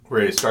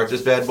Ready to start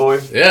this bad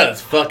boy? Yeah,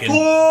 it's fucking...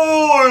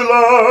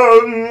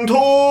 Toyland,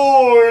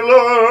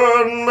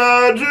 Toyland,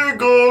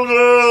 magical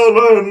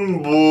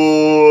island,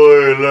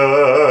 boyland.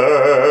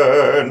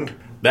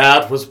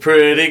 That was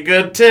pretty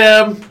good,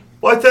 Tim.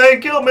 Why,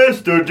 thank you,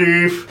 Mr.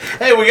 Deef.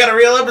 Hey, we got a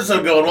real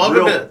episode going.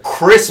 Welcome Real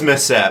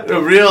Christmas ep. to... A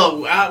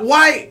real...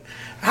 why...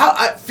 How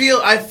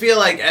I feel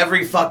like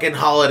every fucking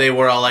holiday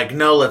we're all like,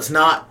 no, let's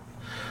not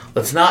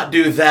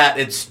do that.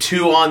 It's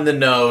too on the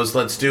nose.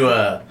 Let's do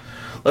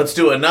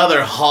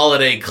another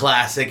holiday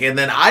classic, and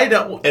then I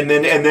don't. And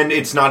then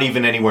it's not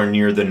even anywhere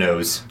near the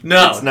nose.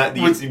 No, it's not.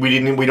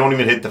 We don't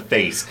even hit the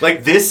face.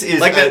 Like this is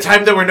like that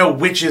time there were no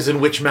witches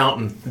in Witch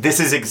Mountain. This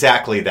is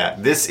exactly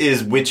that. This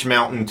is Witch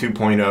Mountain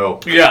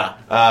 2.0.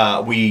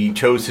 Yeah. We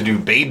chose to do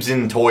Babes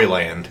in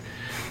Toyland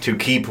to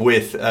keep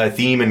with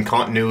theme and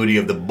continuity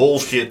of the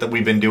bullshit that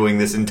we've been doing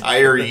this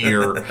entire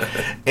year.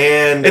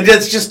 And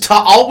it's just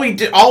all we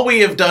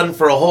have done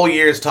for a whole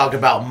year is talk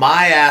about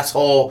my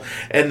asshole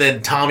and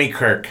then Tommy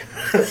Kirk.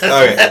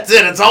 Okay. That's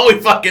it. It's all we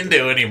fucking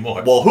do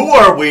anymore. Well, who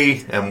are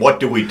we and what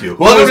do we do?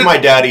 Who is my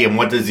daddy and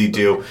what does he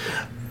do?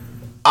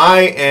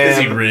 I am... Is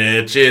he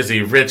rich? Is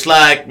he rich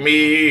like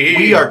me?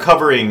 We are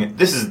covering...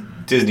 This is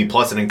Disney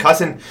Plus and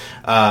Cussin',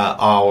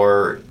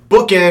 our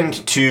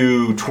bookend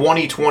to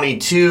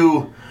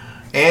 2022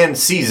 and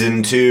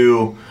season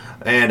 2,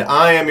 and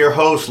I am your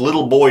host,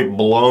 Little Boy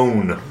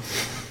Blown.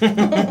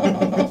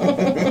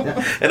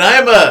 And I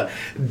am a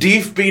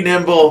Deef be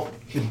nimble,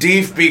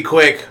 Deef be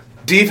quick.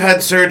 Deef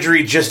had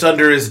surgery just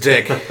under his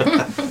dick.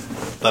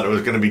 Thought it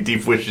was going to be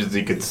Deef wishes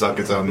he could suck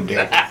his own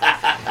dick.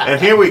 And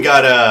here we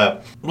got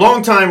a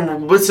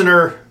long-time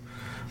listener,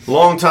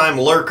 long-time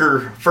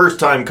lurker,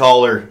 first-time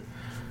caller,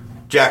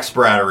 Jack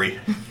Sprattery.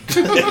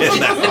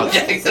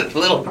 Jackson,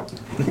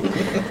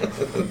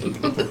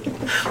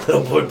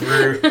 little boy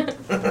Brew.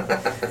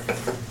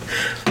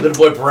 Little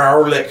boy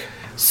Browlick.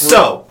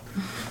 So,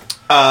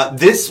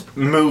 this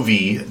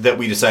movie that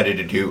we decided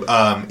to do,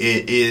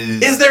 it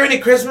is... Is there any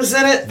Christmas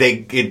in it? They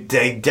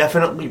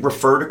definitely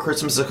refer to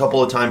Christmas a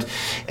couple of times.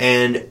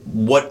 And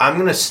what I'm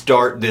going to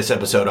start this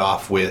episode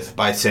off with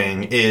by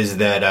saying is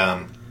that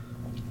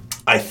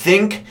I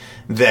think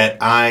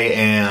that I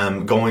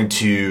am going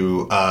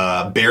to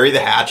bury the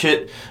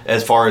hatchet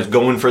as far as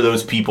going for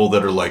those people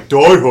that are like,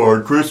 Die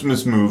Hard,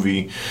 Christmas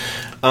movie.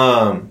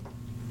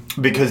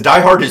 Because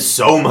Die Hard is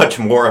so much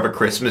more of a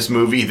Christmas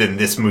movie than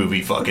this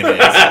movie fucking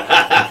is.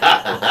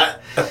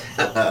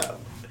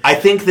 I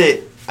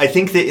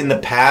think that in the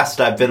past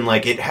I've been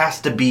like, it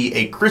has to be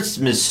a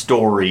Christmas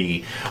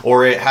story,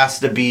 or it has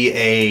to be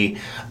a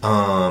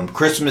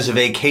Christmas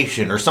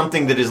Vacation, or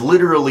something that is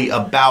literally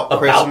about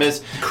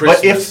Christmas.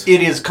 But if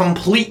it is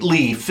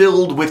completely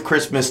filled with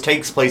Christmas,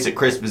 takes place at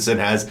Christmas, and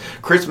has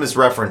Christmas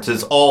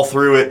references all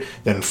through it,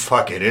 then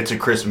fuck it, it's a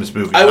Christmas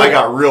movie. I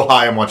got real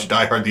high and watched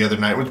Die Hard the other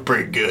night. It was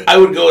pretty good. I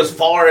would go as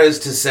far as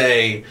to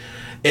say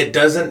it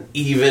doesn't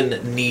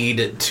even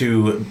need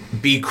to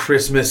be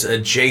Christmas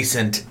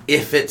adjacent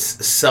if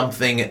it's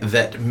something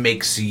that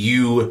makes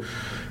you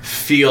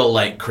feel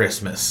like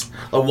Christmas.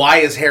 Why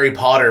is Harry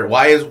Potter?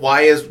 Why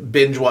is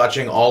binge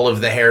watching all of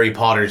the Harry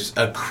Potters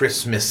a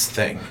Christmas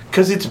thing?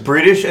 Because it's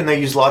British and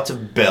they use lots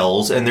of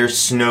bells and there's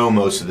snow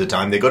most of the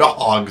time. They go to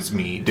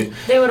Hogsmeade.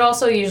 They would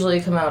also usually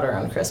come out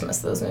around Christmas.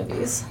 Those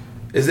movies.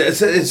 You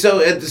associate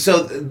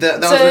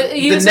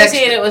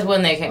it with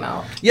when they came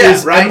out. Yeah,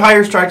 is right?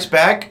 Empire Strikes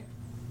Back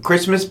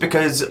Christmas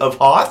because of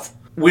Hoth?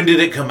 When did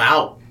it come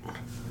out?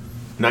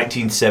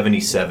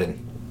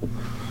 1977.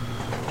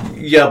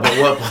 Yeah, but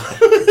what?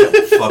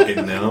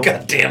 Fucking no.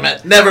 God damn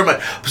it! Never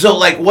mind. So,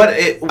 like, what?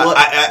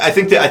 I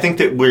think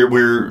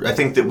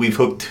that we've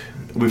hooked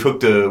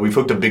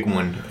a big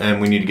one,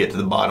 and we need to get to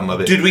the bottom of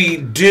it. Did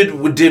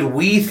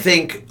we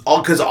think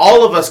because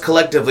all of us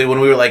collectively when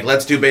we were like,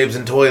 let's do Babes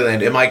in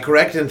Toyland? Am I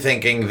correct in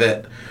thinking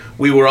that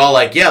we were all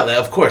like, yeah,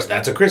 of course,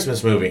 that's a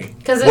Christmas movie?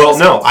 Well,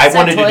 no, I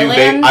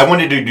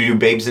wanted to do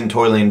Babes in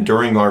Toyland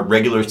during our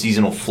regular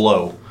seasonal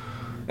flow.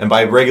 And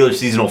by regular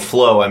seasonal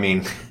flow, I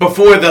mean...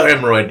 Before the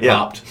hemorrhoid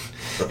popped.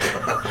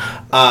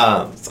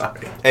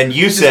 Sorry. And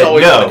you said,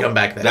 no, come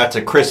back that's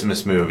a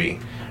Christmas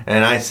movie.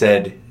 And I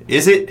said,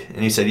 is it?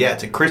 And you said, yeah,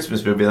 it's a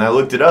Christmas movie. And I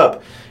looked it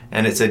up,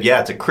 and it said, yeah,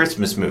 it's a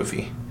Christmas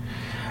movie.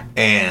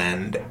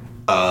 And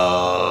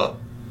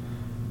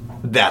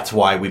that's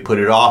why we put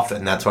it off,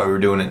 and that's why we're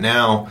doing it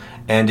now.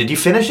 And did you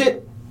finish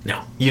it?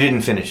 No. You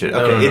didn't finish it.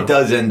 Okay, no. It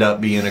does end up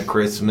being a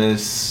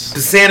Christmas...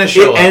 Does Santa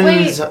show up?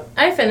 Wait,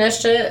 I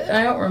finished it, and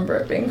I don't remember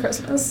it being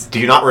Christmas. Do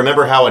you not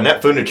remember how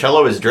Annette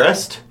Funicello is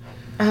dressed?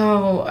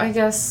 Oh, I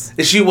guess...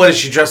 Is she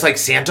dressed like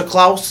Santa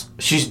Claus?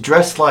 She's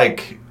dressed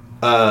like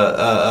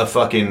a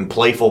fucking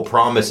Playful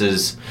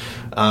Promises,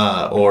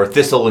 or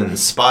Thistle and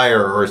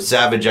Spire, or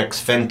Savage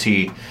X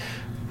Fenty,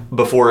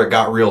 before it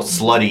got real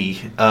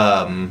slutty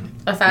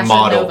a Fashion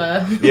model.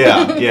 Nova.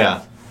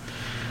 Yeah.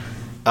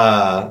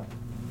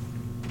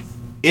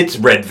 It's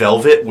red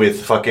velvet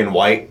with fucking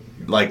white.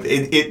 Like,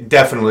 it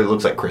definitely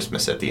looks like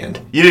Christmas at the end.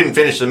 You didn't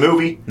finish the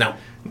movie? No.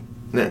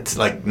 It's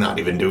like not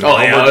even doing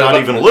homework, not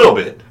even a little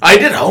bit. I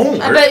did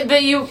homework. But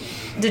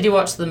did you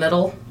watch the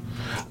middle?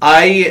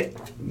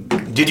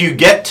 Did you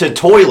get to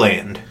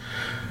Toyland?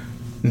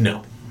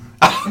 No.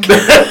 You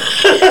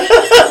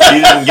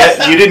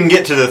didn't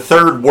get to the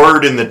third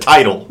word in the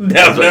title.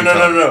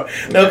 No,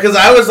 because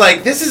I was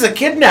like, this is a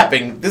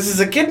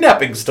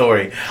kidnapping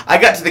story. I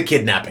got to the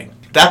kidnapping.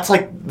 That's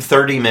like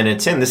 30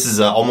 minutes in. This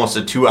is almost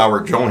a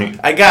 2-hour joint.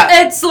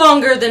 It's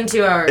longer than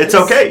 2 hours. It's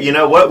okay. You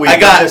know what?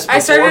 I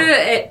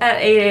started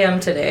at 8 a.m.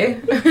 today.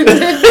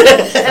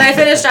 And I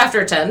finished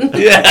after 10.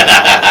 Yeah.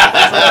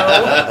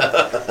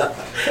 So.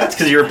 That's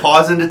because you were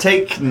pausing to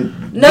take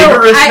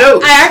vigorous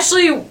notes. I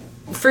actually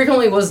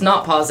frequently was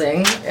not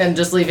pausing and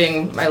just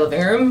leaving my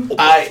living room.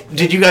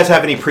 Did you guys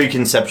have any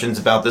preconceptions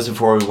about this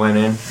before we went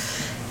in?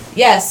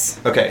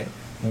 Yes. Okay.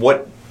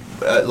 What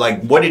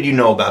did you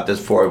know about this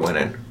before we went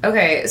in?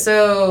 Okay,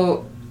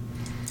 so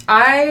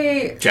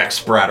Jack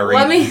Sprattery.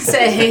 Let me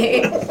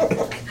say.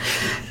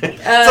 Sounds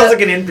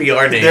like an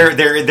NPR name.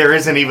 There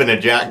isn't even a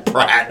Jack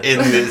Pratt in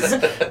this.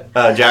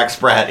 Jack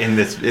Spratt in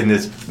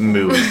this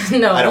movie.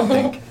 No, I don't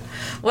think.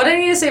 What I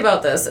need to say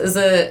about this is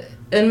that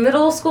in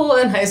middle school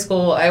and high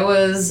school, I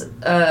was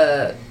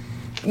a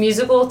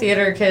musical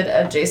theater kid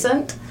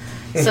adjacent.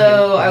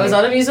 So I was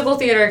not a musical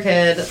theater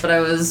kid, but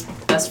I was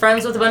best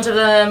friends with a bunch of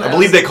them. I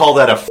believe they call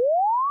that a.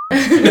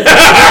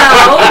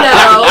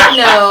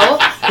 No.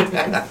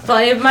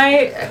 Plenty of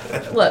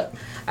look.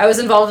 I was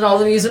involved in all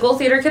the musical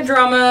theater kid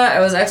drama. I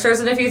was extras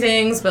in a few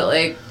things, but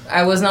like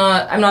I'm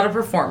not a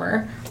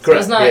performer. Correct. I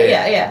was not.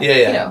 Yeah.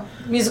 You know,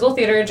 musical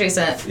theater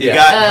adjacent. You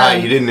got high.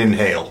 You didn't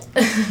inhale.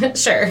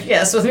 Sure.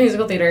 Yes, with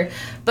musical theater,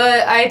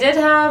 but I did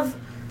have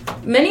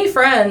many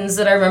friends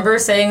that I remember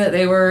saying that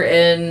they were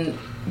in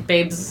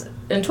Babes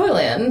in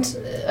Toyland,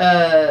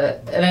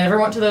 and I never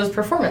went to those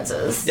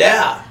performances.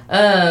 Yeah.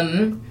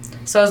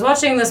 So I was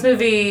watching this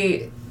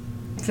movie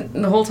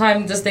the whole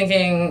time, just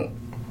thinking,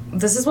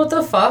 this is what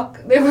the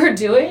fuck they were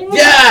doing?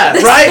 Yeah,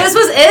 right. This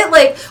was it?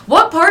 Like,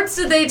 what parts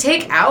did they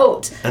take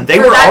out? And they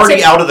were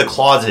already out of the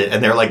closet,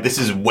 and they're like, this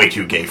is way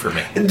too gay for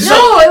me.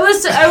 I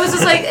was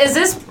just like, is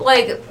this,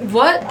 like,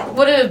 what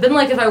would it have been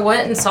like if I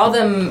went and saw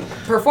them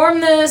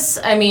perform this?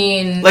 I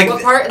mean, like,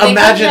 what part?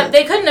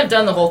 They couldn't have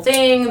done the whole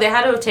thing. They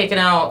had to have taken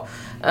out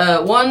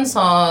one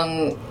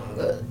song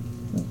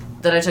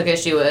that I took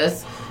issue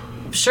with.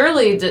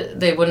 Surely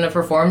they wouldn't have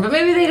performed, but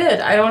maybe they did.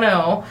 I don't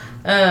know.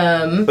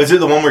 Was it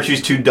the one where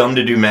she's too dumb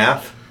to do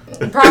math?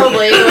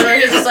 Probably. Where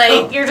he's just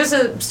like, you're just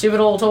a stupid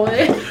old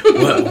toy.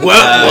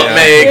 What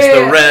makes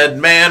the red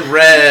man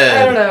red?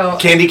 I don't know.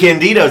 Candy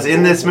Candido's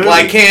in this movie.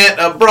 Why can't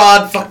a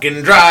broad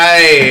fucking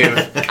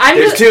drive?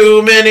 There's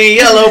too many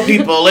yellow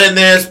people in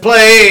this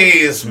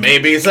place.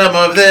 Maybe some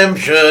of them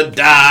should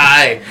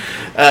die.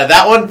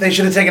 That one, they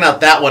should have taken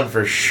out that one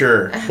for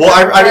sure.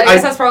 Well, I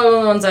guess that's probably one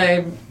of the ones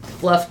I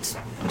left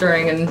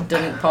during and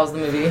didn't pause the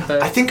movie.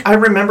 But I think I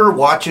remember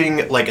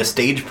watching like a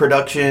stage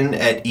production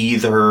at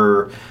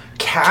either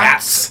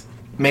Cats,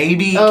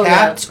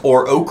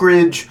 or Oak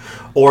Ridge,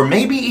 or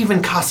maybe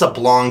even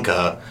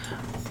Casablanca,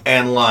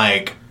 and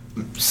like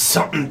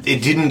something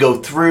it didn't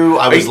go through.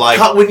 I was like,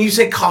 when you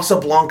say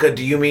Casablanca,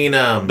 do you mean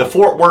the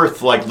Fort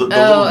Worth, like the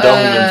little dome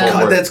in Fort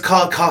Worth? That's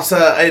called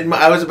Casa.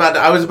 I was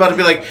about to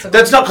be like,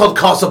 that's not called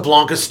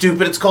Casablanca,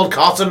 stupid. It's called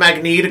Casa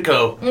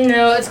Magnetico.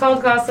 No, it's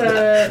called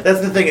Casa.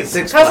 That's the thing. It's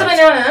Six Casa Flags.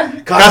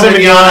 Manana. Casa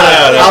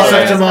Manana. House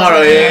of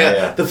Tomorrow.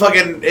 Yeah. The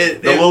fucking the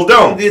little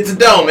dome. It's a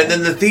dome, and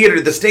then the theater,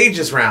 the stage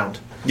is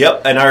round.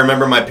 Yep, and I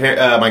remember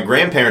my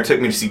grandparents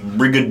took me to see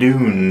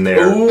Brigadoon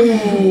there.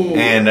 Ooh.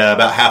 And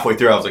about halfway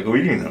through, I was like,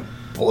 "We need to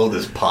blow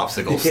this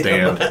popsicle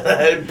stand."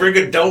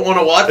 Brigadoon don't want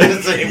to watch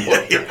this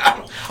anymore.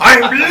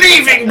 I'm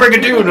leaving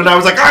Brigadoon, and I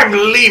was like, "I'm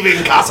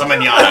leaving Casa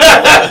Manana."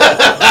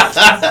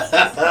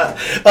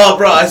 Oh,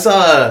 bro, I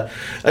saw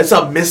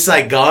Miss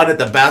Saigon at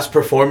the Bass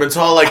Performance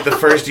Hall, like the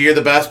first year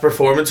the Bass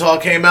Performance Hall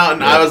came out,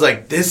 and I was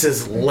like, this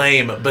is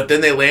lame. But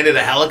then they landed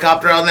a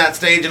helicopter on that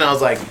stage, and I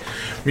was like,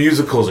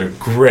 musicals are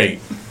great.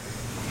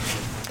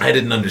 I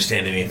didn't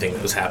understand anything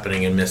that was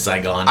happening in Miss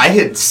Saigon. I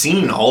had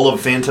seen all of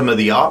Phantom of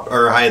the Opera,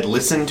 or I had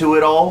listened to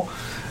it all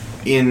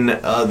in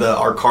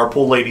our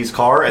carpool lady's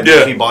car, and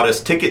then she bought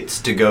us tickets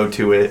to go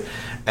to it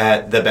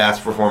at the Bass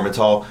Performance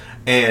Hall,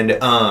 and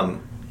I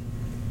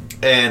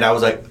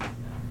was like,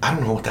 I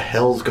don't know what the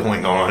hell's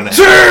going on.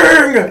 Sing!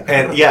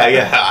 And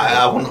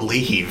I want to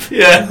leave.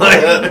 Yeah,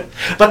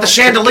 but the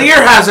chandelier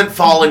hasn't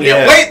fallen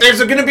yet. Wait, there's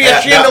going to be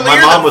a chandelier.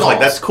 My mom was like,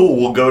 "That's cool.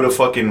 We'll go to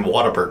fucking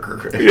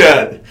Whataburger."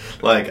 Yeah,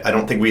 like I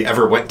don't think we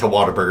ever went to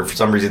Whataburger for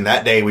some reason.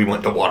 That day we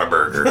went to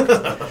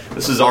Whataburger.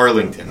 This is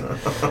Arlington.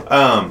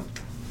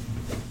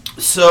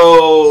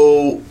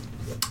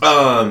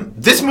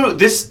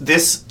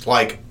 This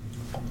like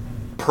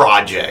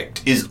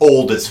project is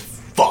old as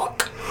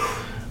fuck.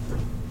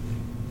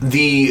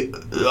 The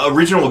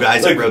original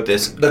guys that wrote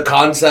this... The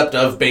concept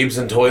of Babes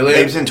in Toyland?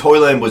 Babes in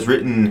Toyland was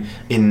written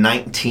in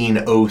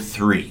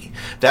 1903.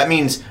 That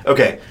means...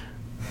 Okay.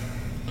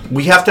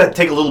 We have to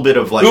take a little bit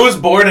of like... Who was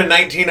born in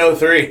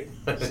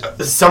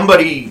 1903?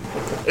 Somebody's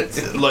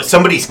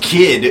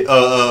kid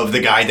of the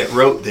guy that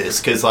wrote this.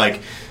 Because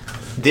like...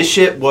 This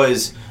shit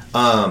was...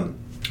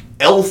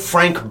 L.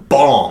 Frank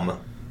Baum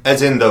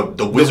as in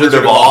the Wizard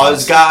of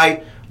Oz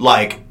guy,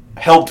 like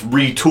helped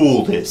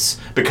retool this,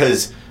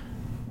 because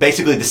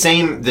basically the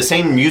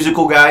same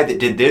musical guy that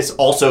did this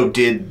also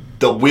did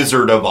the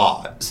Wizard of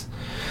Oz.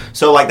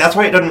 So like that's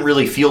why it doesn't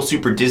really feel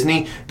super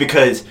Disney,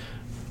 because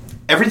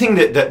everything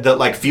that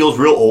like feels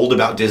real old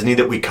about Disney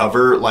that we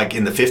cover like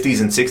in the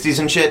 50s and 60s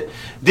and shit,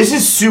 this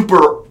is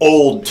super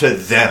old to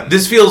them.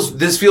 This feels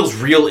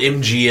real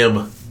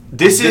MGM.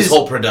 This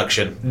whole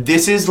production.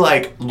 This is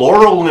like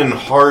Laurel and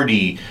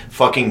Hardy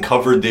fucking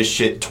covered this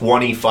shit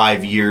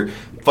 25 years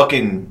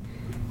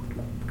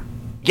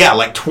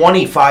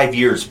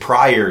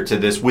prior to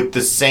this with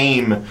the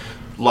same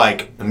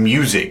like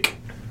music.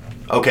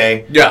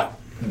 Okay? Yeah.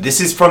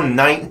 This is from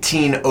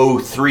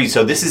 1903,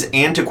 so this is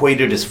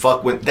antiquated as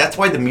fuck. That's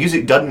why the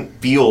music doesn't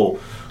feel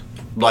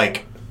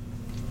like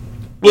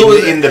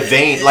in the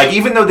vein. Like,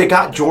 even though they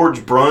got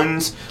George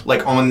Bruns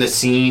like on the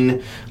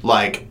scene,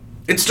 like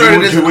it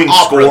started as doing an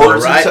opera,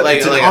 scores, right?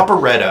 It's an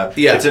operetta.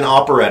 Yeah, it's an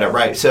operetta,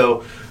 right?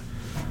 So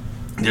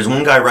there's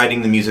one guy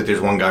writing the music.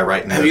 There's one guy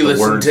writing. Have you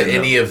listened to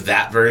any of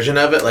that version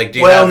of it? Like,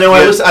 I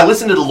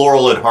listened to the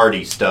Laurel and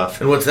Hardy stuff.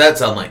 And what's that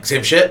sound like?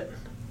 Same shit.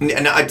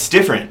 No, it's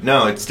different.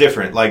 It's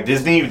different. Like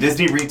Disney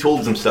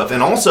retooled some stuff,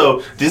 and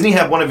also Disney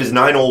had one of his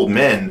 9 old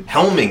men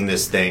helming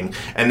this thing,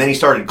 and then he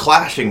started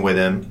clashing with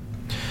him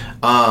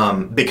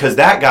because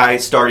that guy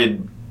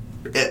started.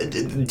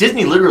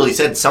 Disney literally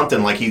said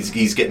something like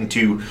he's getting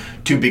too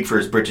big for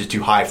his britches,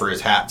 too high for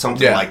his hat,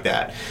 something like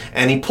that,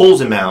 and he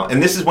pulls him out.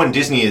 And this is when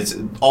Disney is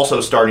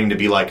also starting to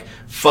be like,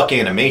 fuck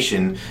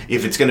animation.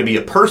 If it's going to be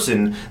a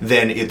person,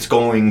 then it's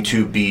going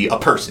to be a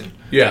person.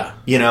 Yeah.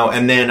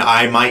 And then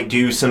I might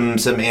do some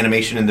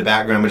animation in the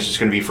background, but it's just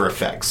going to be for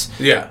effects.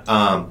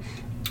 Yeah.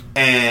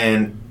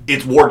 And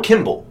it's Ward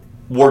Kimball.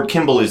 Ward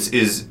Kimball is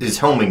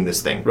helming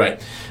this thing.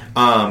 Right.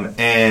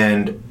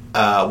 And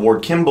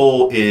Ward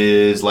Kimball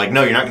is like,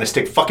 no, you're not going to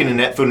stick fucking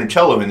Annette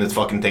Funicello in this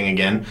fucking thing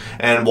again.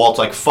 And Walt's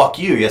like, fuck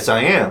you, yes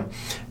I am.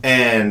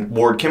 And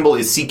Ward Kimball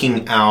is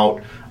seeking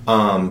out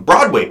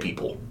Broadway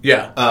people.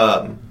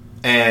 Yeah.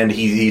 And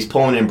he's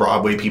pulling in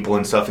Broadway people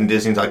and stuff, and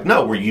Disney's like,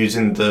 no, we're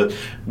using the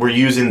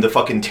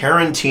fucking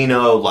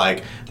Tarantino,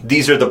 like,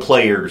 these are the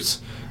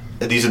players,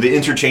 these are the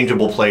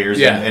interchangeable players.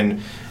 Yeah.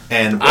 And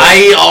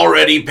I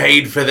already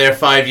paid for their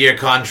 5-year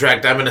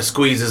contract. I'm going to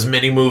squeeze as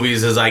many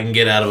movies as I can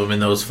get out of them in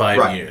those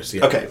 5 years.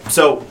 Yeah. Okay,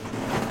 so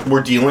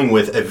we're dealing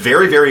with a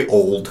very, very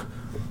old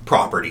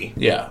property.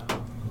 Yeah.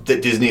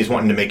 That Disney is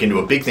wanting to make into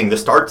a big thing. This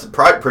starts,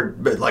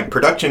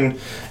 production,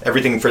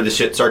 everything for this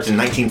shit starts in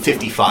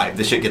 1955.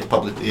 This shit gets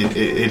published,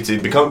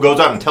 goes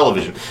out on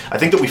television. I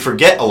think that we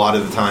forget a lot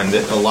of the time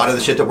that a lot of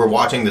the shit that we're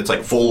watching that's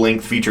like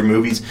full-length feature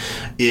movies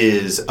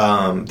is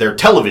they're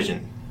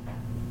television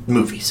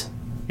movies.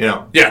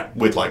 Yeah.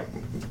 With like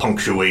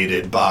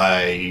punctuated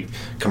by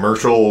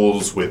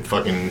commercials with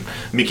fucking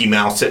Mickey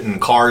Mouse sitting in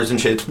cars and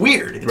shit. It's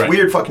weird. It's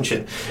weird fucking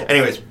shit.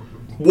 Anyways,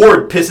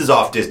 Ward pisses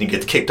off Disney,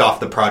 gets kicked off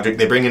the project.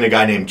 They bring in a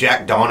guy named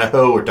Jack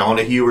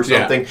Donahue or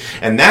something. Yeah.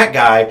 And that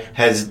guy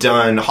has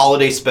done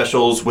holiday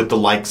specials with the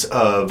likes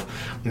of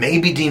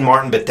maybe Dean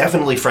Martin, but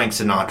definitely Frank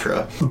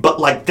Sinatra.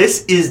 But like,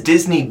 this is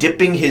Disney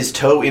dipping his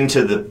toe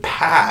into the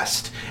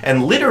past.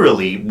 And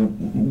literally,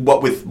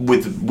 what with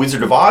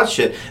Wizard of Oz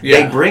shit,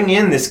 they bring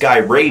in this guy,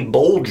 Ray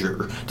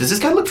Bolger. Does this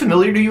guy look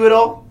familiar to you at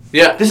all?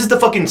 Yeah. This is the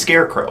fucking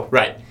Scarecrow.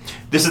 Right.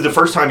 This is the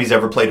first time he's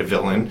ever played a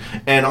villain.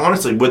 And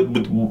honestly,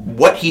 with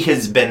what he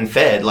has been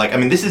fed, like, I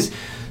mean, this is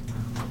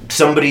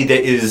somebody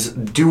that is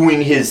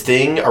doing his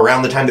thing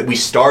around the time that we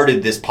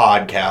started this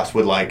podcast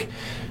with, like,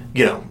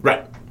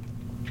 Right.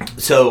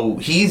 So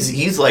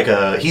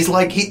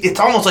it's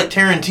almost like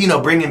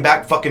Tarantino bringing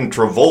back fucking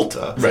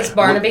Travolta. Is this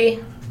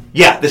Barnaby?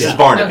 Yeah, this is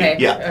Barnaby. Okay.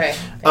 Yeah. Okay.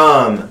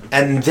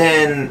 And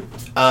then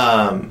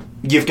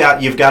you've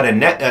got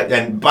Annette.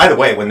 And by the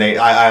way, when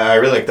I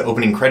really like the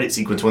opening credit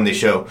sequence when they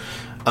show.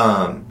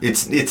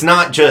 It's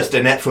not just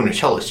Annette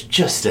Funicello. It's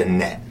just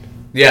Annette.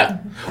 Yeah.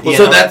 Well,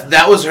 so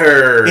that was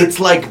her. It's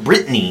like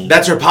Britney.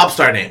 That's her pop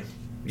star name.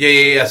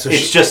 Yeah. So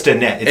it's just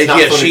Annette. It's not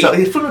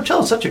Funicello.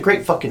 Funicello is such a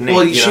great fucking name.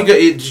 Well,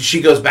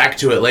 she goes back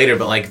to it later,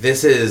 but like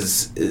this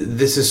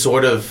is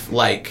sort of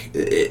like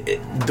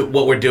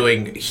what we're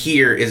doing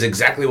here is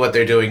exactly what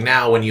they're doing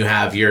now. When you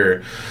have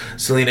your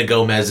Selena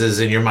Gomez's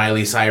and your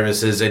Miley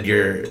Cyrus's and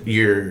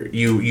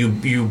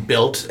you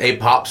built a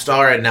pop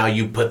star and now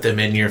you put them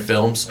in your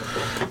films,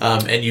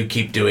 and you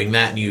keep doing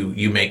that and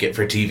you make it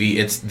for TV.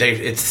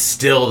 It's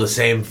still the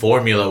same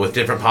formula with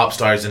different pop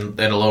stars and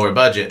a lower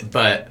budget,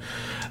 but.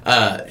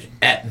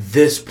 At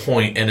this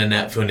point in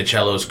Annette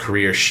Funicello's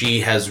career,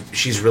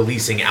 she's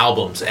releasing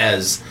albums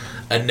as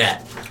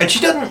Annette, and she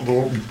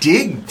doesn't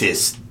dig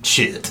this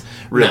shit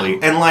really.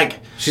 No. And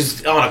like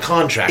she's on a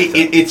contract.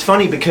 It's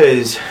funny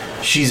because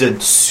she's a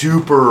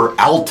super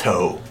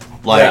alto.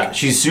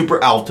 She's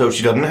super alto.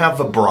 She doesn't have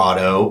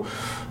vibrato.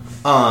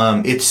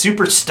 It's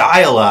super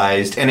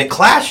stylized, and it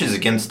clashes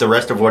against the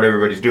rest of what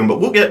everybody's doing. But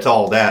we'll get to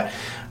all that.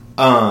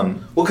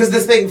 Because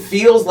this thing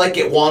feels like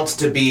it wants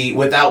to be,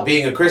 without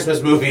being a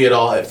Christmas movie at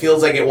all, it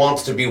feels like it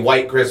wants to be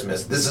White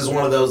Christmas. This is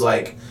one of those,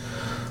 like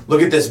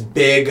look at this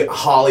big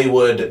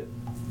Hollywood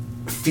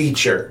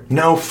feature.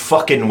 No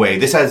fucking way.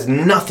 This has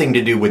nothing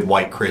to do with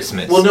White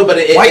Christmas. Well, no, but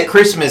White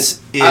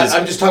Christmas is...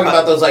 I'm just talking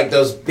about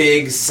those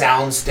big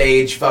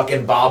soundstage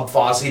fucking Bob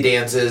Fosse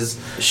dances.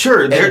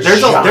 Sure, there's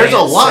a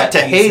lot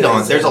to hate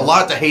on. There's a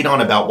lot to hate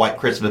on about White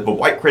Christmas, but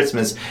White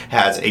Christmas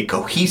has a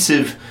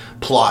cohesive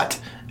plot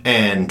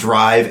and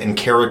drive and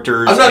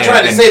characters. I'm not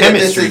trying to say that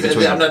this is.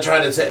 between I'm not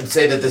trying to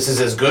say that this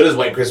is as good as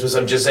White Christmas.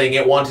 I'm just saying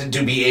it wanted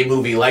to be a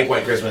movie like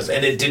White Christmas,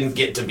 and it didn't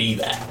get to be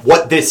that.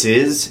 What this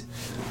is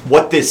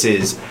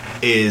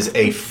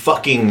a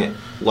fucking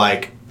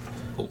like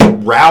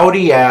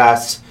rowdy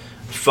ass,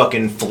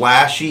 fucking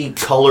flashy,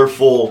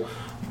 colorful,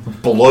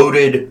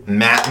 bloated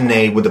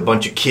matinee with a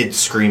bunch of kids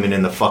screaming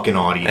in the fucking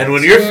audience. And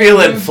when you're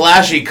feeling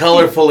flashy,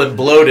 colorful, and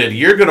bloated,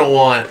 you're gonna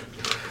want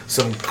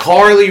some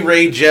Carly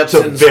Rae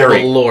Jepsen's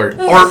very Lord.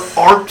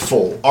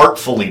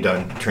 artfully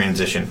done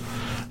transition.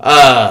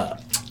 Now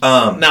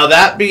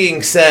that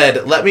being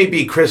said, let me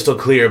be crystal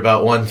clear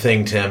about one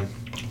thing, Tim.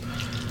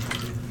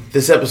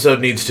 This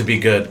episode needs to be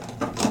good.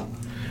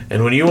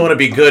 And when you want to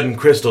be good and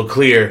crystal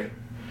clear,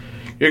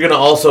 you're going to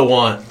also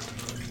want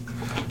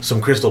some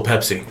Crystal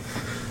Pepsi.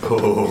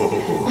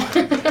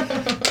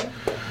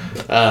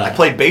 I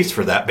played bass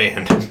for that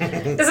band. Is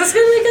this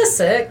gonna make us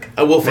sick?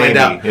 We'll find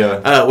out.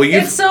 Yeah.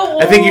 It's so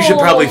I think you should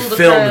probably old,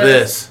 film Chris.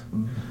 this.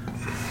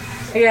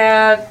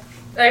 Yeah,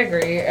 I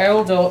agree. I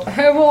will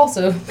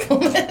also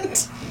film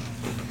it.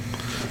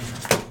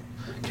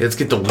 Okay, let's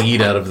get the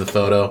weed out of the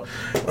photo.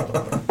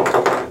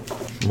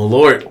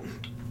 Malort.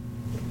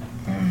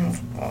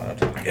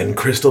 And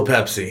Crystal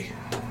Pepsi.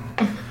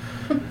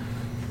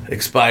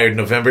 Expired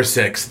November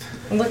 6th,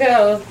 Look at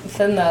how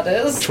thin that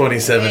is.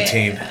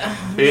 2017. It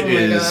Oh my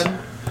is God.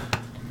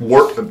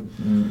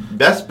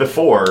 best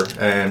before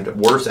and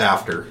worse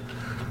after.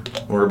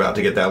 We're about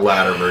to get that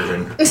latter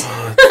version. What does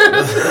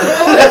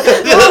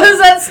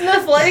that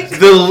sniff like?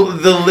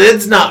 The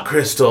lid's not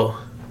crystal.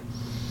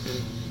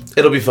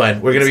 It'll be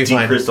fine. We're gonna be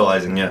fine.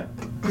 Decrystallizing, yeah.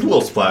 A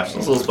little splash.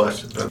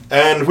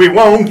 And we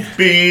won't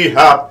be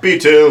happy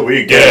till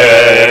we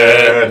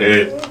get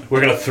it.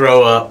 We're gonna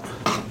throw up.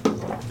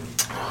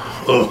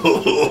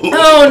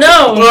 Oh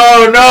no!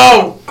 Oh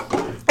no!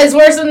 It's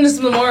worse than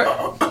just more.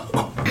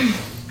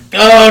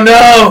 Oh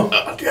no!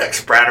 Jack's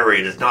splatter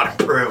rate is not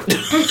improved.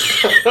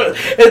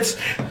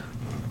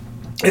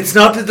 It's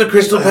not that the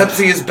Crystal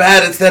Pepsi is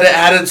bad. It's that it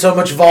added so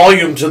much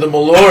volume to the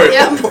Malort.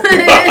 Yep.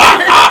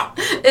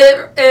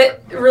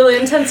 it really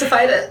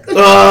intensified it.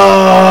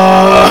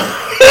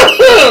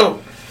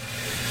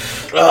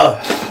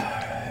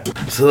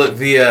 So look,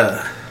 the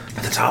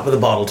top of the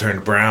bottle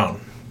turned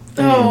brown.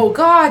 Oh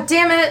God,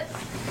 damn it!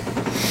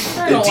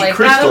 I don't like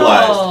that at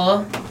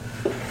all.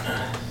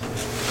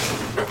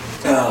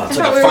 It's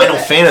like a Final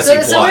Fantasy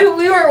plot. So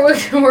we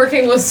weren't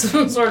working with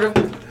some sort of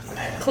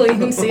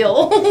clean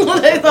seal.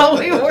 I thought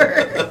we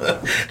were.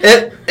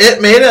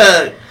 It made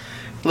a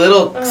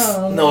little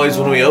noise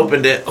no. when we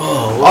opened it.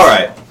 Oh, All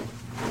right.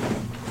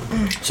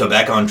 So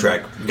back on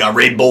track. We got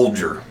Ray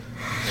Bolger.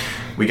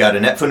 We got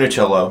Annette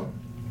Funicello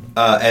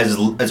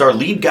as our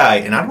lead guy,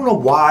 and I don't know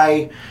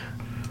why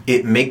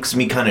it makes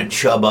me kind of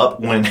chub up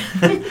when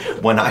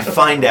when I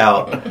find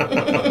out.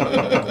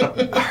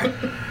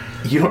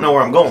 You don't know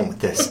where I'm going with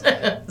this.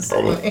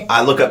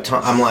 I look up.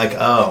 I'm like,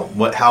 oh,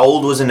 what? How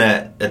old was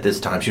Annette at this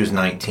time? She was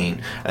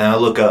 19, and I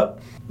look up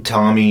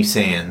Tommy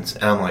Sands,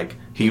 and I'm like,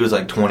 he was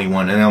like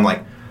 21, and I'm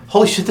like,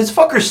 holy shit, this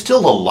fucker's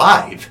still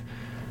alive.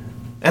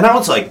 And I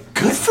was like,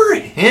 good for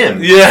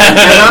him. Yeah. And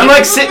I'm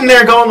like sitting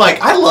there going like,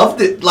 I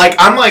loved it. Like,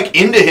 I'm like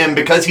into him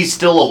because he's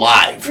still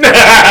alive.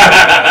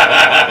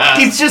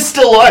 He's just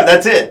still alive.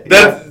 That's it.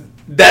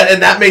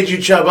 That made you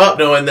chub up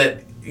knowing that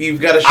you've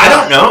got a shot. I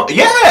don't know.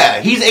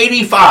 Yeah, he's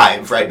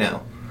 85 right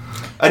now.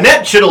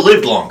 Annette should have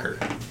lived longer.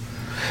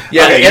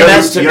 Yeah, Okay, and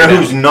that's you know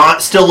who's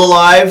not still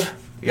alive?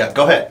 Yeah,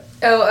 go ahead.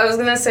 Oh, I was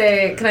gonna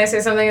say, can I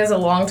say something as a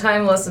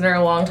long-time listener,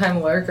 a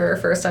long-time lurker,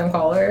 first-time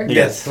caller?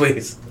 Yes,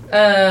 please.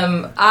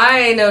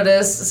 I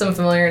noticed some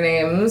familiar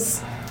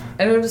names.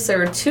 I noticed there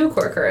were two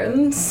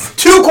Corcorans.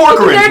 Two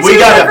Corcorans. They're We two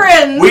got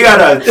Corcorans. we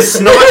got a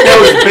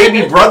snot-nosed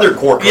baby brother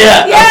Corcoran.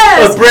 Yeah.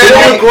 Yes! A brand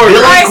new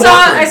Corcoran. I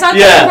saw Corcoran. two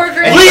Yeah.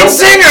 Corcorans. Lead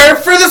singer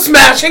for the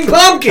Smashing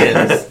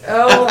Pumpkins.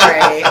 Oh,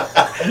 right.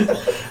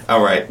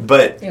 All right,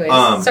 but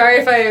Anyways, sorry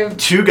if I...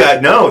 two guys.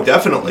 No,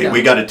 definitely. No.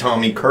 We got a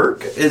Tommy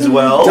Kirk as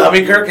well.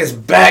 Tommy Kirk is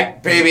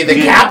back, baby. The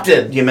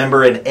captain. You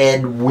remember an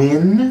Ed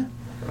Wynn?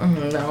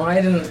 No, I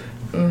didn't...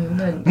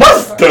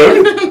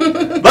 Mustard.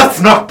 Let's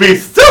not be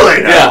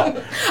silly now. Yeah.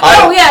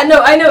 Oh, yeah, no,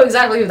 I know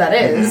exactly who that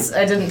is.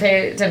 I didn't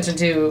pay attention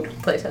to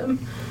Playtime.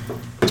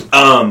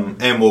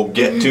 And we'll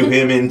get to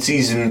him in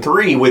season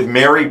 3 with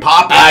Mary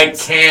Poppins. I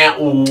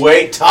can't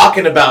wait.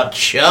 Talking about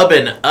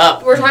chubbing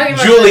up. We're talking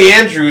about Julie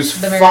Andrews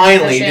the marriage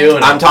finally officiant. doing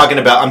it. I'm talking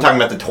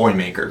about the toy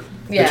maker.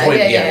 Yeah, twin-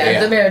 yeah,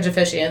 yeah. The marriage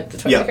officiant, the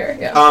twin maker,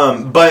 yeah.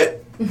 But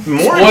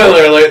more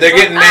Spoiler alert, they're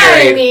getting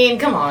married. I mean,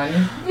 come on.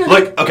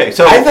 Look, okay,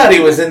 so I thought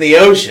he was in the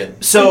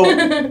ocean. So,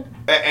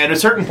 at a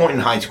certain point in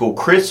high school,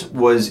 Chris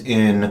was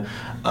in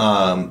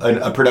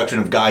a production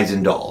of Guys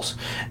and Dolls.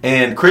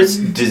 And Chris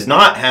does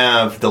not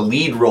have the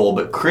lead role,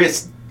 but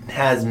Chris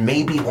has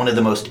maybe one of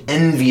the most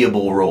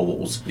enviable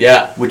roles.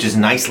 Yeah. Which is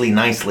Nicely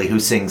Nicely, who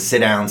sings Sit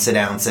Down, Sit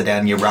Down, Sit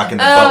Down, You're Rocking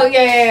the Oh, Boat.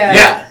 yeah.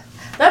 Yeah.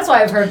 That's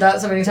why I've heard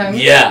that so many times.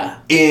 Yeah.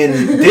 In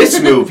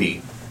this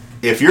movie,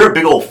 if you're a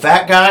big old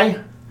fat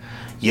guy,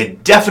 you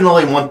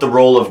definitely want the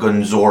role of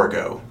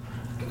Gonzorgo.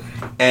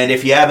 And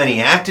if you have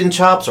any acting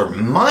chops or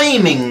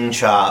miming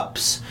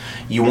chops,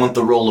 you want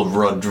the role of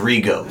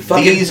Rodrigo.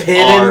 Fucking These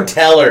Penn are and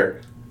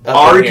Teller.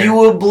 up in here.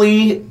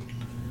 arguably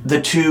the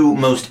two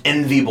most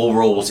enviable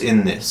roles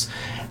in this.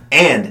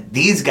 And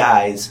these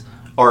guys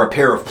are a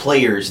pair of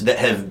players that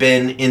have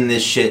been in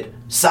this shit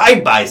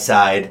side by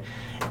side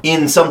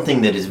in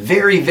something that is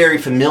very, very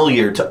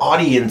familiar to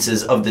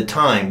audiences of the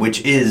time,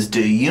 which is,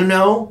 do you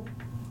know?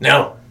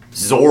 No.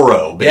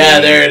 Zorro, baby. Yeah,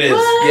 there it is.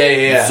 What?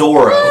 Yeah.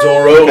 Zorro.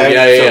 Zorro,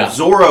 yeah.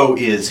 So Zorro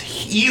is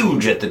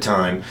huge at the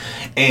time.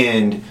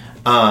 And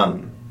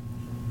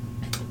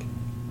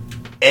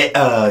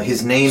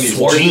his name is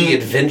Swarthy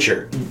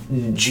Adventure.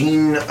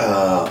 Gene,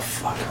 hold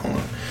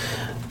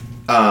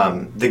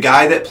on. The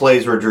guy that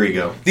plays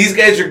Rodrigo. These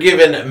guys are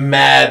giving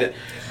mad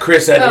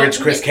Chris Edwards,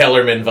 Chris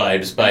Kellerman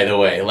vibes, by the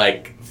way.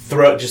 Like,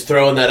 just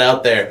throwing that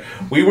out there.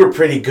 We were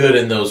pretty good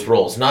in those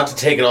roles. Not to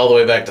take it all the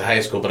way back to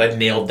high school, but I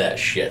nailed that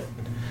shit.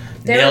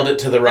 Nailed it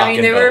to the rock. I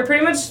mean, they were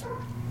pretty much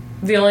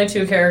the only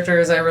two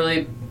characters I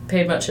really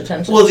paid much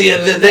attention Well, to.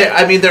 they're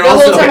the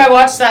also... whole time I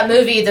watched that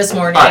movie this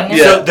morning.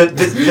 So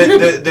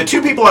the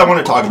two people I want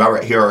to talk about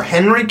right here are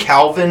Henry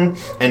Calvin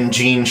and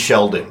Gene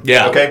Sheldon.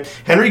 Yeah. Okay?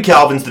 Henry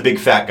Calvin's the big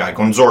fat guy,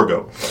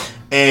 Gonzorgo.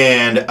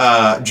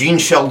 And Gene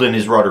Sheldon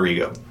is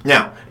Rodrigo.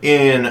 Now,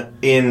 in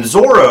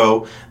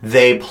Zorro,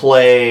 they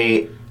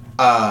play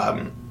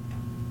a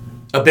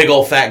big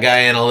old fat guy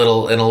and a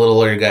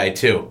littler guy,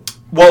 too.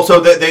 well,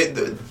 so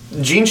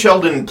Gene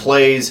Sheldon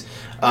plays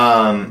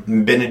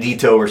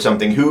Benedito or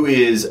something, who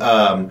is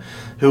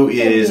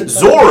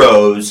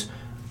Zorro's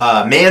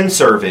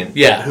manservant,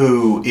 Yeah.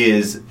 who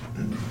is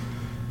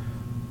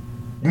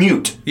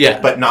mute, Yeah.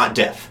 but not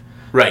deaf.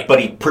 Right. But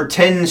he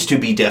pretends to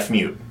be deaf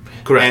mute.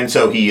 Correct. And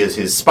so he is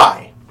his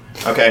spy.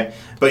 Okay?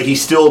 But he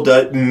still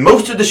does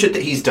most of the shit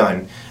that he's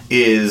done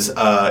is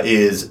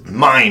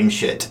mime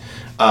shit.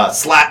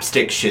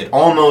 Slapstick shit.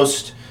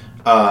 Almost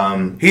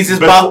He's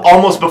his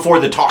almost before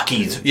the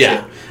talkies.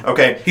 Yeah. Shit.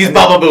 Okay? He's And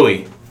Baba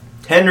Booey.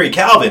 Henry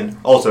Calvin,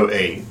 also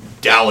a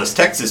Dallas,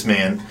 Texas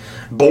man,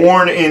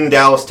 born in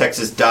Dallas,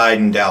 Texas, died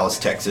in Dallas,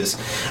 Texas.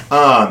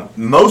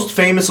 Most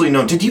famously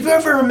known. Did you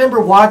ever remember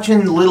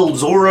watching little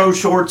Zorro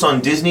shorts on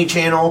Disney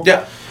Channel?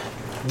 Yeah.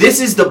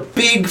 This is the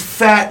big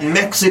fat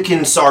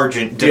Mexican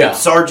sergeant, Yeah.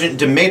 Sergeant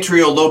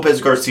Demetrio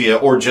Lopez Garcia,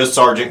 or just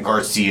Sergeant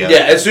Garcia. Yeah,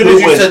 as soon who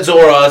as you was said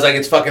Zorro, I was like,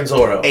 it's fucking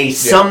Zorro. a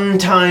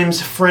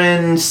sometimes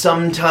friend,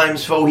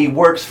 sometimes foe. He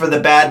works for the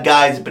bad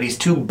guys, but he's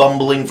too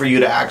bumbling for you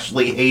to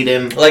actually hate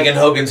him. Like in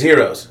Hogan's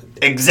Heroes.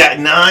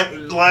 Not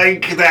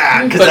like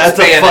that, because But that's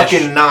Spanish. a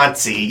fucking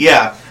Nazi.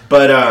 Yeah,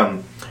 but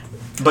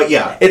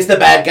yeah. It's the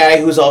bad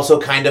guy who's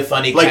also kind of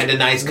funny, Like, kind of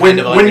nice, when, kind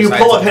of on when your you side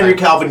pull up Henry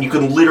sometimes. Calvin, you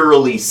can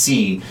literally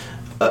see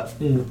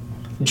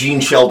Gene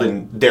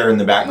Sheldon there in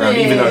the background,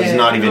 even though he's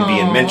not even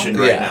being Aw. mentioned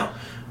right Yeah. now.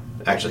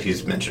 Actually,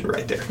 he's mentioned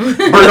right there.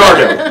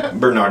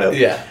 Bernardo.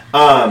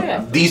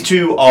 Yeah. These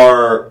two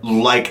are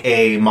like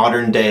a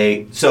modern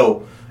day.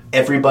 So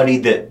everybody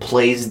that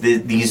plays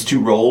these two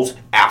roles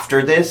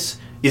after this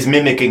is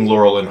mimicking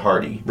Laurel and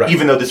Hardy. Right.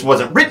 Even though this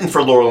wasn't written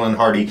for Laurel and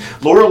Hardy,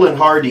 Laurel and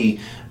Hardy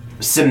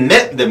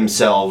cement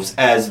themselves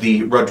as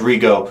the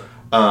Rodrigo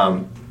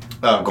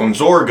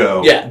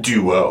Gonzorgo Yeah.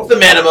 duo. The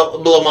Man of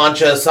La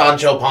Mancha,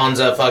 Sancho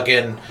Panza,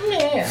 fucking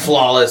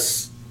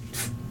flawless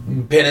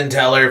Penn and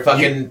Teller,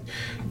 fucking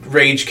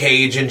Rage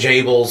Cage and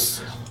Jables.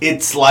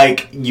 It's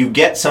like you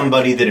get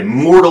somebody that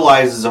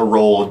immortalizes a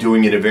role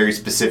doing it a very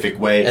specific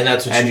way. And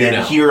that's what you and do then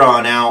now. here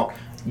on out,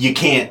 you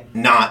can't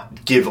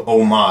not give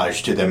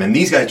homage to them. And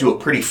these guys do a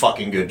pretty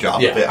fucking good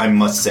job Yeah. of it, I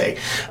must say.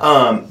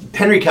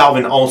 Henry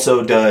Calvin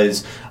also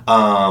does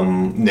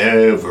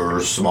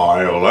Never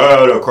Smile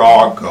at a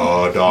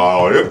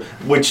Crocodile,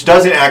 which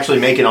doesn't actually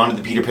make it onto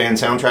the Peter Pan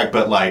soundtrack,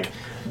 but like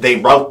they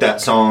wrote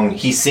that song.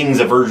 He sings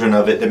a version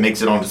of it that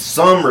makes it onto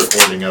some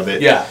recording of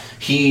it. Yeah.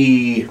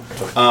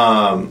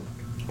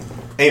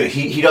 Anyway,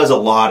 he does a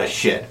lot of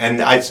shit, and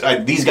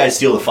these guys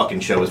steal the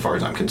fucking show as far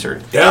as I'm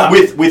concerned. Yeah.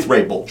 With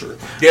Ray Bolger.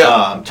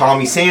 Yeah.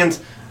 Tommy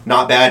Sands,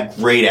 not bad,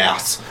 great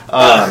ass.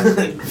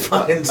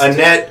 Fucking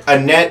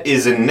Annette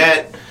is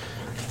Annette.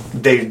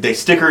 They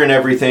stick her in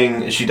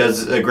everything. She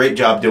does a great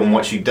job doing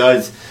what she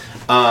does.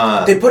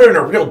 They put her in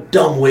a real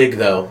dumb wig,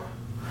 though.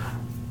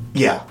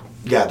 Yeah,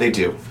 they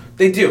do.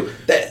 They do.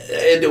 That's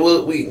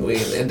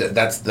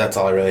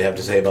all I really have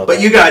to say about that.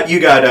 But you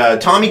got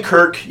Tommy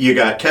Kirk, you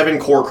got Kevin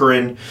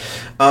Corcoran,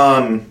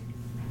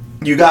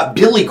 you got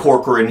Billy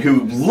Corcoran,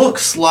 who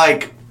looks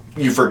like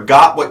you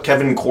forgot what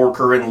Kevin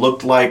Corcoran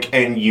looked like,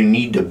 and you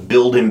need to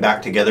build him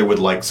back together with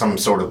like some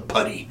sort of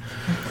putty.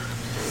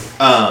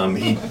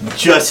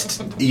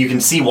 You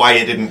can see why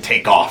it didn't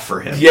take off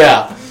for him.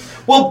 Yeah.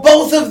 Well,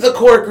 both of the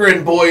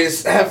Corcoran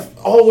boys have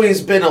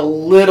always been a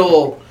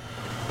little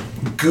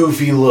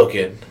goofy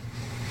looking.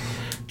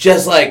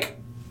 Just like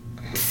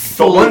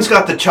But one's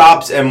got the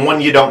chops, and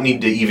one you don't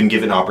need to even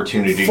give an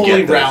opportunity to fully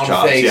get those chops.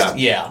 round-faced.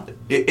 Yeah.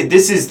 Yeah.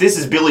 This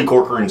is Billy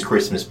Corcoran's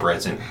Christmas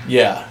present.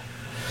 Yeah.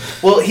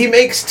 Well, he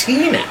makes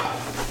tea now,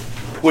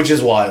 which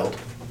is wild.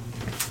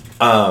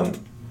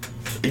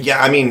 Yeah,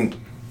 I mean,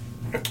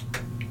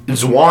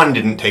 Zwan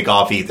didn't take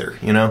off either,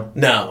 you know?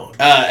 No,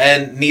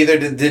 and neither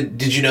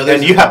did you know that?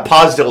 And you have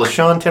Paz de la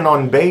Chantin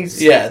on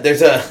bass? Yeah,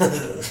 there's a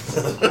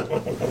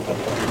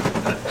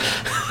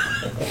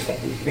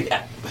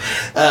yeah.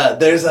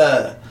 There's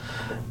a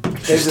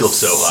still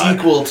so hot.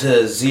 sequel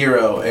to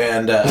Zero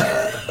and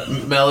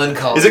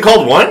Melancholy. Is it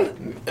called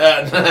One?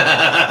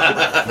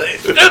 It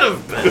should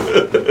have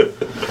been.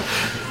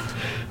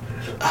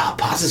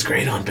 Paz is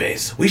great on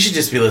bass. We should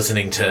just be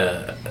listening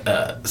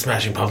to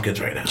Smashing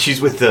Pumpkins right now. She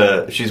was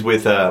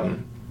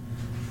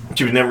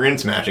never in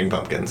Smashing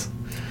Pumpkins.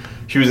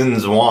 She was in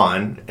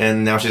Zwan,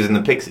 and now she's in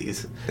the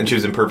Pixies, and she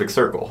was in Perfect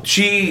Circle.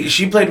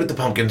 She played with the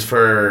Pumpkins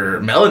for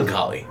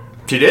Melancholy.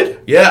 She did?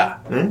 Yeah.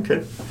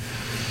 Okay.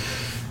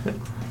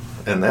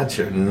 And that's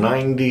your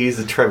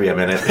 90s trivia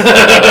minute. And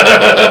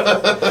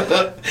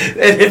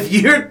if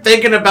you're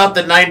thinking about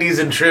the 90s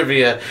in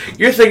trivia,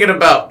 you're thinking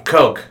about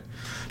Coke.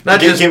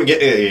 Give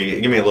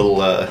me a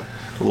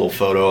little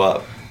photo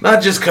up.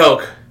 Not just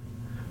Coke,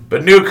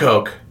 but New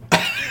Coke.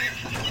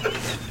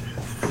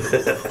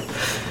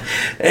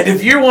 And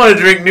if you want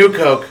to drink New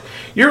Coke,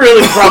 you're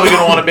really probably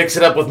going to want to mix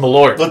it up with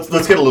Malort.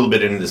 Let's get a little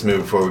bit into this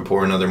movie before we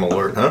pour another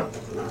Malort, huh?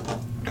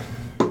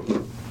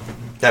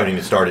 Haven't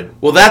even started.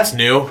 Well, that's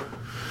new.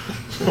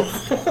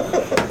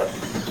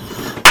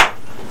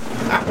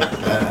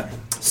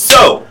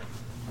 So,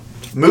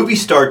 movie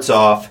starts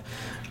off.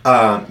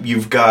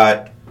 You've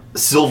got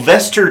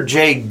Sylvester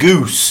J.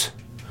 Goose.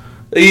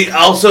 He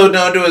also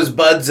known to his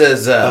buds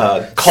as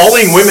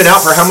calling women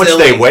out for how much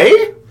silly. they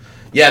weigh?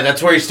 Yeah,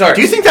 that's where he starts.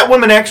 Do you think that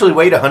woman actually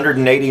weighed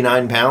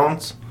 189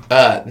 pounds?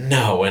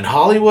 No, in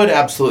Hollywood,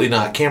 absolutely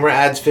not. Camera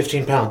adds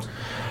 15 pounds.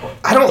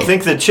 I don't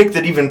think the chick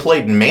that even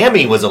played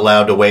Mammy was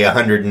allowed to weigh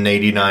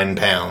 189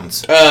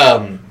 pounds.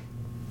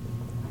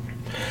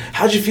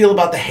 How'd you feel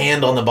about the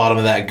hand on the bottom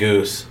of that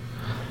goose?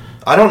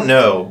 I don't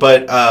know,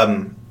 but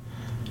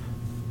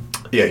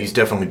yeah, he's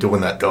definitely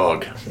doing that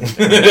dog.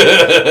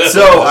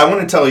 So I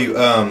want to tell you,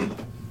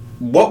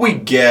 what we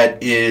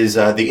get is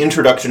the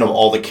introduction of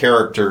all the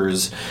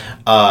characters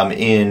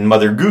in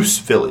Mother Goose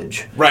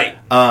Village. Right.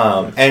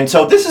 And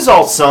so this is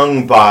all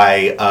sung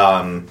by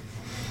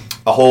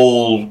a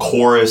whole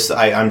chorus.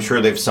 I'm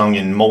sure they've sung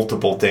in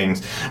multiple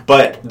things.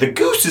 But the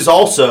Goose is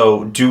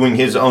also doing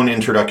his own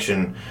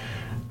introduction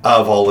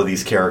of all of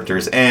these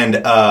characters.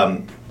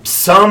 And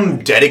some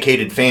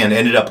dedicated fan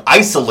ended up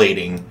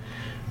isolating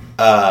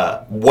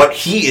what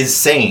he is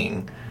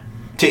saying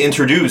to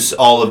introduce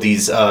all of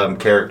these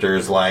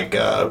characters, like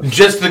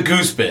Just the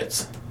goose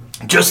bits.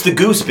 just the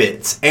goose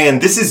bits.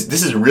 And this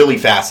is really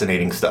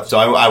fascinating stuff. So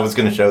I was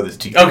going to show this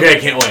to you. Okay, I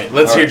can't wait.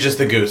 Let's All hear right. just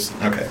the goose.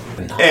 Okay.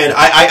 And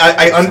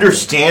I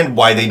understand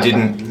why they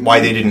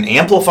didn't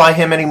amplify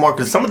him anymore,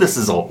 because some of this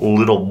is a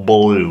little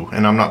blue,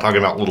 and I'm not talking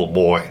about little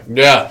boy.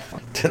 Yeah.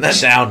 Turn that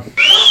down.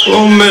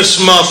 Oh, Miss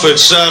Muffet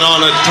sat on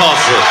a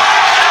tuffet,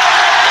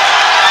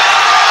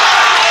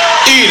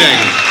 eating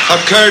a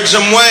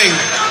curdsome wing.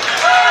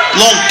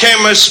 Long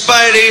came a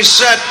Spidey,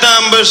 sat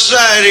down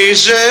beside, he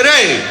said,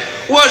 "Hey,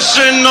 what's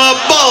in the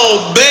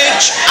bowl,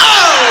 bitch?"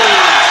 Oh!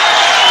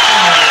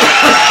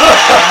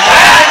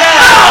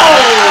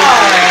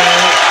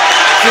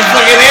 It's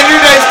fucking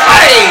Andrew Dice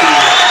Clay.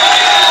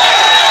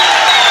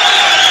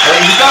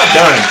 He's not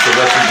done, so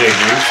that's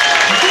ridiculous.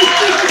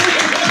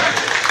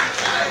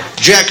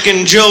 Jack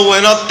and Jill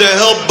went up the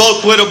hill,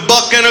 both with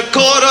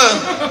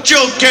 $1.25.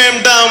 Jill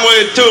came down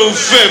with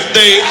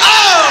 $2.50.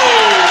 Oh!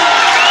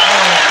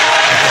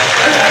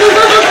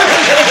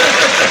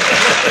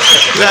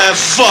 That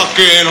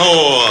fucking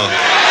whore.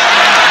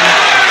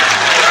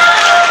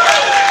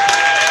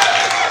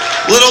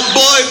 Little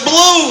boy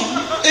Blue,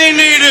 he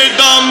needed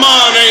the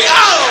money.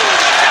 Oh!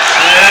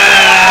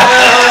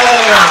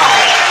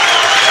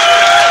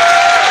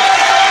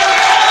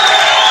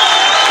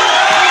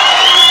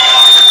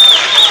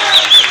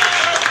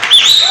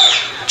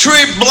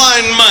 Three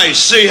blind mice,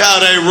 see how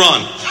they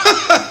run.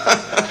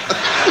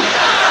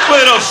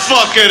 Where the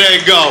fuck are they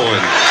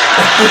going?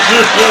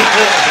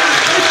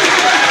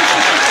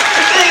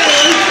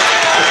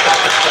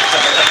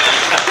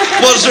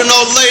 Was an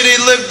old lady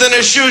lived in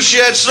a shoe, she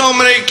had so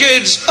many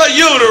kids, a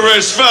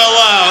uterus fell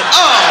out.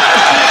 Oh!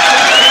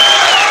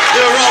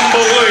 You're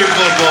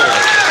unbelievable.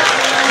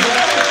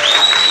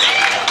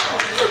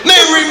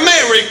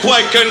 Mary,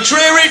 quite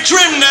contrary,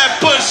 trim that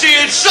pussy,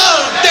 it's so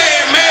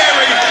damn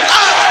hairy.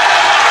 Oh!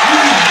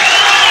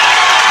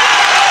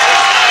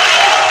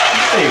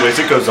 Anyways,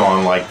 it goes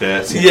on like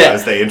this Yeah.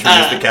 as they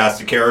introduce the cast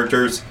of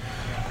characters.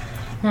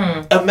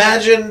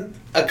 Imagine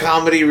a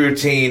comedy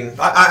routine.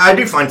 I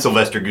do find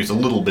Sylvester Goose a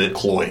little bit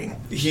cloying.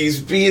 He's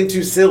being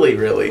too silly,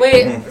 really.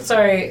 Wait,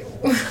 sorry.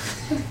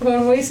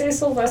 When we say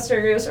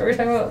Sylvester Goose, are we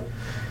talking about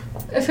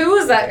Who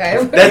was that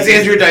guy? That's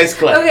Andrew Dice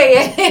Clay.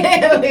 Okay,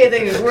 yeah. Okay,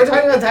 thank you. We're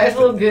talking about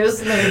Tactical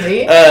Goose in the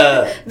movie.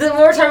 Then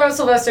we're talking about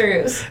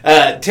Sylvester Goose.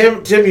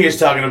 Tim here's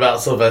talking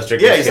about Sylvester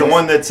Goose. Yeah, he's the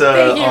one that's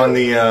on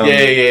the.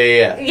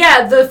 Yeah.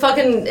 Yeah, the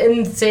fucking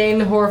insane,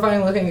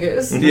 horrifying looking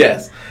goose.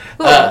 Yes.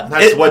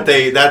 That's what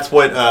they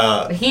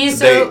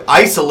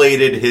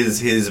isolated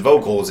his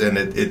vocals, and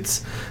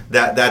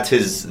that's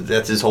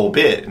his whole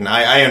bit, and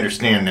I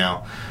understand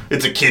now.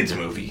 It's a kids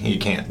movie. You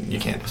can't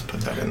just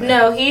put that in there.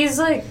 No, he's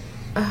like,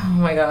 oh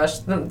my gosh.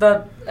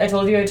 I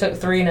told you I took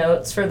 3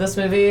 notes for this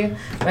movie.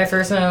 My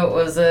first note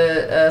was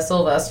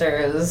Sylvester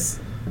is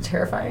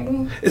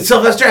terrifying.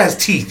 Sylvester has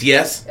teeth,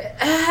 yes?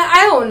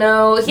 I don't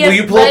know. Will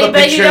you pull up a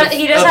picture of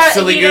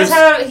Silly Goose?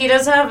 He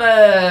does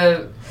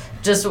have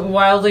just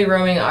wildly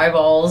roaming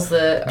eyeballs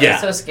that are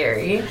so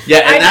scary. Yeah,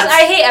 and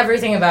I hate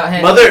everything about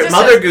him.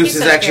 Mother Goose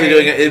is actually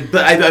doing it,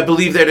 but I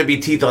believe there to be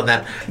teeth on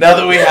that. Now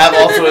that we have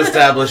also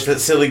established that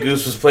Silly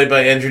Goose was played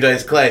by Andrew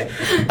Dice Clay,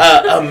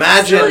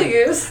 imagine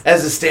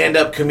as a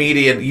stand-up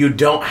comedian, you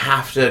don't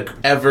have to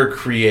ever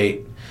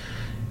create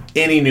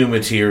any new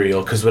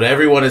material, because what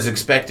everyone is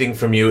expecting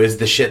from you is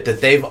the shit that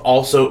they've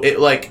also...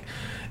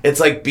 It's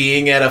like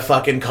being at a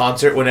fucking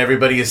concert when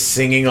everybody is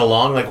singing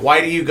along. Like, why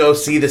do you go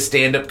see the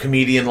stand-up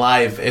comedian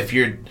live if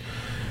you're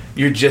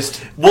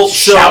just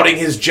shouting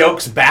his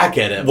jokes back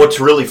at him? What's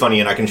really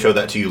funny, and I can show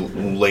that to you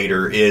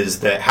later,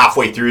 is that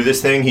halfway through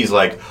this thing, he's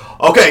like,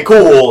 okay,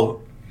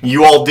 cool,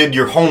 you all did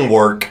your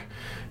homework.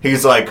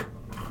 He's like,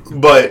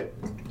 but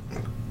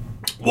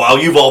while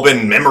you've all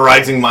been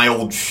memorizing my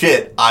old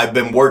shit, I've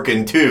been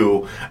working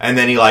too. And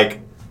then he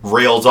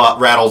rattles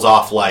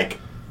off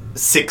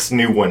 6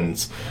 new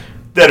ones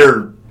that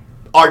are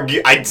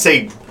I'd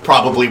say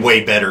probably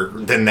way better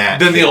than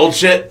that. Than the old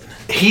shit?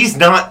 He's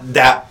not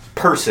that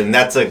person.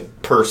 That's a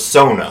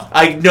persona.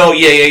 I know,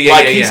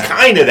 yeah. He's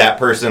kind of that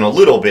person a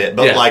little bit,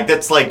 but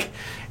it's like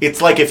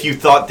if you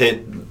thought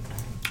that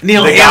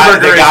Neil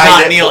Hamburger is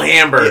not Neil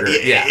Hamburger.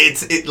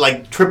 It's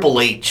like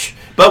Triple H.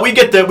 But we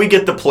get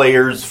the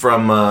players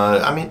from.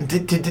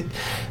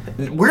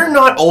 We're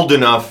not old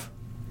enough.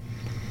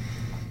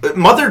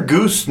 Mother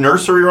Goose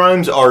nursery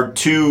rhymes are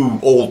too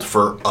old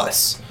for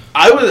us.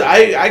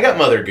 I got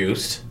Mother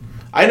Goosed.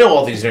 I know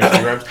all these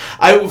nursery rhymes.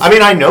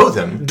 I know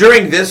them.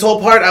 During this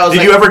whole part, I was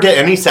Did you ever get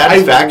any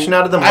satisfaction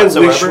out of them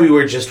whatsoever? I wish we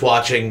were just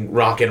watching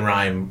Rock and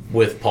Rhyme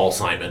with Paul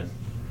Simon,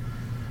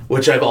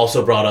 which I've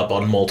also brought up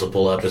on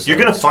multiple episodes. You're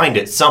going to find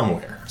it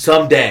somewhere.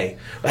 Someday.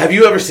 Have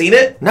you ever seen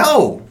it?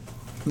 No.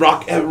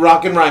 Rock and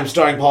Rhyme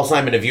starring Paul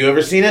Simon. Have you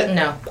ever seen it?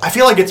 No. I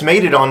feel like it's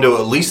made it onto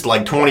at least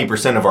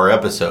 20% of our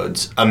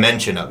episodes, a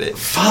mention of it.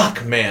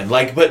 Fuck, man.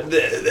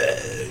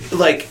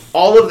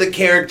 All of the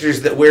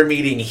characters that we're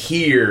meeting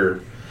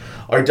here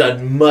are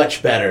done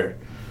much better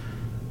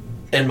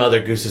in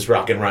Mother Goose's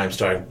Rock and Rhyme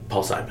starring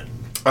Paul Simon.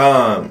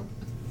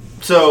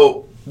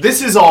 So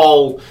this is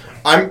all...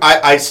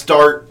 I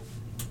start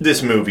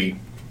this movie,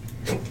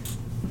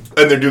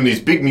 and they're doing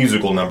these big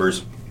musical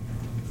numbers.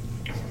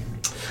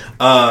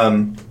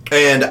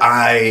 And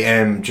I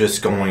am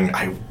just going,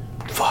 I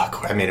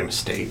made a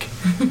mistake.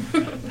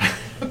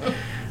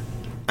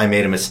 I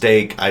made a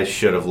mistake. I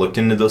should have looked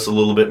into this a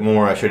little bit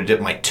more. I should have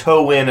dipped my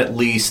toe in at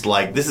least.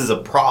 This is a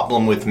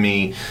problem with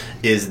me,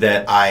 is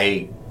that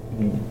I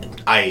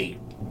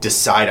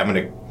decide I'm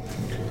going to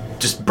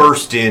just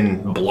burst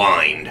in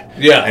blind.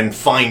 Yeah. And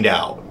find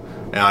out.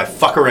 And I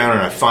fuck around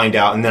and I find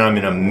out, and then I'm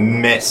in a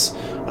mess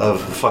of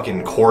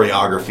fucking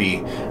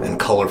choreography and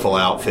colorful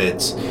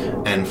outfits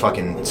and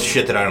fucking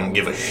shit that I don't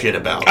give a shit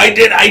about. I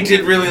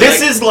did really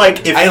This is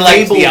like if I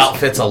like the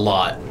outfits a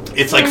lot.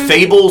 It's like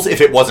Fables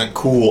if it wasn't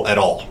cool at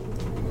all.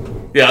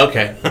 Yeah,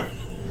 okay.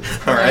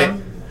 All right.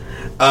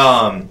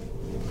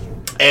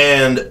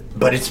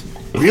 But it's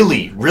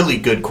really, really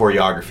good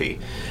choreography.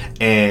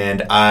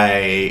 And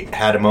I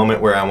had a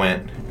moment where I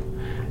went,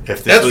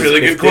 if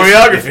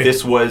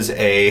this was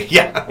a...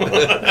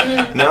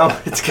 Yeah. No,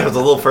 it goes a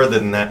little further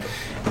than that.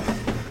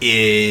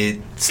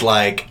 It's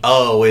like,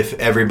 if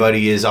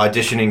everybody is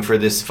auditioning for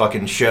this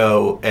fucking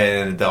show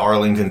and the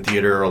Arlington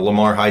Theater or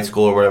Lamar High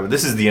School or whatever,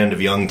 this is the end of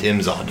Young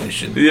Tim's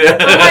audition. Yeah.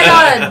 Oh my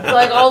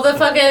god. All the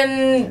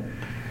fucking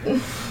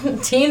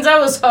teens I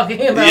was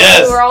talking about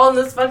who were all in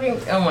this fucking...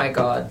 Oh my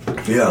god.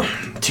 Yeah.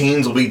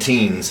 Teens will be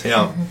teens.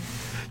 Yeah.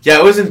 Yeah,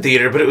 it was in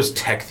theater, but it was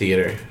tech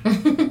theater.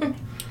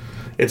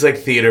 It's like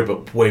theater,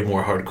 but way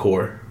more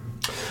hardcore.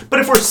 But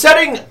if we're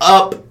setting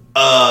up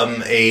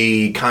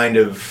a kind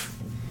of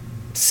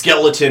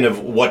skeleton of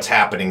what's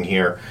happening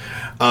here,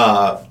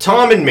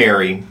 Tom and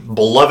Mary,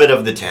 beloved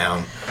of the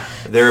town,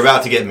 they're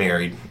about to get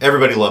married.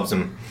 Everybody loves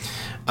them.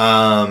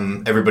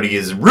 Everybody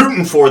is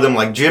rooting for them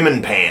like Jim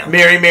and Pam.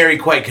 Mary,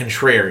 quite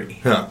contrary.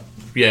 Huh.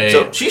 Yeah.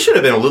 So she should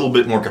have been a little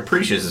bit more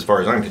capricious as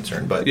far as I'm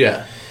concerned. But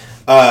yeah.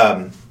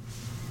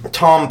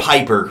 Tom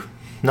Piper,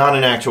 not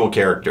an actual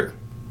character.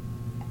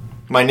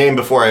 My name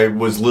before I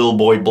was Lil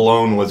Boy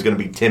Blown was going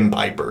to be Tim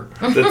Piper.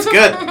 That's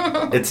good.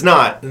 It's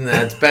not.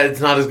 That's bad. It's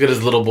not as good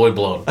as Little Boy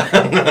Blown.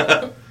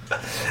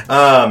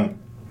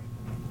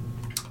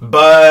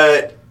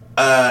 But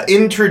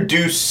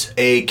introduce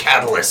a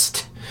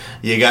catalyst.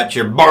 You got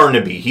your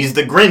Barnaby. He's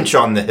the Grinch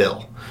on the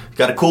hill. He's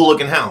got a cool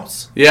looking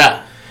house.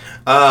 Yeah.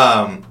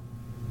 And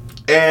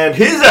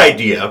his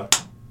idea...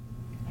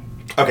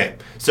 Okay,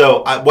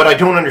 so what I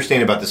don't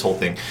understand about this whole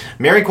thing,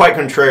 Mary Quite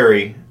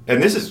Contrary,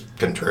 and this is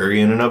contrary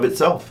in and of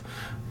itself,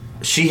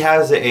 she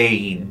has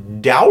a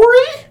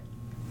dowry?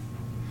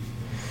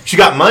 She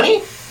got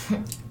money?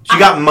 She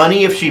got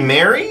money if she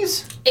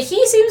marries?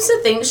 He seems to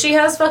think she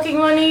has fucking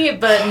money,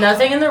 but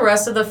nothing in the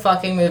rest of the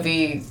fucking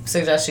movie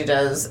suggests she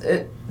does.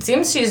 It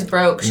seems she's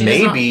broke.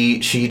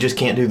 Maybe she just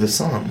can't do the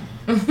sum.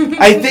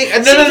 I think...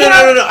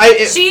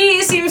 No.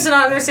 She seems to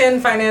not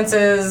understand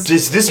finances.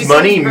 Does this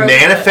money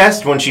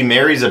manifest when she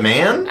marries a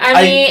man?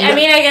 I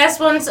mean, I guess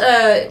once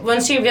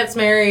she gets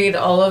married,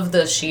 all of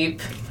the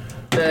sheep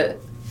that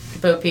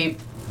Bo Peep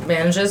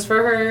manages for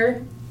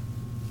her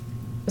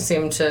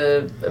seem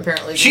to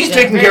apparently... She's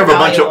taking care of a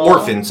bunch of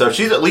orphans, so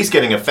she's at least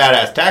getting a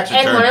fat-ass tax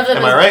return.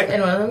 Am I right?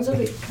 And one of them's Bo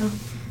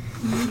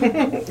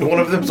Peep. One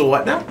of them's a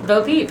what now?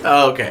 Bo Peep.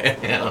 Oh, okay.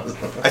 Yeah.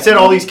 I said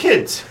all these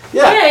kids.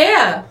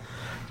 Yeah.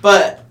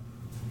 But...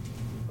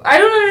 I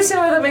don't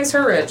understand why that makes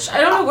her rich.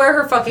 I don't know where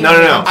her fucking...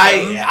 No.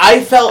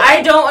 I felt...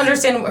 I don't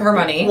understand her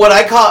money. What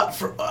I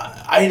caught...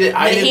 I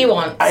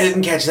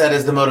didn't catch that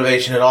as the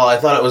motivation at all. I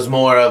thought it was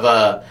more of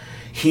a...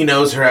 He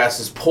knows her ass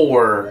is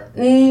poor.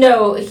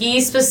 No, he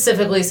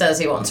specifically says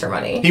he wants her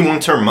money. He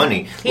wants her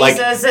money. He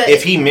says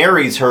if he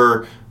marries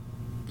her,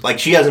 like,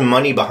 she has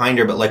money behind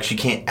her, but, like, she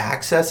can't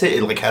access it.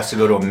 It, like, has to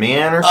go to a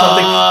man or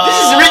something. This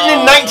is written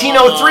in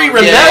 1903,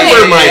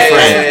 remember, my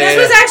friend. This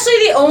was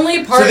actually the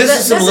only part... So this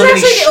is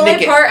actually the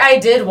only part I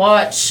did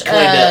watch very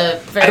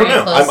I don't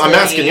know. closely. I'm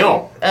asking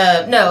y'all.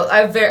 No,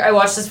 I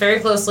watched this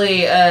very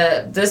closely.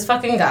 This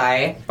fucking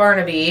guy,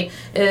 Barnaby,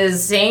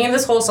 is singing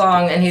this whole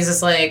song, and he's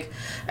just like,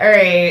 all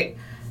right,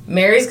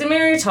 Mary's gonna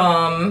marry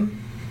Tom.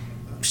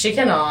 She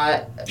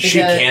cannot. She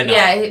cannot.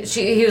 Yeah,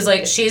 he was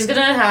like, she's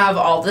gonna have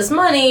all this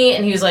money,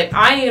 and he was like,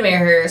 I need to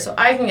marry her so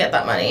I can get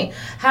that money.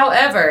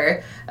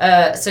 However,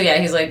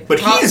 he's like... But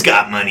he's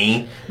got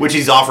money, which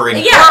he's offering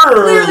her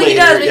clearly he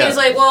does, but yeah. he's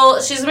like,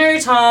 well, she's gonna marry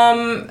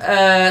Tom,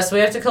 so we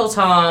have to kill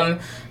Tom.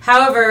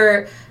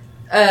 However,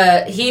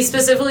 he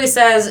specifically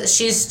says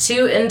she's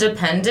too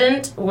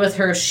independent with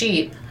her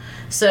sheep.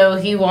 So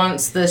he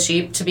wants the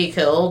sheep to be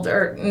killed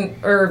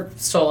or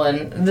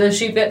stolen. The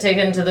sheep get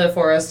taken to the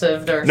forest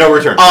of dark. No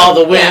return. All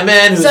the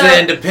women who's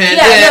independent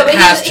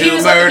has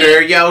to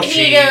murder your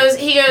sheep.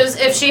 He goes,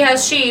 if she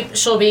has sheep,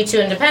 she'll be too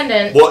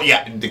independent. Well,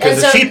 yeah,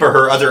 because the sheep are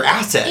her other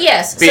asset.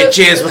 Yes.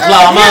 Bitches with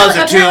llamas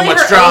are too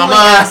much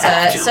drama.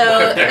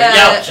 So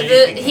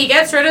he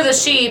gets rid of the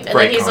sheep, and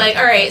then he's like,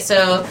 all right,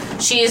 so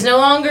she's no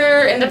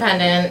longer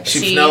independent.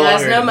 She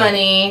has no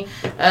money.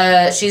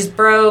 She's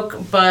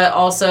broke, but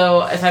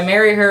also if I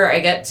marry her, I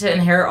get to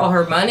inherit all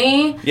her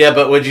money. Yeah,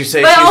 but would you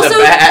say she's a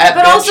bad bitch?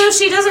 But also,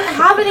 she doesn't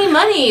have any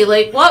money.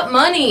 Like, what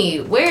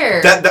money?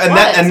 Where?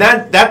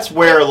 That's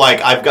where,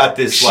 like, I've got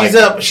this,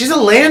 She's a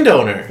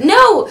landowner.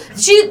 No,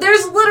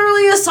 there's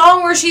literally a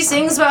song where she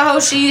sings about how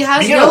she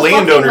has being no a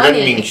landowner fucking money.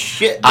 doesn't mean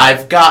shit.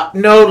 I've got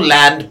no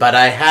land, but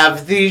I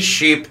have these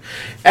sheep.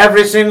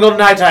 Every single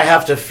night I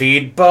have to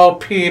feed Bo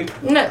Peep.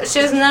 No, she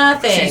has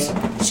nothing.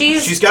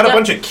 She's got a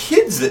bunch of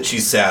kids that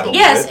she's saddled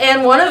Yes, with.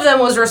 and one of them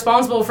was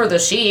responsible for the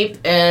sheep,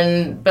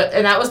 and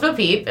that was Bo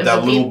Peep. And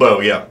that little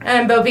Bo, yeah.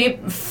 And Bo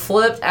Peep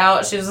flipped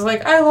out. She was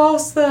like, I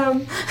lost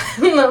them.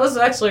 And that was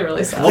actually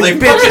really sad. Well,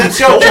 it's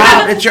your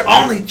child. It's your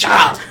only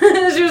child.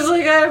 She was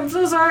like, I'm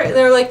so sorry. And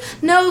they were like,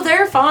 no,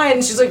 they're fine.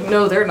 She's like,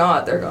 no, they're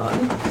not. They're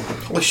gone.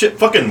 Holy shit,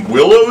 fucking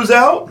Willow's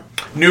out?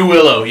 New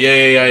Willow.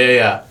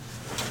 Yeah.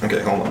 Okay,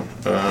 hold on.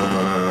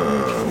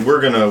 We're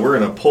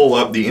gonna pull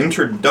up the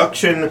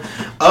introduction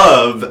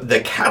of the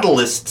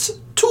Catalyst's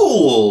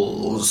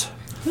tools,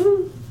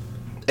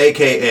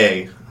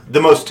 aka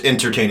the most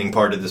entertaining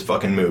part of this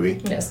fucking movie.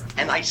 Yes.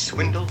 And I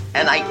swindle,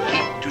 and I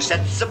keep 2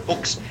 sets of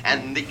books,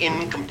 and the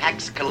income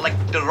tax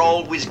collector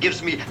always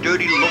gives me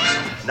dirty looks.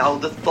 Now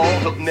the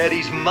thought of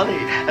Mary's money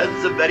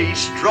has a very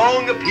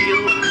strong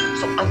appeal,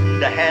 so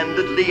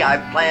underhandedly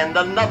I've planned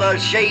another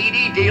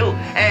shady deal,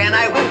 and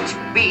I won't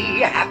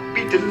be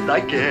happy till I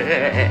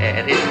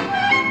get it.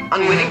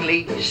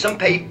 Unwittingly, some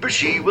paper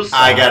she will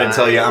sign. I gotta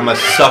tell you, I'm a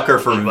sucker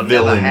for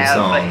villain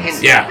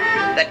songs. Yeah.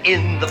 That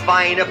in the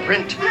finer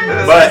print,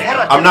 but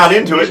I'm not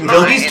into it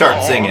until he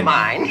starts singing.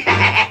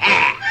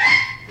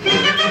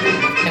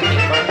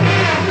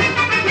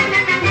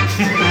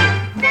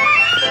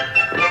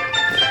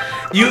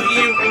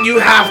 You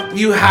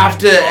have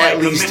to at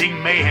least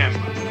committing mayhem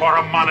for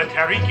a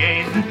monetary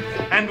gain,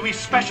 and we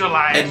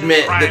specialize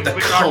admit in that crimes the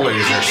which colors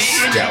are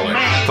completely stellar.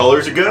 inhumane.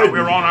 Colors are good.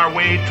 We're on our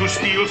way to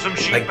steal some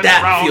sheep Like and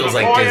that drown feels the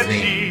like boy at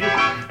Disney. sea.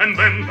 And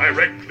then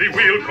directly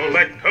we'll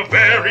collect a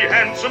very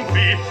handsome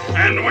fee,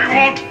 and we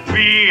won't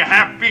be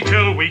happy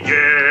till we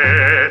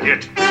get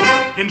it.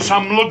 In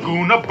some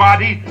Laguna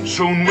body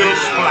soon we'll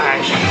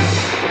splash.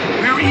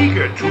 We're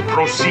eager to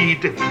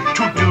proceed to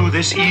do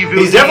this evil.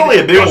 He's definitely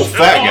a big deed, old just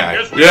fat as long guy.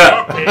 as we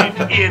Yeah. are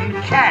paid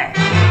in cash.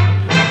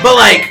 But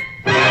like,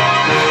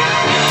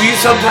 do you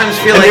sometimes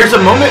feel And like there's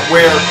a moment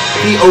where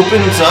he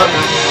opens up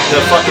the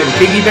fucking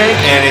piggy bank,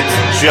 and it's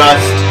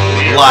just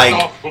like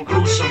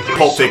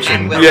Pulp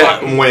Fiction.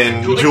 Yeah.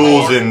 When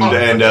Jules and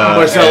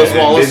Marcellus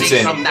Wallace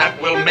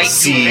Vincent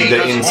see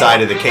the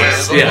inside of the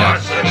case. Yeah.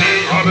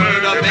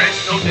 There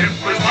makes no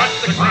difference what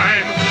the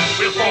crime.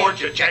 We'll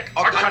forge a check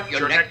or cut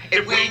your neck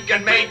if we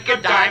can make a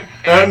dime.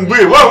 And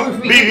we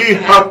won't be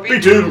happy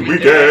till we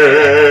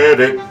get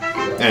it.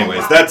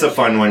 Anyways, that's a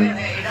fun one.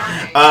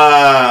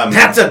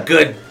 That's a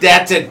good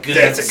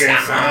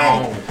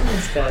sound.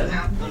 That's good.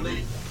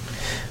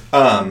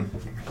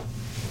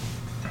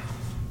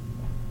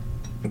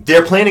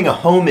 They're planning a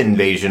home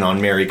invasion on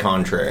Mary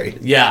Contrary.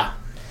 Yeah.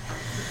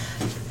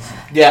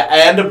 Yeah,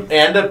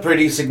 and a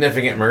pretty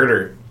significant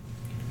murder.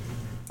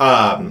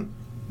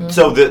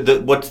 So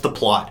the what's the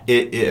plot?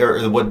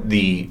 Or what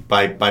the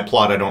by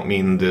plot I don't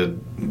mean the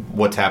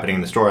what's happening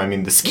in the story. I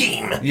mean the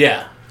scheme.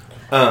 Yeah.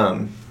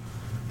 They're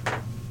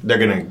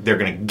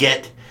gonna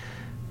get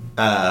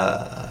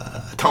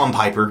Tom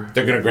Piper.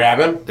 They're gonna grab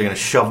him. They're gonna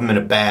shove him in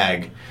a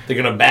bag, They're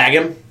gonna bag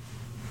him.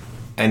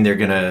 and they're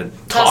gonna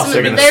Toss him,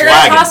 They're they're gonna gonna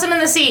slag toss him. him in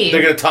the sea.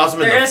 They're gonna toss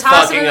him in They're the gonna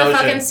toss fucking him in the ocean.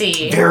 fucking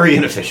sea. Very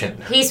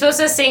inefficient. He's supposed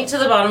to sink to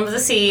the bottom of the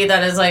sea.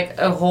 That is like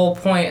a whole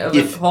point of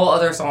If- a whole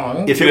other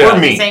song. If it Yeah. were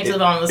me, Sank to the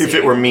bottom of the if sea.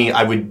 it were me,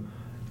 I would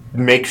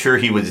make sure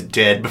he was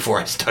dead before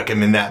I stuck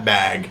him in that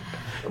bag.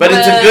 But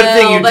it's a good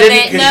thing you Well, but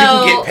didn't, because you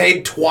no, can get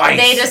paid twice.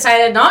 They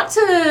decided not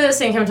to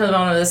sink him to the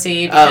bottom of the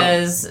sea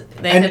because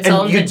they and- could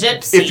tell and him you- the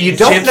gypsies. if you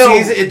don't know-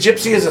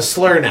 Gypsy is a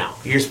slur now.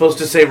 You're supposed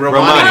to say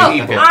Romani Romani.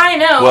 people. I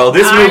know. Well,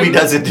 this movie I'm-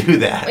 doesn't do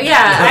that. Yeah,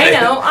 I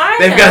know.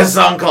 They've got a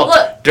song called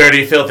Look.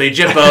 Dirty Filthy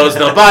Jippos.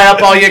 They'll buy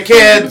up all your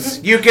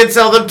kids. You can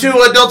sell them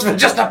to adults for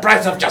just the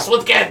price of just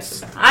with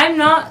kids. I'm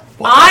not.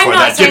 Well, I'm for not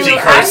that saying. gypsy I'm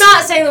curse.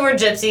 not saying the word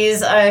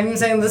gypsies. I'm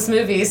saying this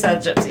movie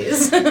said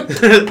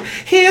gypsies.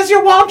 Here's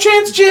your one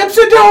chance,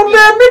 Gypsy. Don't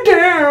let me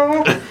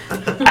down.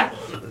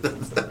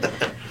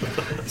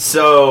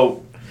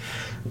 So,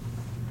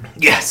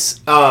 yes,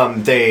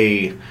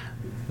 they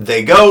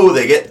go,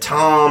 they get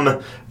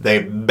Tom,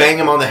 they bang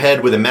him on the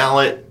head with a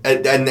mallet,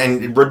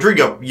 and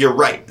Rodrigo, you're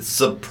right,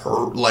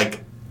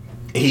 like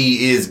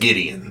he is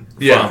Gideon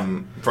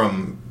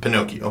from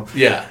Pinocchio.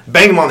 Yeah.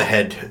 Bang him on the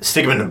head,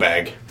 stick him in the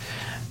bag,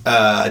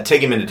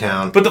 take him into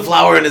town. Put the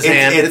flower in his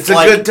hand. It's a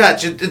like- good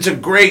touch. It's a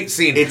great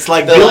scene. It's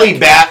like The, Billy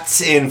Bats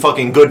in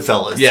fucking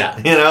Goodfellas. Yeah.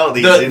 You know?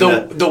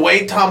 The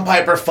way Tom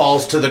Piper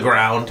falls to the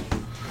ground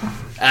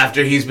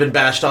after he's been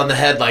bashed on the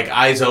head, like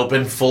eyes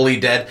open, fully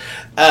dead.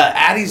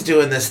 Addie's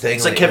doing this thing.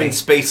 it's like Kevin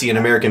Spacey in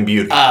American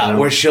Beauty. you know?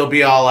 Where she'll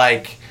be all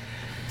like,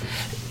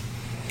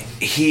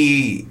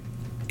 he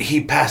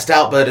passed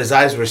out, but his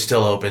eyes were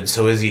still open.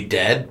 So is he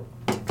dead?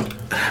 And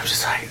I'm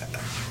just like,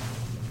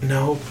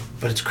 no.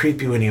 But it's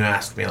creepy when you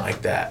ask me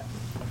like that.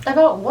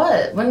 About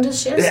what? When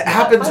does she ask It that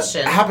happens.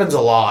 question? Happens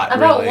a lot.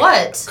 About really.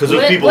 what? 'Cause those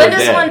when, people when are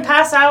does dead. one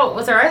pass out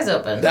with their eyes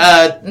open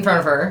in front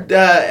of her?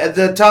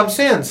 The Tom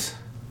Sands.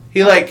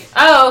 He like.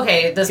 Oh,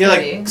 okay. This He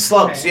movie. like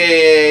slumps,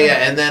 Okay.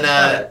 yeah,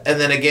 and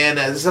then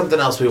again, something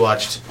else we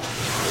watched.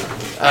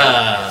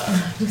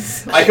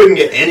 I couldn't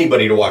get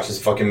anybody to watch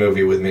this fucking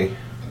movie with me.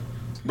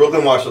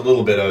 Brooklyn watched a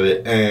little bit of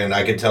it, and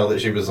I could tell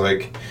that she was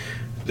like,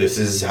 "This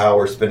is how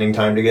we're spending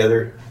time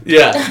together."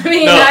 Yeah, I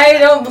mean, no. I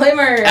don't blame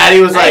her.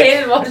 Addie was I like,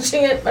 hated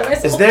watching it by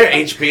myself. Is there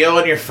HBO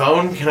on your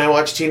phone? Can I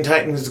watch Teen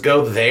Titans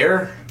Go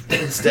there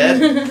instead?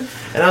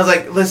 And I was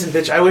like, listen,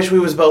 bitch, I wish we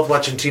was both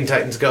watching Teen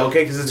Titans Go,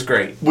 okay? Because it's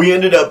great. We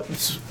ended up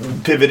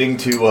pivoting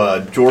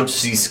to George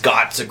C.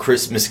 Scott's A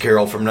Christmas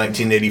Carol from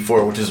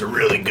 1984, which is a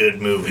really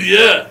good movie.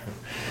 Yeah.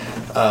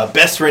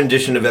 Best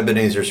rendition of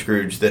Ebenezer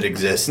Scrooge that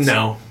exists.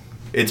 No.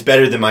 It's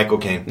better than Michael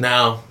Caine.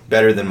 No.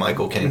 Better than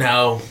Michael Caine.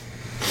 No.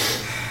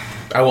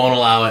 I won't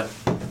allow it.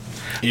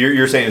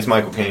 You're saying it's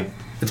Michael Caine.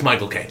 It's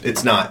Michael Caine.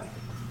 It's not.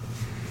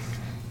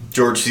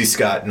 George C.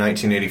 Scott,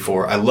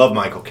 1984. I love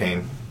Michael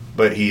Caine,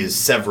 but he is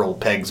several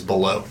pegs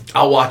below.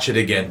 I'll watch it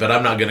again, but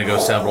I'm not going to go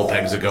several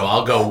pegs ago.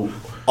 I'll go...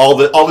 All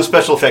the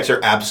special effects are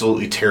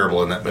absolutely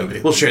terrible in that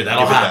movie. Well, sure,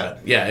 that'll Give it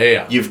happen. that.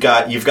 Yeah. You've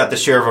got the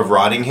Sheriff of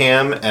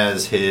Rottingham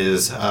as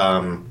his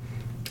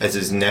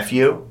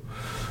nephew.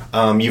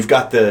 You've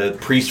got the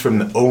priest from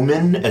The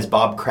Omen as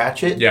Bob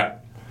Cratchit. Yeah.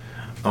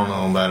 I don't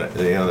know about it.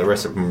 You know, the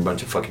rest of them are a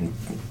bunch of fucking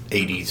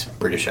 80s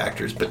British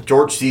actors. But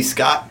George C.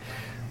 Scott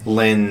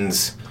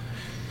lends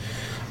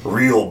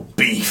real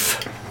beef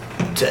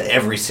to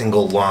every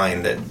single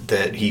line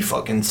that he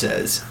fucking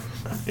says.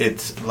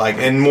 It's like,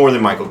 and more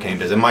than Michael Caine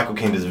does. And Michael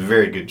Caine does a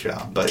very good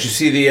job. But Did you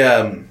see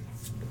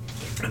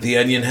the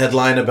Onion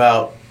headline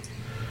about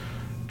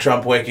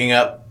Trump waking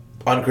up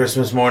on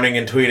Christmas morning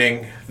and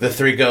tweeting, "The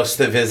 3 ghosts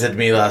that visited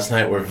me last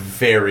night were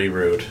very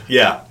rude.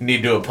 yeah.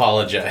 Need to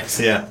apologize."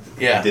 Yeah.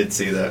 Yeah. I did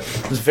see that.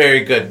 It was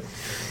very good.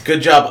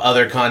 Good job,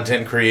 other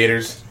content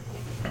creators.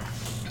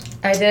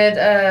 I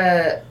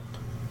did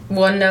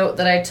one note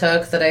that I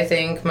took that I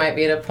think might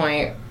be at a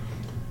point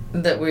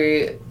that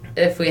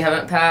if we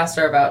haven't passed,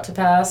 are about to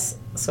pass.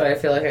 So I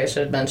feel like I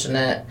should mention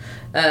it.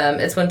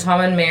 It's when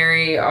Tom and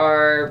Mary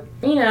are,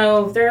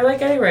 they're like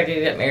getting ready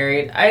to get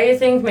married. I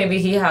think maybe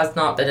he has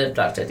not been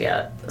abducted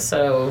yet.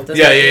 So this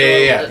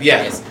Yeah.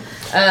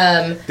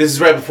 This is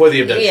right before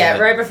the abduction. Yeah,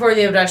 right before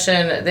the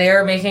abduction. They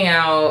are making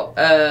out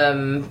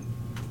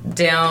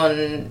down,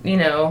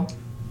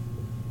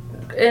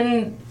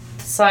 in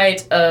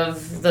sight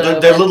of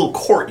their little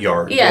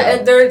courtyard. Yeah,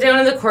 and they're down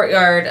in the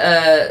courtyard.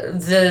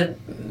 The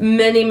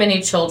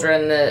many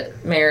children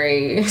that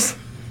Mary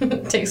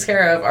takes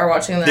care of are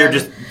watching them. They're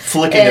just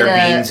flicking their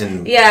beans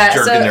and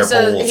jerking their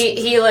bowls.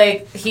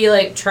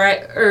 He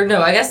tried, or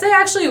no, I guess they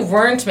actually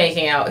weren't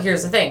making out.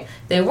 Here's the thing.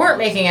 They weren't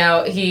making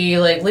out. He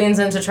leans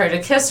in to try to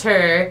kiss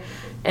her,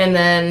 and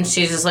then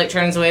she just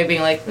turns away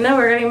being like, no,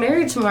 we're getting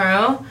married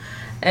tomorrow.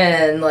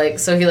 And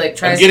so he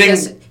tries to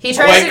kiss. He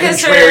tries to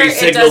kiss her. Contrary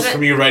signals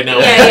from you right now.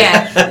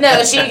 Yeah.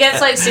 No, she gets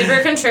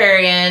super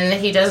contrarian.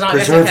 He does not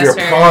get to kiss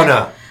her.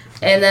 Prana.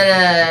 And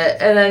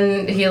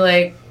then he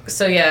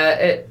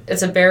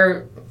it's a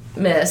bare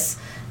miss.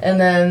 And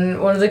then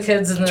one of the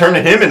kids in the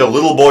turning him into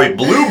little boy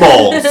blue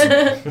balls.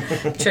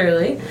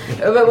 Truly,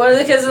 but one of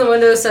the kids in the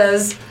window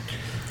says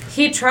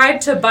he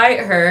tried to bite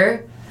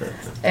her.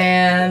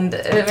 And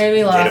it made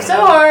me laugh so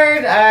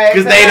hard.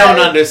 Because they don't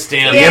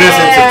understand the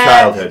innocence of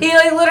childhood. He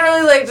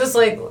literally just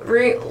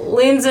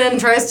leans in,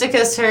 tries to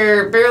kiss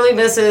her, barely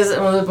misses,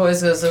 and one of the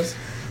boys goes,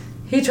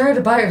 he tried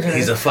to bite her.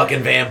 He's a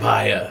fucking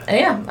vampire. And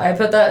yeah, I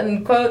put that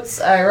in quotes.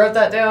 I wrote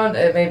that down.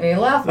 It made me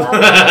laugh.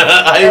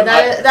 And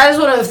that is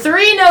one of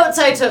 3 notes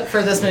I took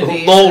for this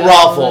movie. Lol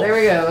Raffle. There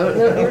we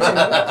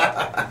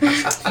go.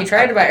 He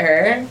tried to bite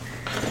her.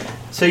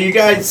 So you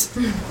guys,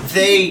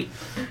 they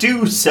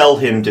do sell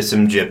him to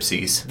some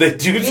gypsies. They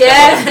do to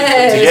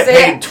get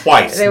paid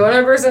twice. They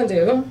 100%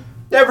 do.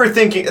 Never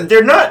thinking,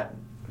 they're not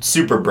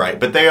super bright,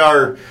 but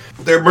they're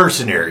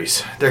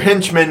mercenaries. They're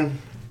henchmen.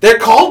 They're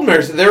called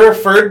mercenaries. They're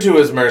referred to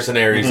as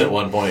mercenaries at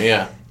one point,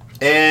 yeah.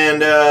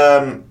 And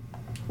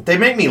they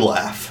make me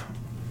laugh,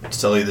 to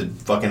tell you the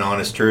fucking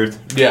honest truth.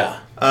 Yeah.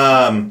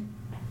 And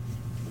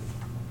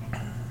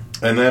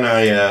then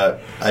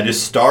I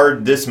just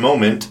starred this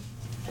moment.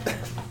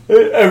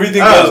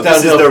 Everything goes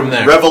downhill from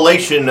there.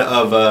 Revelation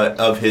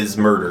of his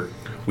murder.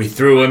 We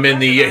threw him in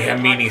the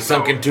he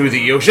sunk into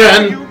the ocean.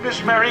 Are you,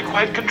 Miss Mary,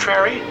 quite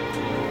contrary?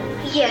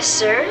 Yes,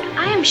 sir.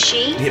 I am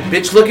she. Yeah,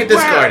 bitch, look at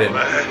this garden.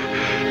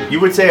 You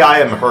would say I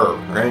am her,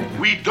 right?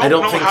 We don't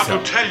know how to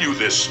tell you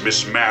this,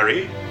 Miss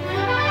Mary.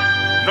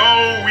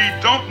 No, we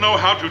don't know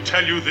how to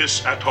tell you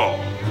this at all.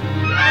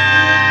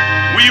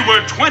 We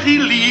were 20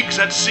 leagues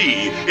at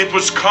sea. It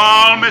was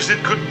calm as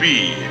it could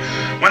be.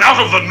 When out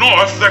of the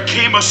north there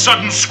came a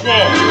sudden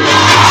squall.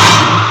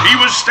 He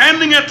was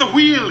standing at the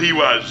wheel, he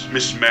was,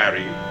 Miss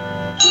Mary.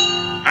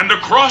 And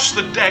across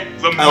the deck,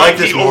 the I like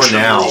this mighty more ocean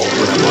now. rolled.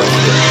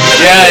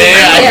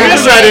 Yeah. I'm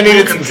pretty sure I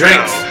needed some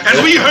drinks.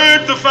 And we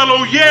heard the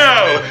fellow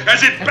yell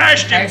as it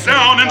bashed him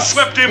down and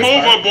swept him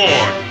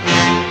overboard.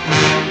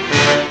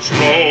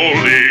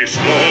 Slowly,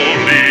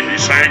 he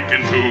sank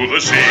into the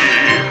sea.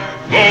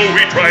 Though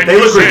we tried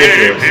to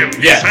save him,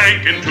 he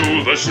sank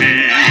into the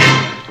sea.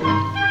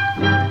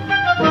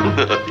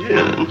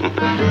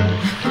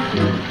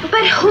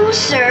 But who,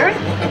 sir?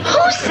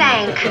 Who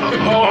sank?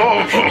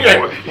 Oh,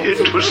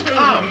 it was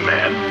Tom,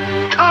 man.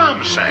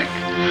 Tom sank.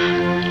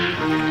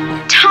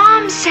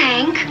 Tom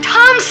sank?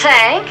 Tom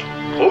sank?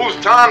 Who's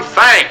Tom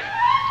Fank?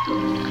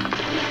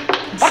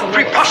 What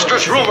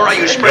preposterous rumor are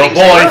you Your spreading?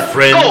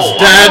 boyfriend's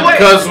dead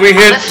because we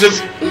hit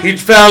him. He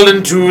fell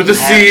into the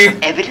sea. Some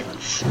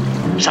evidence?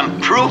 Some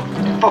proof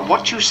for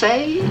what you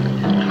say?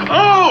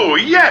 Oh,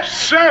 yes,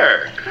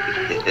 sir.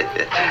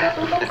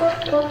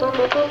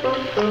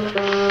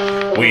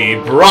 We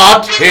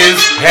brought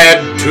his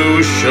head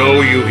to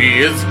show you he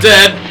is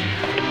dead.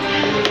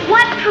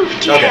 What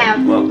proof do you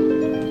have? Well,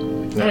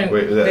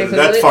 Wait,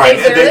 that's fine.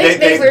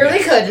 They clearly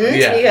couldn't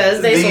because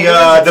they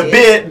sold the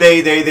bit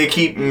they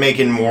keep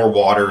making more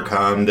water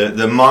come.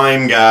 The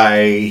mime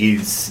guy,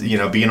 he's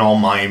being all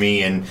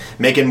mimey and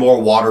making more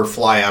water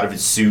fly out of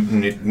his suit,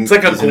 and it's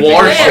like a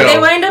Gwar show. They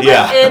wind up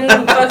in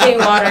fucking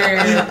water.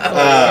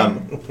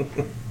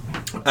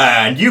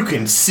 And you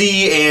can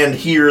see and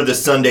hear the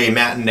Sunday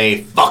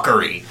matinee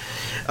fuckery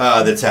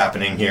that's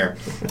happening here.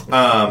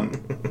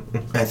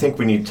 I think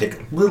we need to take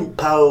a little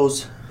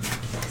pause.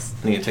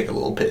 I need to take a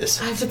little piss.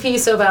 I have to pee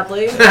so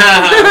badly.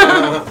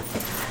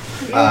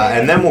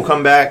 And then we'll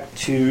come back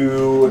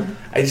to...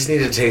 I just need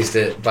to taste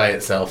it by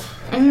itself.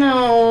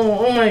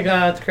 No. Oh my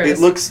god, Chris. It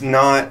looks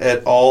not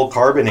at all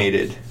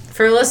carbonated.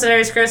 For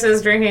listeners, Chris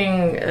is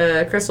drinking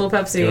Crystal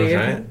Pepsi. You want to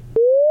try it?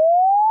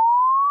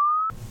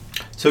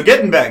 So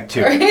getting back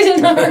to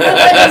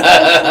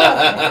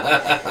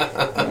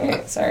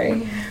it.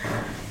 Sorry.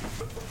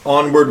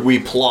 Onward we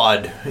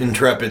plod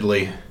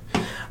intrepidly.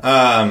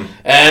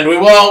 And we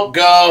won't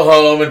go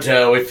home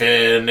until we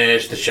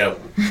finish the show.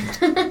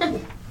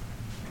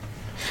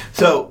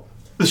 So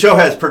the show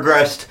has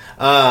progressed.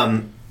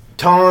 Tom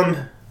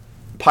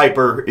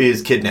Piper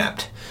is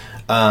kidnapped.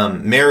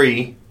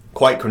 Mary,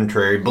 quite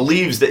contrary,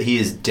 believes that he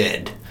is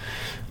dead.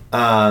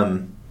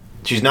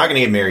 She's not going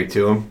to get married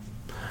to him.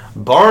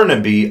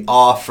 Barnaby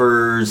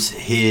offers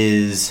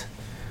his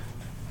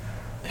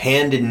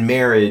hand in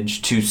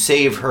marriage to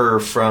save her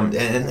from,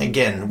 and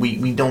again,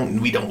 we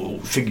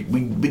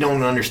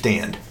don't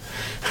understand.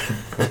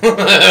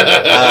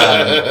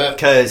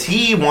 Because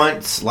he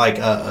wants like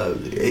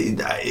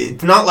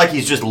it's not like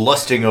he's just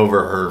lusting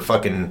over her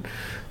fucking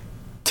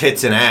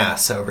tits and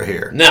ass over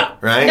here. No.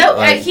 Right? No,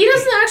 like, he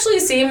doesn't actually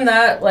seem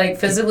that like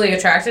physically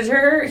attracted to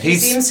her. He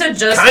seems to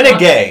just kind of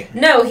gay.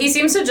 No, he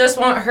seems to just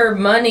want her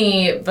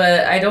money,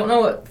 but I don't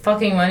know what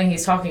fucking money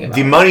he's talking about.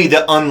 The money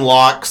that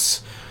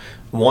unlocks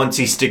once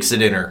he sticks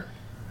it in her.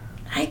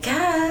 I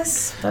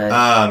guess, but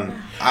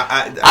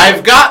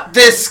I've got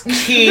this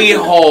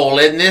keyhole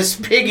in this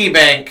piggy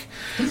bank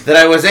that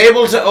I was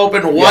able to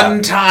open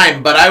one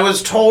time, but I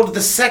was told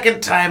the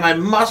second time I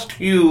must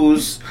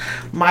use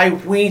my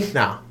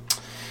wiener.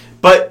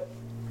 But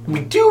we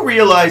do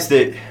realize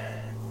that,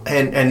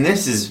 and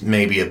this is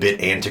maybe a bit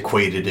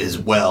antiquated as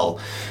well,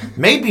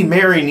 maybe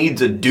Mary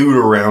needs a dude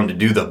around to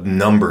do the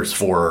numbers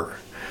for her.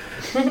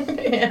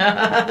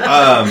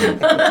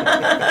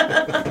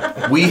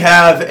 We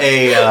have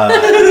a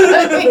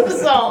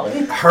song.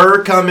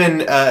 her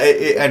coming,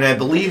 and I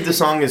believe the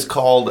song is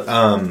called.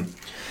 I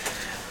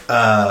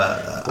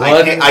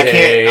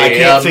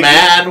can't figure.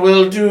 Man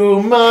will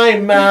do my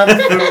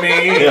math for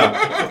me.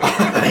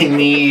 I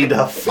need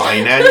a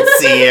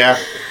financier.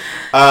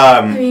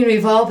 I mean,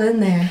 we've all been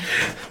there.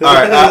 All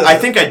right, I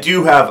think I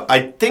do have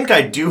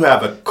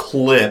a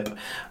clip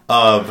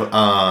of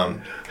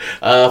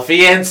A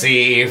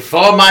fiancé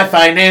for my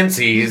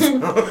finances.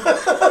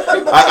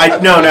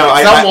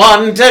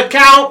 Someone to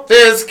count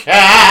this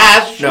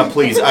cash. No,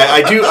 please.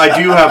 I do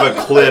have a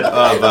clip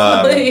of.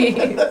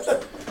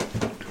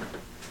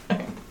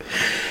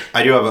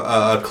 I do have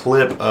a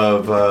clip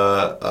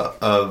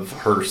of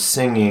her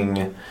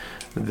singing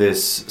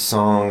this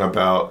song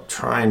about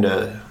trying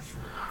to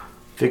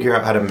figure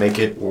out how to make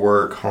it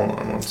work. Hold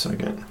on 1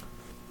 second.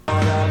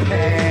 How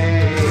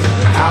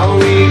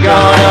we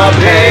gonna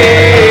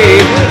pay?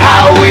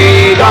 How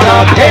we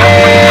gonna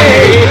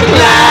pay?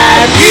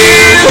 Like you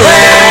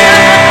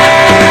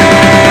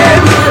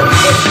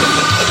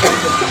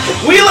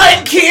We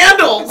light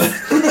candles.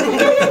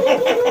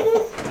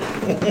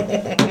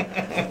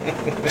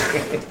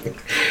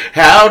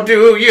 How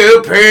do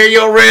you pay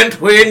your rent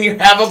when you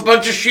have a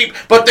bunch of sheep,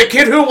 but the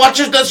kid who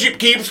watches the sheep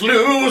keeps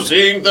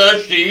losing the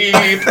sheep?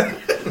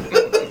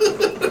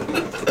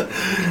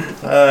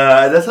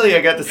 That's how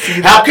I got to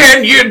see that. How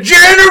can you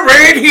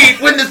generate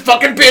heat when this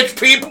fucking bitch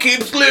peep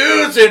keeps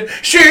losing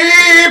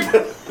sheep?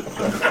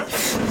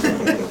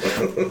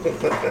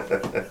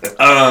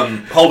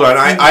 Hold on.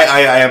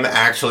 I am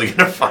actually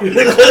gonna find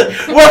the clip.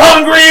 We're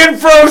hungry and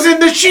frozen.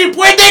 The sheep,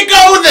 where'd they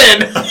go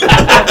then?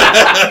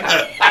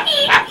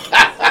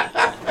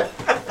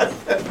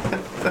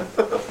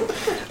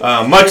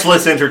 Much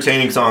less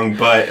entertaining song,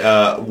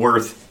 but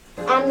worth.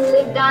 And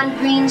lived on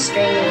green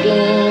string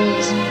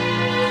beans.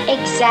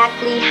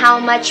 Exactly how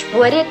much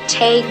would it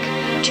take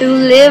to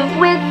live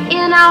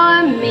within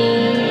our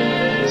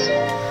means?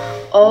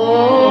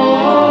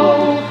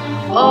 Oh,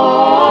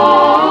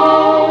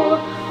 oh,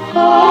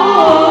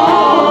 oh.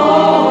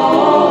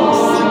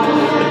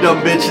 A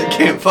dumb bitch that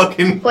can't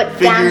fucking Put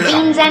figure down it out.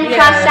 beans and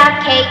cross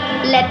out cake.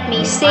 Let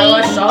me see.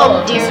 watched all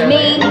Oh of dear this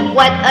me,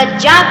 what a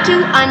job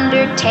to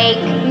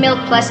undertake. Milk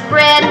plus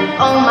bread.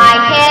 Oh my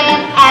head.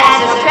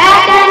 Add,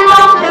 subtract, and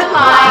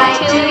multiply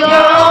till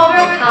you're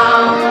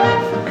overcome.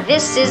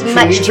 This is She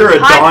much needs too her a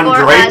hard Don for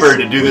Draper us.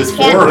 to do this We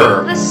can't for do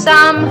her. the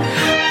sum.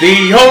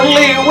 The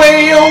only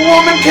way a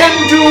woman can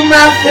do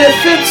math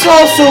if it's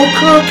also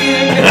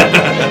cooking.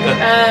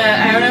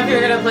 I don't know if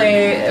you're gonna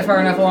play far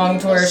enough along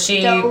to where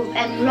she. Stove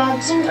and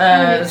rugs and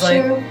it's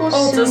like, furniture will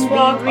I'll soon just be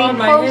walk on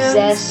my hands.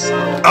 repossessed.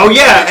 Oh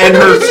yeah, and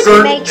her This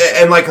skirt, makes-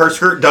 and like her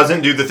skirt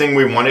doesn't do the thing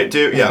we want it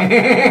to. Yeah.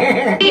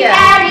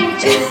 Adding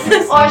to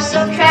or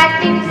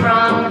subtracting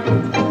from.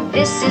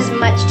 This is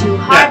much too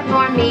hard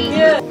for me.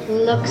 Yeah.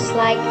 Looks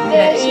like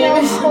there's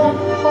no hope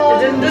for It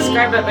didn't me.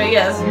 describe it, but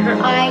yes.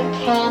 I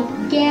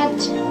can't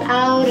get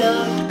out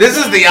of. This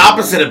is the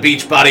opposite of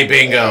Beachbody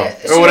Bingo,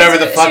 or whatever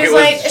the fuck it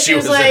was She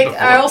was in like,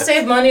 before. I'll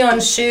save money on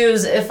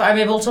shoes if I'm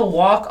able to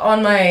walk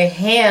on my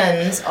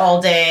hands all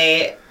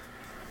day.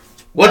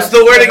 What's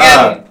the word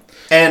again?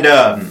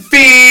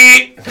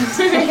 Feet.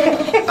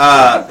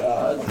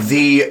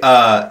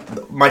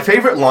 My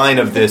favorite line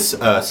of this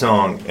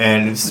song,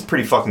 and this is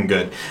pretty fucking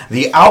good.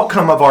 The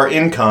outcome of our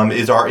income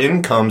is our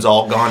income's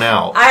all gone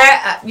out.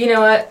 You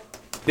know what?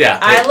 Yeah.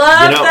 I love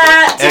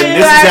that too. and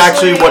this is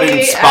actually what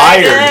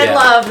inspired. I did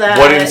love that.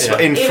 What Even though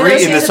in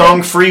she's the a song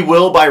big- "Free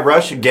Will" by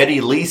Rush, Geddy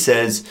Lee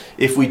says,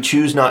 "If we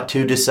choose not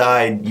to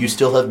decide, you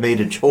still have made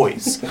a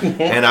choice."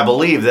 And I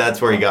believe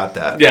that's where he got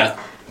that. Yeah.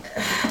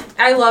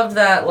 I loved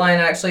that line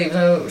actually, even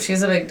though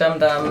she's a big dum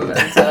dum.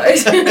 So I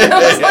was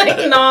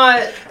like,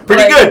 not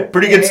Pretty like,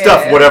 good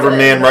stuff. Whatever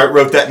man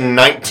wrote that in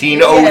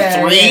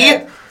 1903.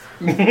 Yeah.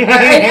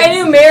 I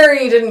knew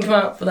Mary didn't come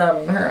up with that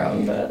on her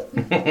own, but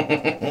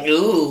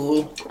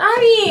Ooh. I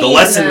mean, The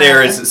lesson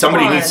there is that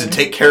somebody come needs to on.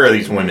 take care of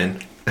these women.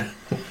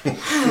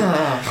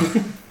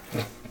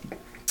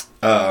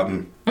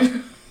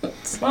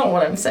 It's not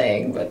what I'm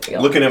saying, but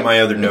Looking at my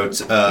other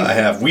notes, I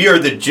have "We Are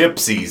the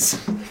Gypsies,"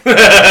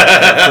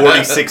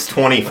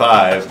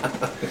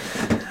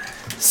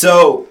 4625.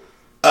 So,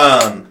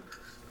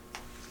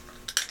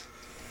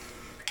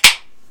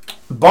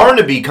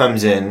 Barnaby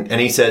comes in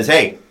and he says,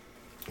 "Hey,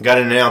 got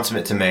an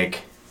announcement to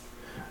make.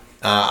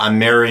 I'm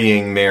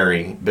marrying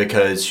Mary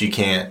because she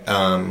can't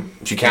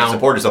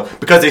support herself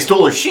because they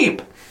stole her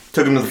sheep,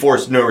 took them to the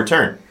forest of no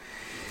return.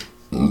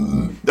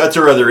 That's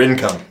her other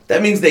income."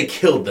 That means they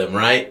killed them,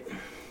 right?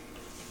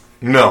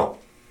 No,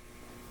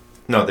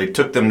 they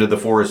took them to the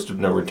forest of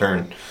no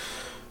return,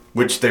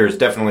 which there's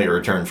definitely a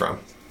return from.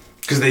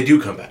 Because they do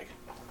come back.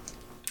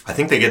 I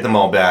think they get them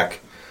all back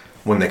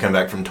when they come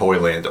back from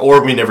Toyland,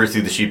 or we never see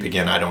the sheep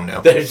again. I don't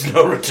know. There's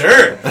no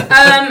return.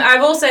 I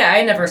will say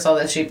I never saw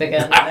the sheep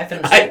again. I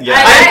finished it. Yeah.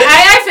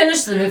 I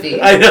finished the movie.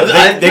 I know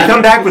that. They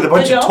come back with a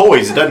bunch Did of y'all?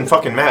 toys. It doesn't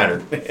fucking matter.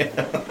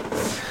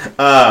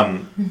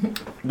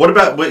 What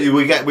about what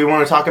we got? We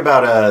want to talk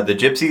about the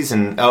gypsies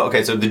and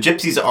okay. So the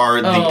gypsies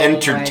are the Oh, my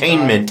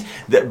entertainment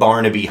that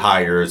Barnaby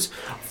hires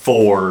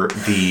for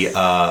the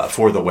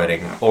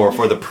wedding or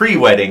for the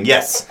pre-wedding.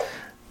 Yes,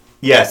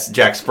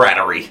 Jack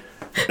Sprattery.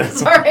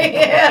 Sorry,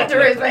 I had to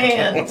raise my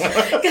hand.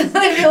 'Cause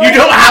I feel You like-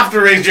 don't have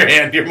to raise your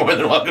hand. You're more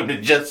than welcome to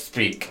just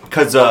speak.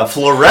 Because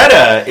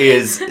Floretta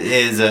is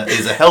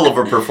a hell of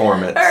a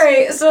performance. All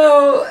right,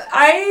 so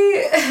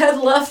I had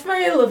left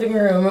my living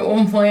room at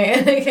one point,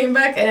 and I came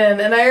back in,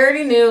 and I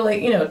already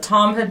knew,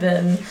 Tom had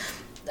been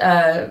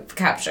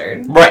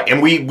captured. Right,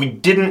 and we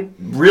didn't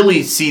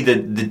really see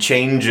the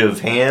change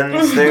of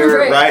hands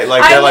there, right?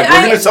 Like they're like, we're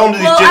going to sell him to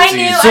these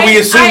gypsies. So we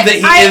assume that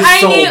he is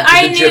sold to the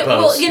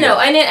Gyppos. Well,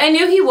 I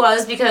knew he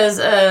was because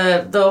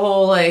the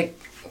whole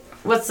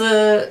what's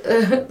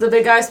the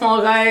big guy,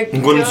 small guy?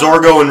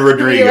 Gonzorgo and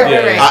Rodrigo. Yeah,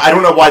 right. I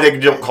don't know why they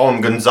don't call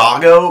him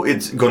Gonzago.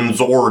 It's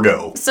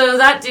Gonzorgo. So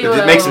that duo,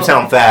 It makes him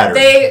sound fatter.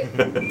 They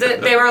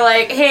were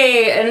like,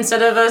 hey,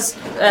 instead of us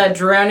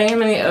drowning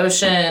him in the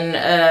ocean,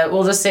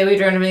 we'll just say we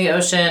drowned him in the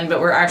ocean, but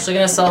we're actually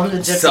going to sell him to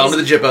gypsies. Sell him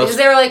to the Gyppos. Because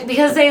they were like,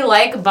 because they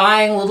like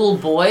buying little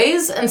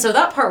boys, and so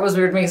that part was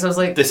weird to me. So I was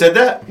like, They said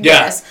that?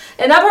 yes,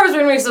 and that part was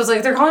weird to me. So I was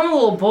like, they're calling him a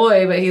little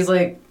boy, but he's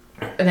like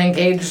an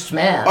engaged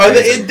man. Are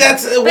they,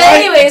 that's But why,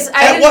 anyways,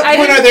 at what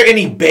point are there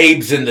any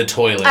babes in the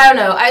toilet? I don't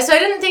know. So I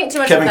didn't think too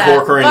much Kevin of that.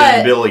 Corcoran but,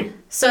 and Billy.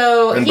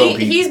 So And Bo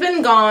Peep. he's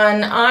been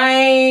gone.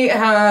 I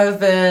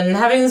have been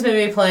having this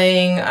movie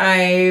playing.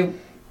 I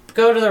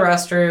go to the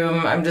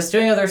restroom. I'm just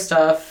doing other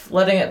stuff,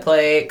 letting it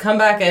play. Come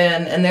back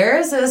in, and there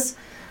is this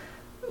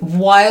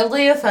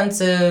wildly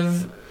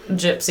offensive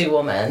gypsy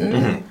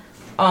woman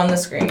on the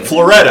screen.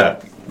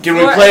 Floretta. Can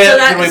we play it?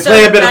 Can we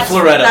play a bit of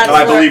Floretta?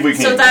 I believe we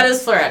can. So that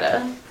is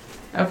Floretta.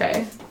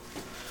 Okay.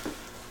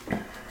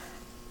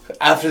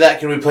 After that,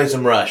 can we play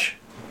some Rush?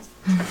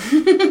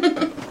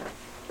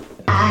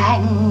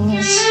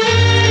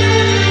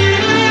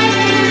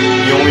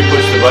 You only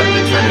push the button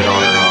to turn it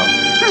on or off.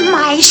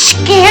 My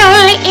skill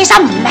is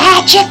a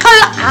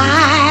magical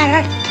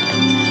art.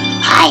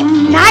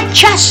 I'm not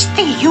just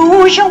the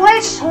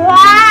usual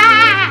swami.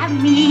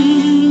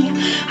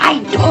 I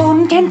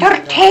don't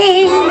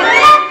entertain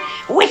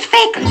with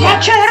fake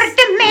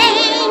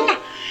legerdemain,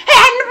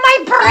 and my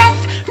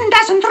breath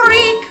doesn't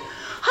reek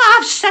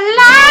of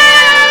salami.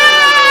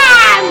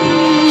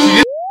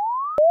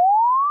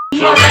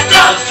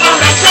 Floretta,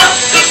 Floretta,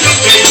 the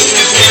gypsy is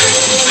here.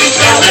 She's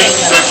telling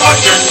her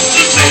fortune,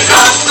 she's made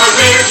a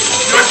career.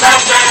 Your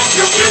past and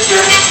your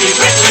future, she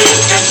quickly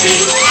can see.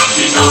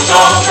 She knows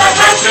all that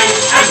has been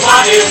and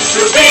what is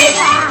to be.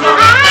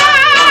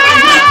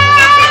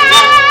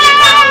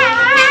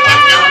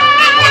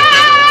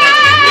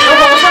 The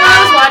whole time I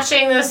was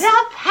watching this, The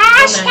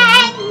past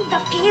and the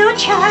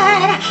future,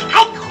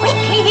 I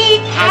quickly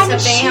I can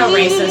was see. thinking how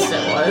racist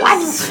it was.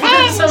 One For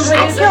glance some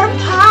at reason. your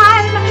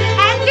palm,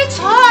 and it's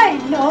all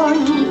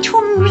known to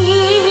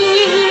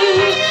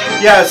me.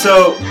 Yeah,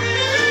 so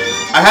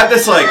I had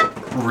this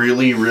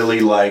really,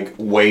 really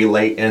way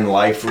late in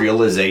life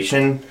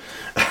realization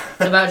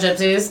about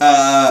gypsies.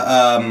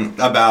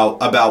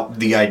 about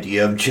the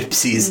idea of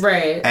gypsies,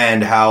 Right.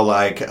 And how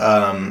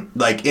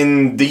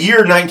in the year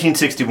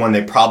 1961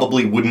 they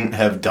probably wouldn't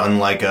have done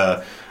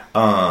a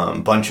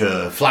bunch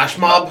of Flash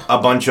mob? a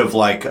bunch of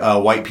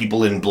white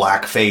people in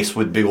blackface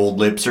with big old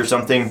lips or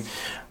something,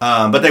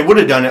 but they would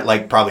have done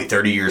it probably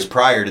 30 years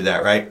prior to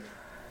that, right?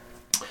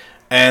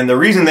 And the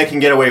reason they can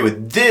get away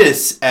with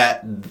this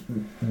at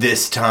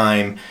this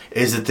time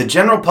is that the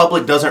general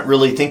public doesn't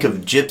really think of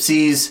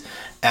gypsies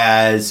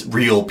as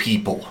real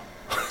people.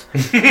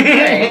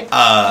 Right.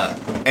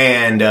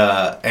 And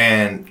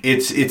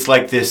it's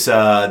like this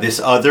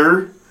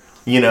other,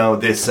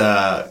 this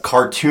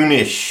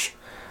cartoonish,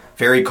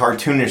 very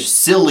cartoonish,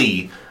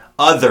 silly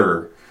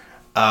other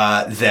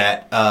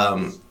that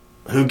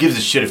who gives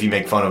a shit if you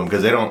make fun of them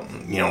because they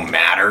don't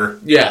matter.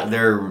 Yeah.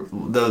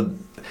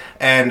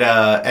 And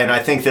I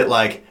think that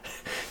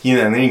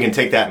and then you can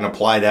take that and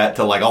apply that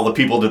to all the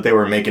people that they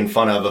were making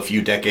fun of a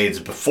few decades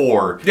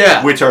before.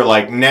 Yeah. Which are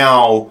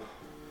now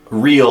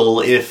real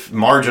if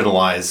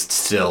marginalized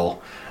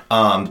still.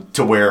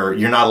 to where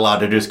you're not allowed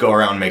to just go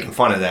around making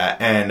fun of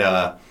that. And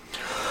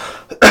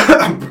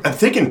I'm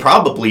thinking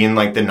probably in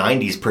like the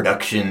 90s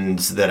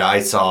productions that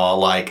I saw,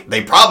 like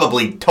they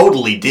probably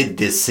totally did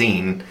this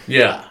scene.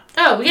 Yeah.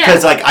 Oh, yeah.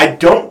 Because like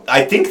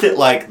I think that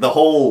like the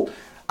whole,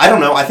 I don't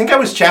know, I think I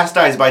was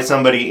chastised by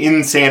somebody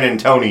in San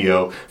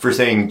Antonio for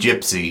saying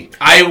gypsy.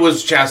 I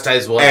was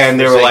chastised once. And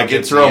they for were saying like,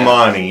 it's gypsy, yeah.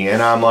 Romani.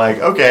 And I'm like,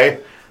 okay.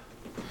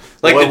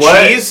 Like What- the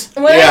what? cheese?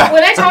 When, Yeah.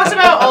 when I talked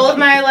about all of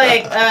my,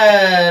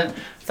 like,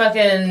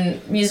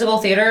 fucking musical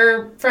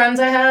theater friends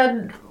I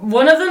had,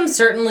 one of them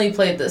certainly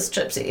played this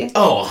gypsy.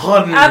 Oh,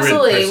 100%.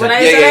 Absolutely. When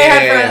I Yeah, said yeah, I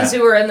had yeah, friends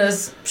who were in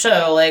this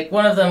show, like,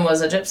 one of them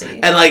was a gypsy.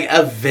 And like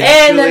eventually,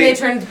 And then they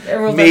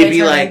turned.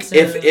 maybe like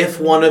if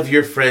one of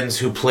your friends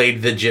who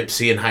played the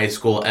gypsy in high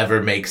school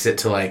ever makes it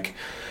to like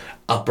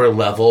upper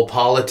level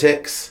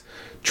politics,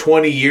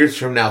 20 years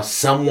from now,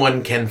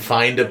 someone can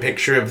find a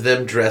picture of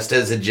them dressed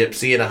as a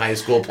gypsy in a high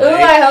school play. Ooh,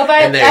 I hope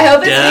and they're I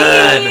hope it's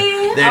done. me.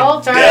 They're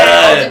I'll try.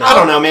 done. I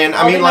don't know, man. I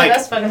I'll mean, do my like,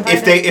 best fucking find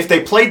if they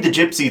played the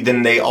gypsy,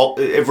 then they all.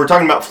 If we're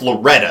talking about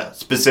Floretta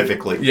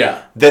specifically,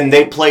 Yeah. then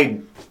they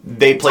played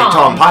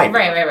Tom Piper.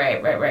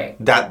 Right.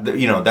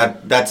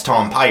 That's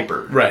Tom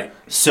Piper. Right.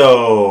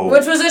 So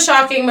Which was a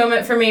shocking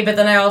moment for me, but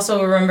then I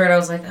also remembered, I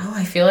was like, oh,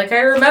 I feel like I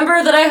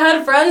remember that I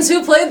had friends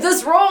who played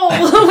this role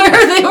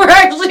where they were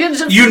actually a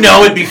gypsy. You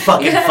know it'd be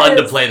fucking fun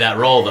to Yes. play that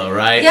role, though,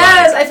 right?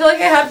 Yes, Like, I feel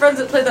like I had friends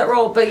that played that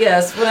role, but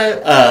yes,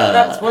 when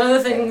that's one of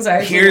the things I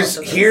actually watched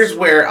of this. here's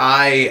where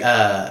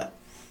I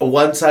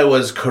once I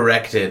was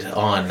corrected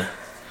on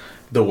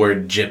the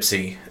word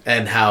gypsy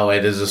and how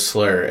it is a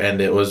slur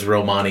and it was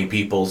Romani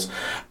peoples.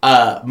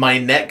 My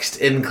next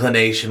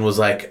inclination was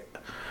like,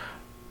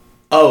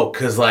 oh,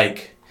 cause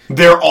like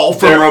they're all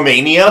from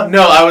Romania.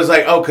 no, I was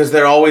like, oh, cause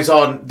they're always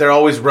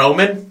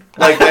Roman,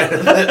 like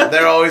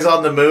they're always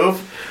on the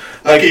move.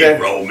 Like they're-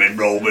 Roman.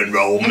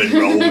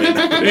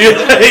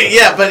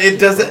 yeah, but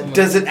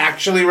does it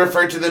actually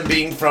refer to them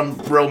being from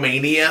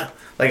Romania?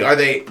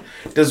 Like,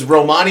 does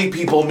Romani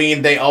people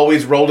mean they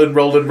always rollin'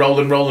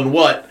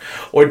 what?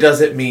 Or does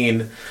it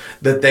mean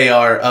that they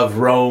are of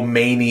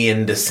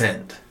Romanian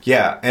descent?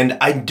 Yeah, and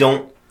I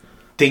don't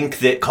think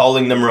that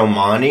calling them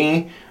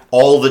Romani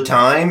all the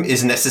time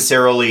is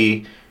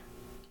necessarily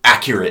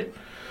accurate.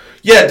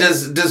 Yeah,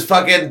 does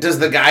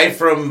the guy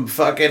from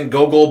fucking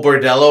Gogol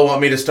Bordello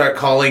want me to start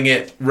calling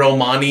it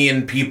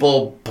Romanian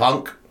people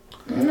punk?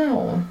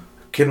 No.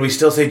 Can we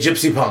still say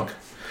gypsy punk?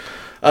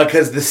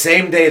 Because the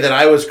same day that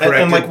I was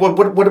corrected, And like, what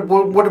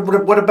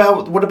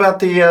about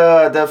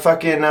the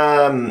fucking in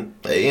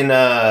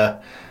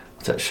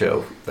what's that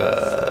show?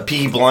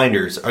 Peaky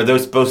Blinders. Are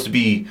those supposed to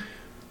be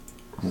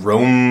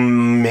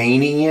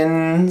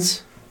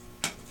Romanians?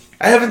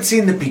 I haven't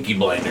seen the Peaky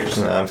Blinders.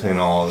 No, I'm saying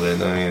all of it.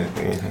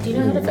 Do you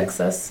know how to fix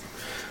this?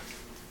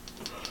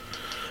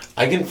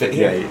 I can fit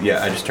here.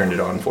 Yeah. I just turned it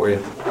on for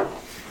you.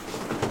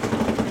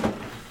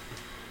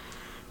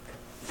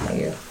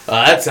 Thank you.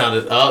 That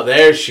sounded. Oh,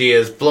 there she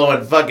is,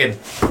 blowing fucking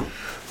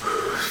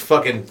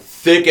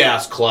thick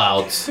ass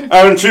clouds.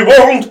 And she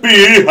won't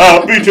be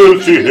happy till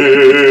she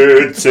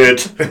hits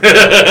it.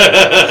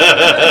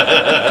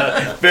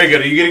 Very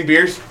good. Are you getting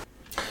beers?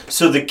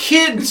 So the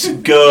kids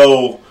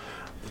go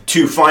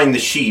to find the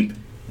sheep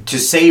to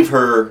save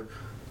her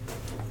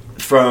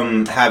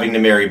from having to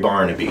marry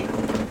Barnaby.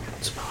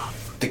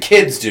 The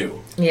kids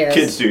do. Yes.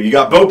 Kids do. You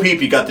got Bo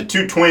Peep, you got the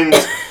two twins,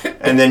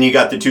 and then you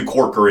got the two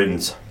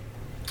Corcorans.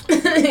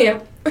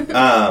 Yep.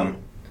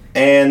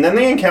 And then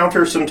they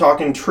encounter some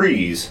talking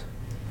trees.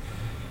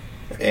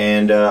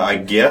 And I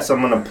guess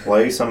I'm going to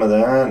play some of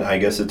that. I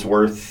guess it's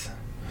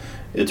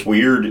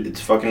weird.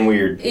 It's fucking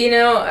weird. You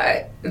know,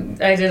 I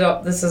did.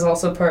 This is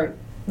also part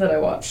that I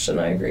watched, and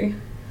I agree.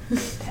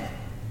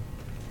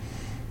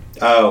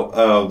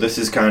 Oh, this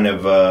is kind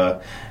of,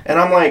 and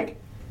I'm like,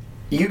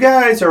 you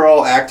guys are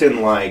all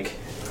acting like,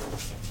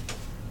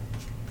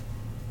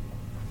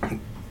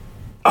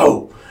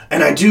 oh,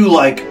 and I do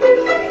like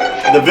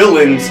the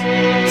villains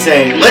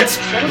saying, let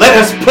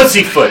us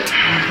pussyfoot,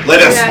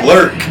 let us Yeah.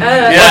 lurk.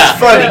 That's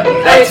funny.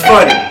 That's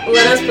funny.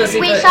 Let us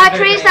pussyfoot. We saw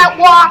trees that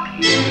walk.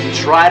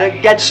 Try to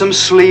get some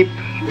sleep.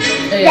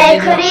 They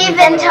could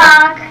even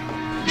talk.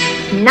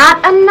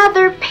 Not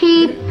another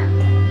peep.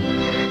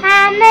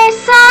 And they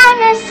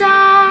sang a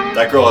song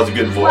That girl has a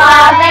good voice.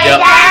 while they Yep.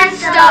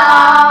 danced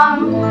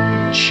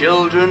along.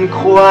 Children,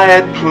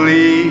 quiet,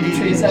 please.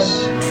 Trees have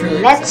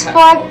truly. Let's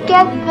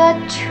forget the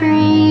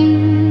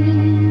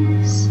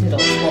trees.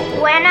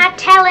 We're not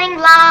telling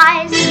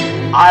lies.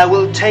 I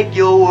will take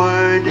your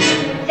word.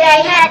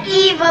 They had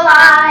evil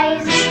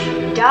eyes.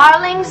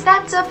 Darlings,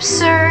 that's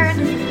absurd.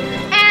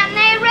 And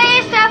they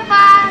raised a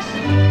fuss.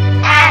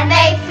 And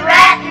they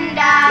threatened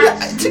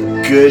us. It's a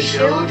good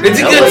Children, It's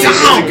a good melody.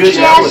 song. It's a good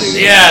Yes.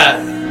 melody.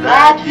 Yeah.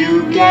 that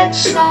you get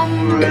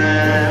some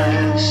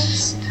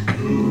rest.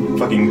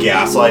 Fucking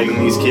gaslighting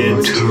these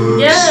kids.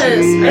 Yes.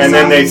 And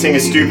then they sing a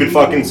stupid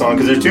fucking song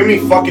because there's too many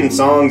fucking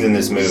songs in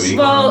this movie.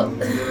 Well,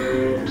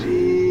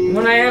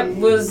 when I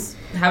was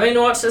having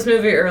to watch this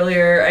movie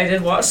earlier, I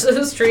did watch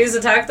those trees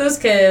attack those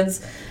kids.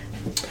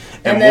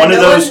 And then one of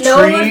those no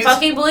one would trees,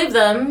 fucking believe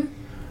them.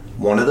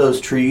 one of those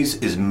trees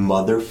is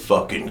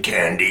motherfucking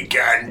Candy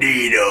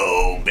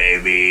Candido,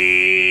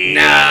 baby.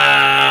 What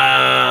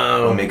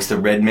No. makes the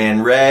red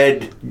man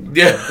red?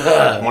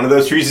 Yeah. One of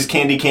those trees is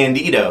Candy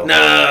Candido. No.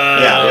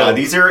 Yeah.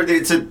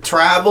 It's a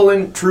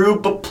traveling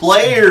troupe of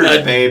players,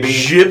 baby.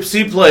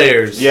 Gypsy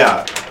players.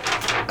 Yeah.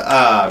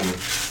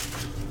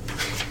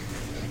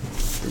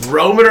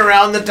 Roaming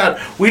around the town.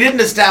 We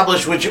didn't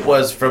establish which it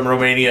was from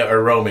Romania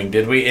or roaming,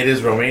 did we? It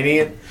is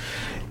Romanian.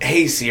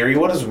 Hey Siri,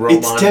 what is Romani?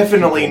 It's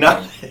definitely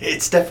not.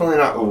 It's definitely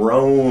not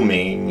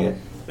roaming.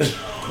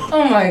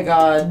 Oh my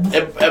god.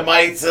 Am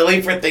I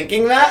silly for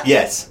thinking that?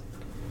 Yes.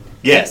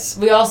 Yes.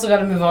 We also got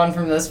to move on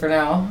from this for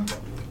now.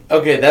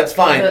 Okay, that's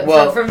fine.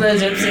 From the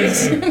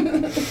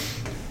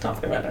gypsies.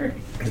 Talking about her.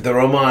 The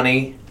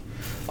Romani,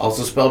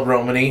 also spelled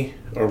Romani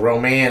or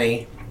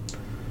Romani,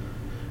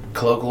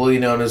 colloquially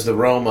known as the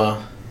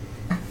Roma,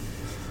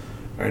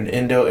 are an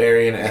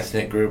Indo-Aryan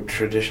ethnic group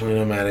traditionally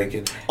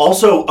nomadic.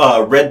 Also,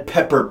 red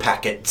pepper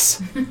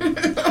packets.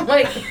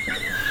 Like,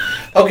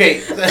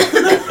 Okay.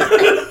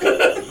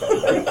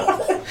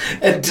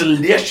 And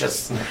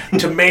delicious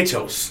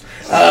tomatoes.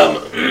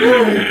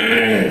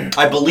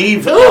 I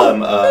believe a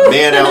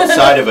man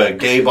outside of a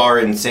gay bar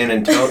in San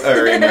Antonio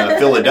or in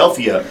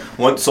Philadelphia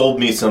once sold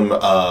me some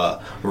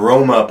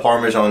Roma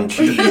Parmesan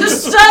cheese.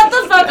 shut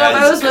the fuck up.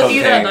 I was with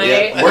you that cocaine.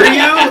 night. Yeah. Were you?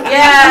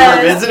 Yes. You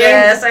were visiting?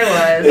 Yes, I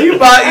was. You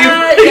bought you.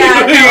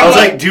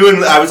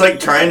 Yeah. I was like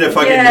trying to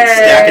fucking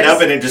stack it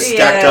up, and it just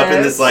stacked up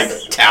in this like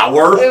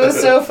tower. It was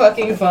so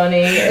fucking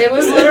funny. It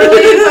was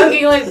literally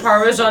fucking like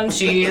Parmesan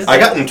cheese. I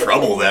got in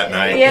trouble that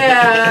night.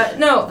 Yeah.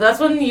 No, that's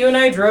when you and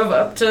I drove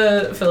up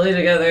to Philly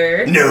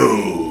together.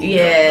 No.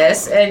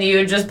 Yes, and you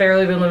had just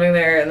barely been living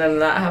there, and then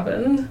that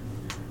happened.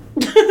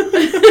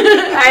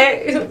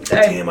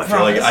 Damn,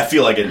 I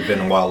feel like it had been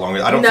a while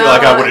longer. I don't feel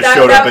like I would have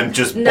showed up and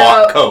just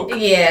bought Coke.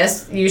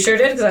 Yes, you sure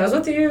did, because I was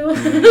with you.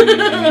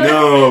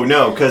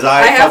 No, because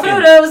I have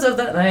photos of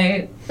that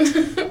night.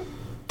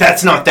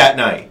 That's not that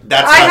night.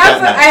 That's I not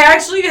have. that night. I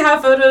actually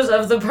have photos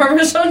of the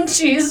Parmesan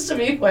cheese. To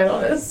be quite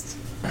honest.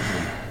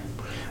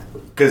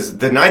 Because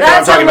the night that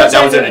I'm talking about,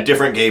 that was at a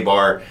different gay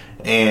bar,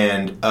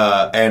 and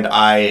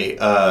I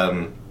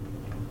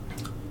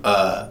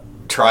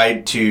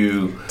tried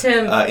to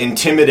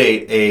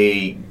intimidate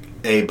a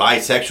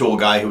bisexual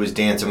guy who was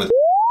dancing with.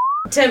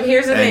 Tim,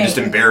 here's the thing. And just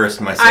embarrassed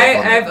myself.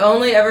 I've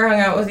only ever hung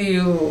out with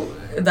you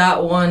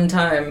that one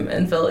time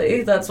in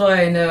Philly. That's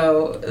why I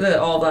know that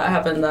all that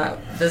happened that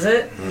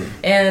visit.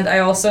 And I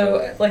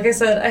also, like I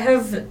said, I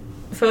have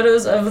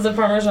photos of the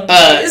Parmesan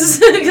cheese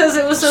because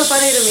it was so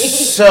funny to me.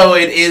 So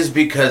it is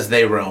because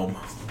they roam.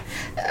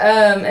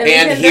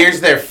 And here's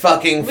their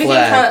fucking flag. We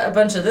can cut a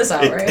bunch of this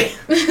out, right?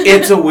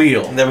 It's a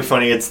wheel. That'd be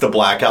funny. It's the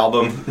Black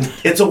Album.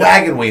 It's a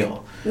wagon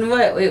wheel.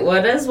 What? Wait,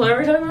 what are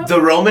we talking about?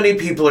 The Romani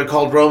people are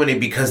called Romani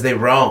because they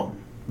roam,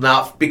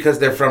 not because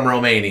they're from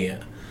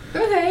Romania.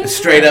 Okay.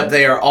 Straight up,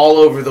 they are all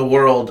over the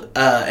world,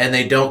 and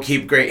they don't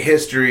keep great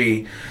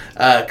history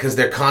because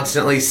they're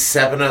constantly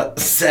setting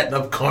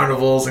up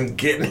carnivals and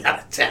getting out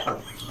of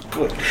town.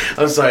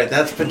 I'm sorry,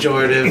 that's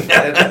pejorative.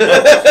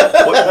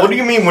 What do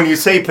you mean when you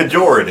say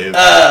pejorative?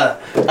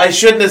 I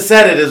shouldn't have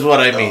said it, is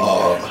what I mean.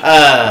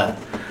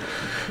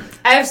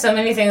 I have so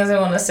many things I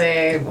want to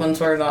say once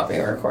we're not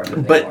being recorded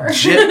anymore.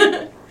 But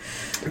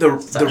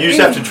you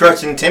just have to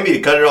trust in Timmy to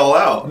cut it all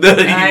out.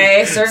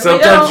 I certainly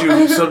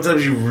don't.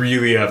 Sometimes you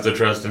really have to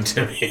trust in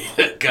Timmy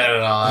to cut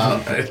it all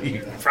out.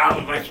 You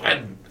probably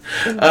shouldn't.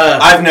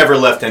 I've never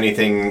left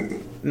anything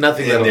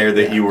Nothing in there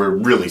that you were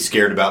really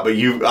scared about, but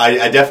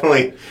I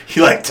definitely,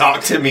 you like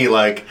talked to me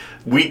like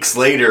weeks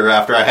later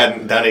after I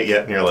hadn't done it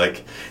yet, and you're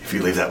like, if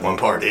you leave that one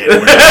part in,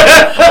 we're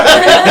not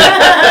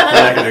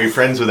going to be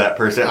friends with that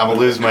person. I'm going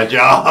to lose my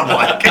job.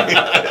 Like,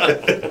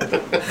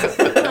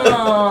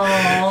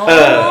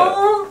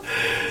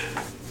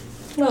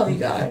 well, you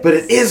guys. But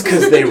it is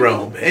because they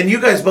roam, and you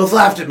guys both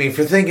laughed at me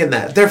for thinking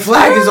that their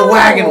flag is a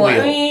wagon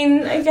wheel. I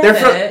mean, I get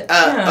They're it.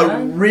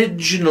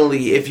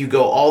 Originally, if you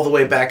go all the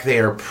way back, they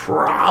are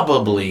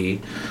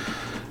probably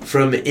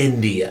from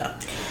India.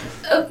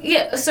 Oh,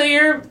 yeah. So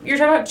you're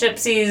talking about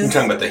gypsies. I'm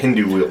talking about the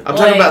Hindu wheel. I'm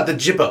talking about the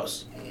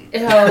Jippos.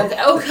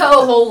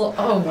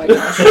 Oh my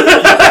gosh.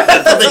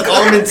 That's what they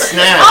call them in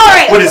Snap. All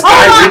right. What is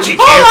Guy Ritchie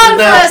canceled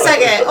now?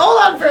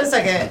 Hold on for a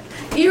second.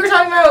 You were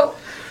talking about.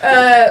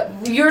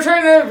 You were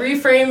trying to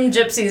reframe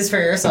gypsies for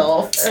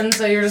yourself, and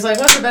so you're just like,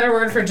 what's a better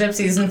word for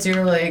gypsies? Since you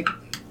were like,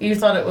 you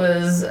thought it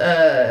was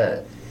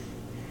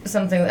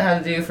something that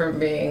had to do from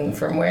being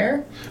from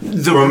where?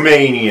 The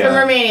Romania. From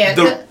Romania.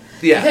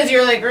 Yeah. Because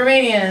you're like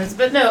Romanians,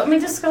 but no, I mean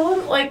just call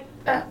them like.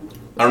 I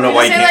don't know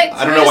why you can't.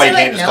 I don't know why you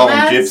can't just call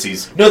them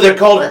gypsies. No, they're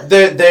called.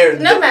 They're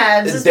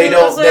nomads. They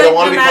don't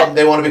want to be called.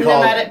 They want to be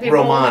called people.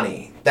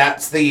 Romani.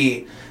 That's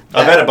the.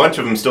 I bet a bunch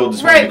of them still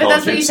just want to be but called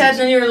that's what you gypsies. said, and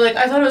then you were like,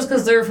 I thought it was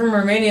because they were from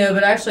Romania,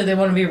 but actually they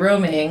want to be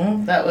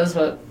roaming. That was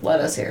what led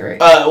us here, right?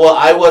 Well,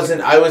 I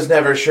was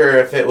never sure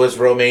if it was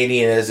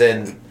Romanian as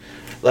in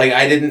Like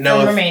I didn't know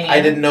From if Romania.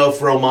 I didn't know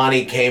if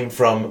Romani came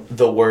from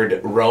the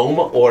word Rome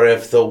or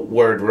if the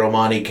word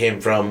Romani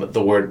came from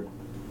the word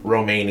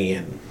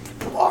Romanian.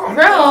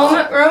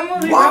 Rome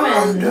would be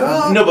Roman.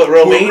 No, but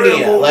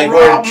Romania, like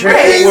where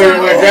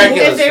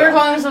Dracula's If they were from.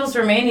 calling themselves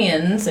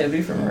Romanians, they would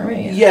be from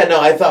Romania. Yeah, no,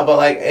 I thought, but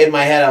like in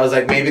my head, I was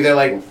like, maybe they're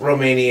like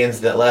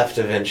Romanians that left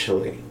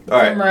eventually. All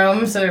right. From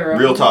Rome, so they're Rome.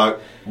 Real talk.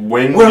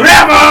 When Wherever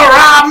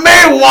I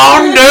may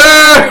wander,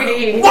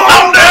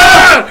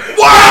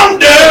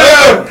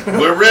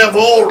 wherever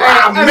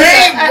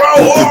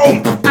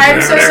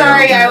I'm so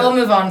sorry. I will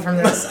move on from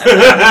this.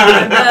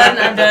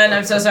 I'm done.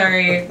 I'm so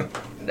sorry.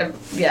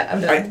 Yeah,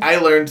 I'm done. I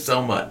learned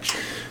so much.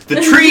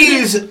 the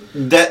trees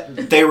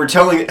that they were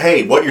telling,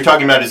 hey, what you're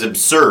talking about is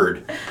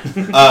absurd.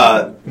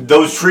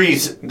 Those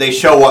trees, they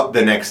show up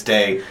the next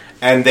day.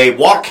 And they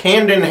walk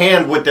hand in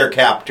hand with their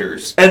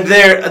captors. And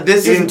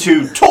this is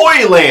into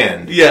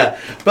Toyland. Yeah,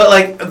 but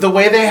like the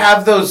way they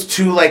have those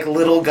two like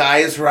little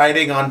guys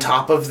riding on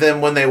top of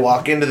them when they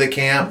walk into the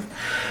camp,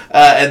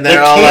 and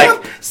they're all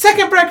like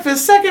second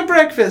breakfast.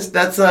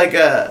 That's like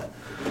a.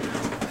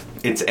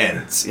 It's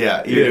Ents,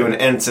 yeah. You're doing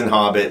Ents and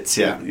Hobbits,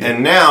 yeah.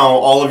 And now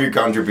all of your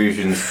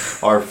contributions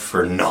are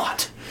for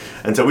naught.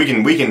 And so we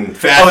can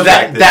fast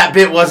track this. that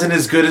bit wasn't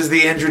as good as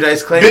the Andrew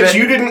Dice Clay Bitch, bit.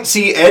 you didn't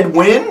see Ed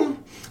Wynn?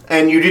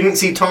 And you didn't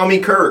see Tommy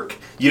Kirk.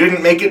 You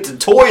didn't make it to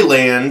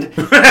Toyland.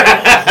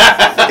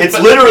 It's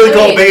literally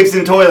called Babes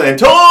in Toyland.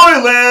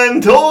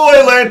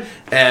 Toyland!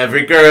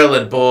 Every girl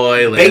and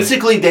boy.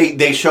 Basically,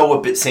 they show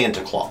up at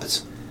Santa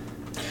Claus.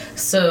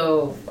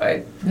 So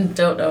I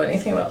don't know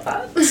anything about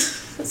that.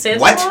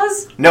 Santa What?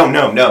 Claus?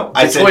 No.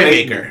 I said Toy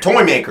Maker.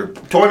 Toy Maker.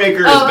 Toy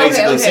Maker Oh, is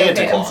basically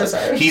Santa okay. Claus. I'm so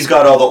sorry. He's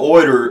got all the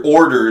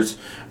orders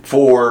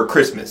for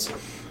Christmas.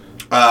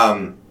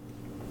 And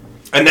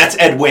that's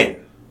Ed Wynn.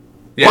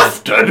 Yeah.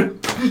 Busted.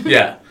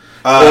 Yeah.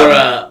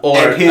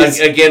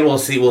 Again, we'll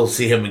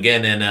see him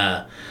again in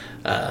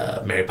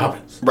Mary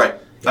Poppins. Right.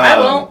 I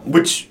won't.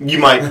 Which you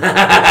might.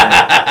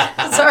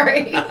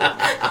 Sorry.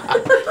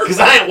 Because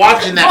I ain't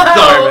watching that Wow.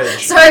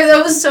 garbage. Sorry,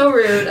 that was so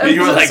rude. I'm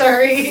You were so like,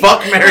 sorry.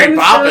 fuck Mary I'm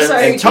Poppins. So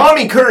sorry. And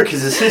Tommy Kirk,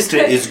 his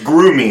assistant, is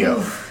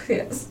Grumio.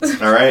 Yes.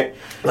 All right.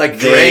 Like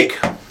They- Drake.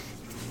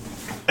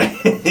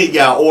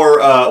 Yeah,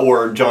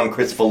 or John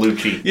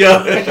Crisfalucci.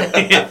 Yeah.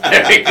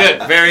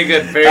 Very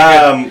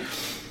good.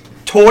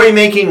 Toy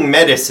making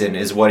medicine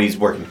is what he's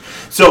working.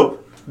 So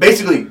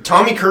basically,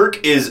 Tommy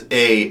Kirk is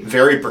a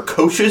very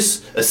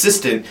precocious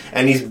assistant,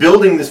 and he's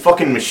building this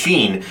fucking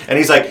machine. And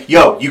he's like,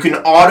 "Yo, you can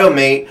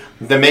automate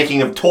the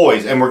making of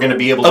toys, and we're going to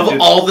be able to." Of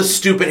all the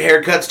stupid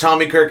haircuts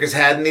Tommy Kirk has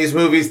had in these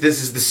movies,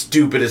 this is the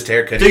stupidest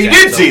haircut. So he's you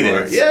had did see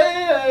far. this?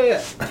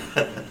 Yeah.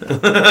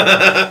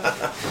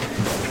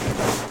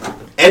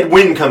 Ed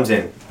Wynn comes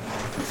in.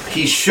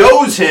 He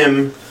shows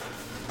him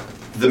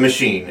the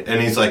machine,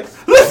 and he's like,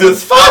 "This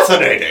is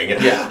fascinating.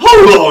 Yeah.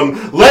 Hold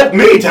on, let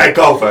me take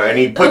over." And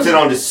he puts it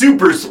onto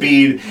super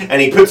speed, and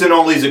he puts in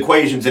all these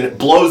equations, and it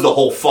blows the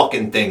whole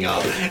fucking thing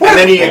up. And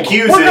then he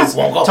accuses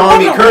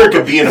Tommy Kirk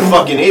of being a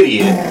fucking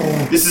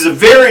idiot. This is a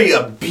very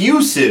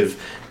abusive,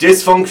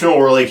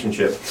 dysfunctional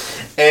relationship.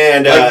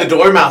 And Like the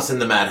Dormouse in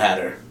the Mad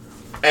Hatter.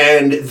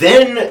 and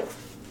then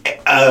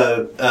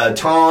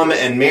Tom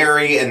and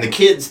Mary and the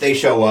kids, they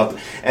show up,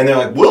 and they're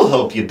like, "We'll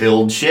help you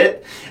build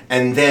shit."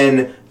 And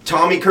then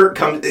Tommy Kirk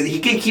comes, he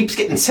keeps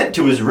getting sent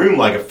to his room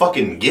like a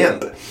fucking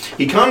gimp.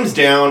 He comes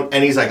down,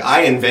 and he's like,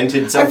 "I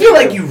invented I something." feel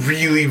like you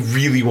really,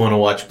 really want to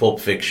watch Pulp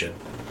Fiction.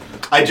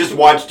 I just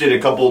watched it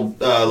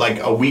like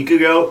a week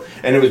ago,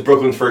 and it was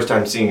Brooklyn's first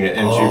time seeing it,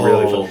 and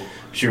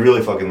she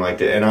really fucking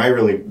liked it, and I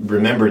really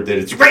remembered that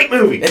it's a great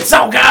movie. It's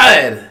so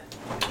good!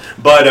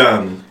 But,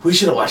 We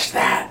should have watched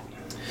that.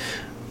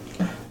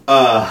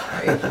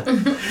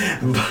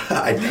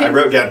 I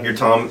wrote down here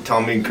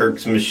Tommy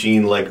Kirk's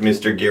machine like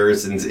Mr.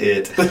 Garrison's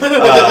It.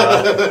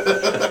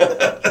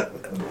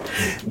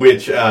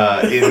 Which, in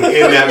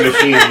that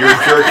machine, you're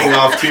jerking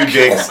off two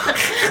dicks,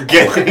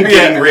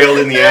 getting railed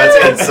in the ass,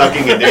 and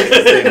sucking a dick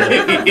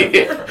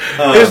at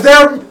the same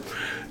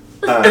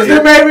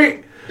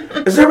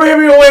time. Is there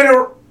maybe a way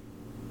to...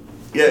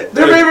 Yeah,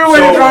 There may be a way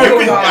to try you to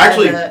can God.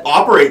 actually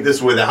operate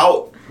this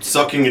without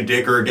sucking a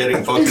dick or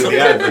getting fucked in the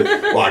ass. But,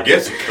 well, I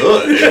guess it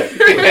could.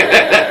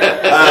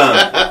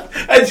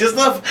 I just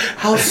love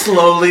how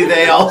slowly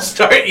they all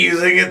start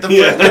using it.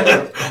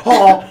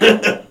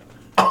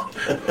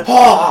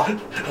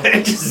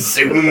 It just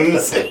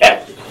zooms.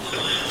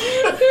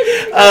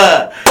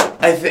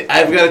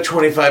 I've got a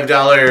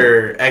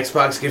 $25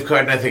 Xbox gift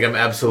card, and I think I'm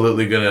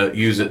absolutely gonna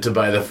use it to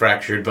buy the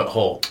Fractured But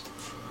Whole.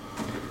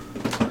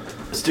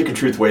 Stick of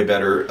Truth way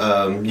better.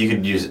 You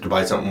could use it to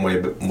buy something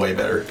way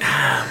better.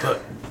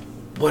 But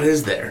what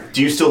is there?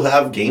 Do you still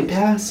have Game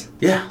Pass?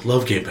 Yeah,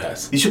 love Game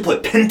Pass. You should play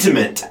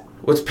Pentiment.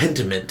 What's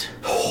Pentiment?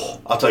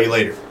 I'll tell you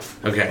later.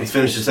 Okay. Let's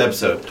finish this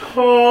episode.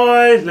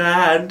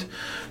 Toyland.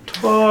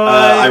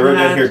 I wrote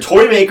down here,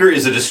 Toy Maker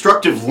is a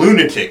destructive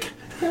lunatic.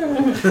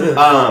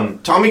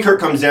 Tommy Kirk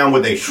comes down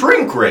with a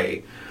shrink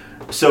ray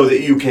so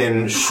that you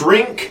can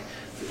shrink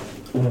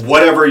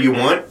whatever you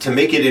want to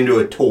make it into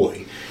a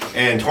toy.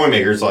 And Toy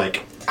Maker's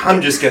like,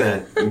 I'm just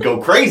gonna go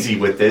crazy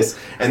with this.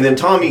 And then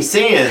Tommy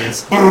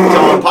Sands,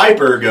 Tom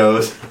Piper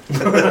goes,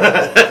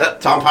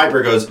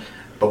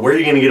 but where are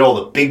you gonna get all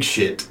the big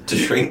shit to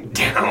shrink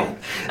down?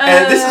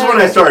 And this is when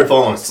I started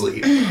falling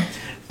asleep.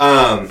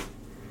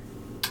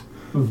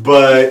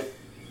 But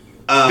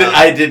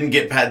I didn't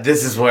get past.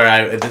 This is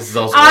where this is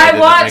also. Where I didn't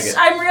watched. make it.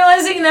 I'm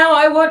realizing now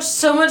I watched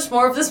so much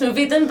more of this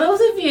movie than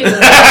both of you.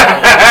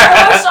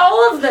 I watched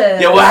all of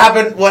this. Yeah, what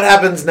happened? What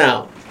happens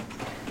now?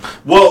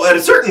 well, at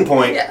a certain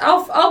point, Yeah,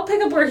 I'll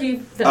pick up where he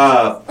finished.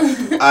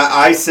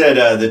 I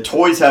said the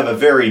toys have a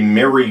very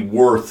Mary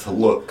Worth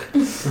look,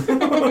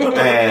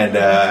 and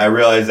I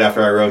realized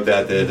after I wrote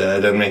that it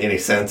doesn't make any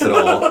sense at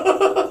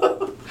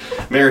all.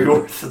 Mary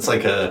Worth, it's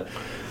like a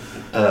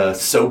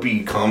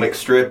soapy comic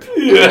strip,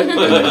 in the,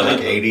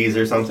 like 80s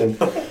or something.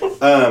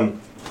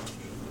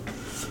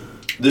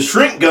 The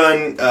shrink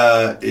gun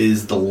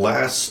is the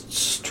last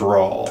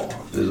straw,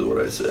 is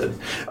what I said.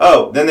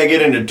 Oh, then they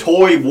get into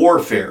toy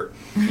warfare.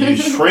 You're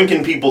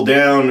shrinking people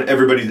down.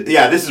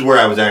 Yeah, this is where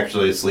I was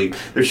actually asleep.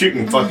 They're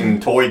shooting fucking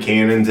toy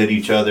cannons at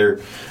each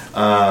other.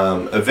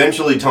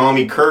 Eventually,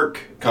 Tommy Kirk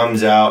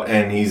comes out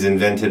and he's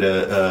invented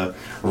a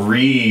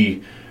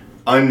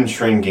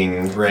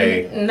unshrinking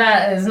ray.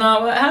 That is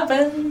not what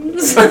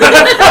happens.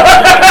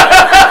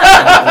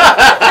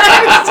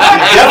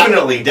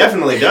 He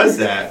definitely does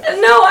that.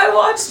 No, I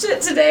watched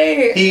it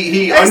today.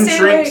 He I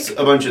stayed unshrinks awake.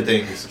 a bunch of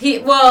things.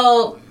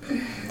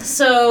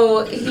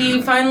 So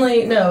he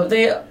finally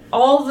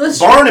all the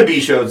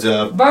Barnaby shows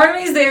up.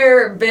 Barnaby's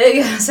there, big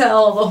as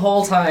hell the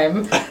whole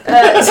time.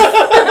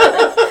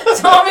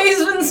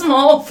 Tommy's been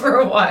small for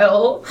a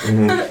while.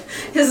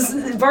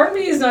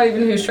 Barnaby is not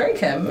even who shrank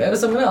him. It was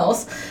someone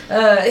else.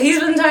 He's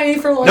been tiny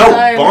for a long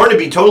time. No,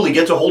 Barnaby totally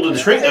gets a hold of the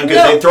shrink gun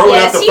because they throw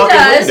it out the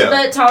fucking window.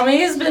 But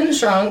Tommy has been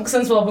shrunk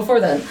since well before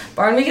then.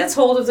 Barnaby gets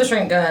hold of the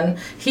shrink gun.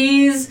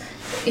 He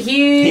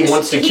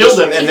wants to kill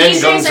them, and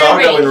then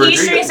Gonzaga and Rodriguez.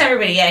 He shrinks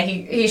everybody, yeah.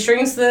 He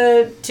shrinks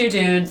the two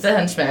dudes, the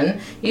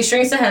henchmen. He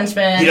shrinks the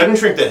henchmen. He doesn't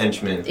shrink the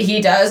henchmen.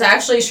 He does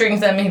actually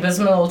shrink them. He puts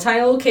them in a little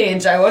tiny little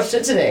cage. I watched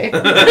it today.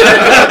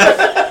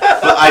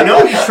 But I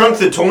know he shrunk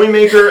the toy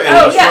maker.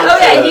 And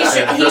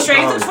He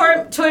shrank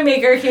the toy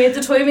maker. He made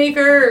the toy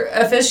maker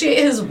officiate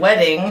his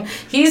wedding.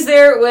 He's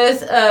there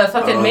with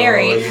fucking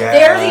Mary. Yeah.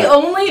 They're the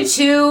only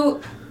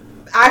two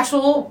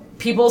actual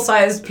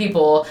people-sized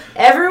people.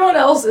 Everyone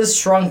else is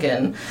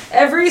shrunken.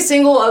 Every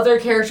single other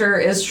character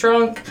is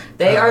shrunk.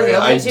 They are the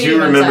only two. I do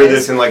remember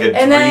this in like a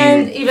and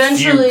then dream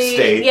eventually, fugue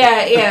state.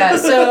 yeah.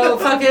 So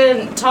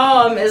fucking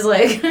Tom is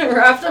like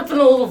wrapped up in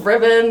a little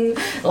ribbon,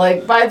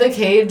 like by the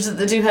cage that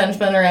the two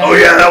henchmen are in. Oh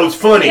yeah, that was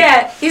funny.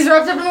 Yeah, he's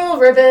wrapped up in a little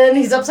ribbon.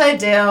 He's upside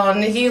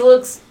down. He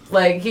looks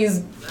like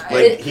he's.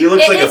 He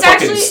looks like a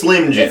fucking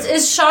Slim Jim.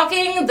 It's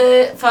shocking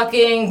that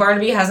fucking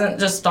Barnaby hasn't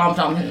just stomped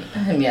on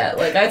him yet.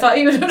 Like, I thought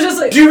he would have just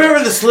like... Do you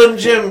remember the Slim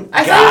Jim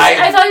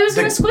guy? I thought he was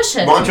going to squish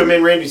him. Macho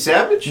Man Randy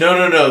Savage?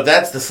 No.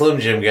 That's the Slim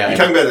Jim guy. You're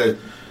talking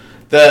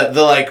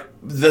about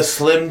the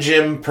Slim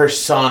Jim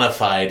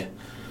personified.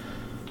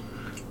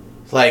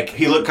 Like,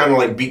 he looked kind of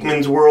like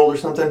Beekman's World or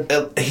something?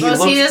 He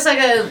just like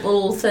a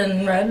little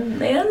thin red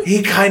man?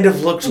 He kind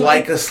of looks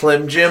like a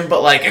Slim Jim,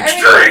 but like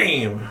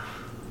extreme.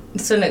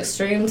 It's an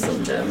extreme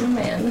Slim Jim,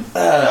 man.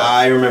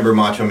 I remember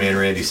Macho Man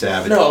Randy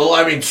Savage. No,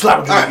 I mean, slap.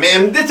 Alright,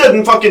 man, this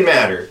doesn't fucking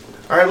matter.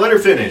 Alright, let her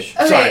finish.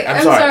 Okay, Sorry,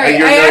 I'm sorry.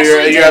 I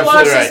actually did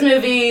watch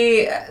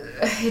absolutely this movie.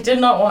 I did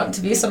not want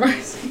to be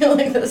summarizing it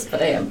like this,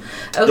 but I am.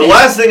 Okay. The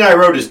last thing I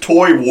wrote is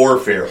toy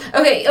warfare.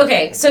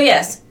 Okay, so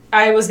yes,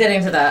 I was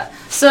getting to that.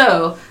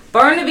 So,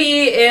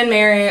 Barnaby and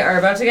Mary are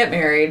about to get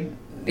married.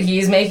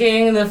 He's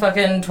making the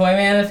fucking toy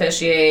man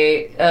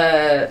officiate.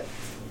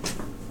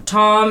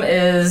 Tom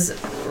is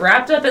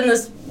wrapped up in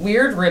this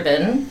weird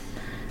ribbon,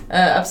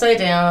 upside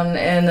down,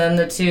 and then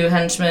the two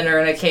henchmen are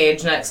in a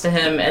cage next to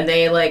him, and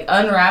they, like,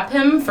 unwrap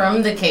him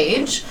from the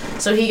cage.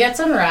 So he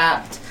gets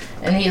unwrapped,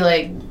 and he,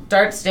 like,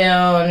 darts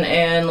down,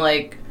 and,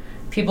 like,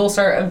 people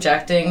start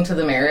objecting to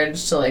the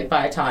marriage to, like,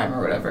 buy time or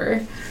whatever.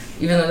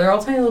 Even though they're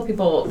all tiny little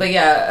people. But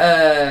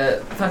yeah,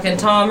 fucking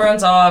Tom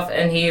runs off,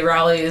 and he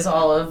rallies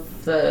all of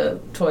the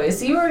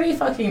toys. You already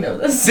fucking know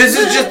this. This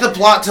is just the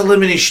plot to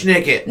Lemony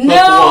Snicket.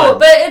 No,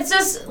 but it's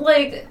just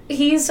like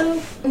he's so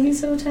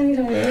tiny.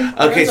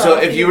 Okay, so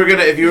if you were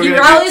gonna he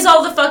rallies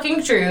all the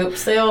fucking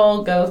troops. They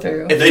all go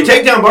through. If they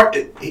take down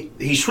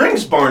he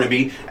shrinks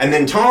Barnaby, and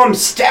then Tom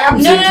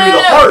stabs him through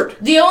the heart.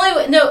 The only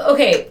way,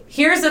 okay.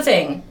 Here's the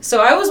thing.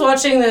 So I was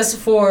watching this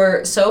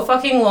for so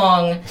fucking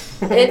long.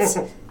 It's.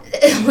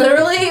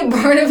 Literally,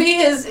 Barnaby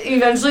is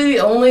eventually the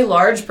only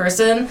large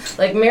person.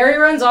 Like, Mary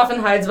runs off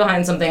and hides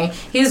behind something.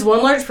 He's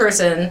one large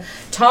person.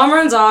 Tom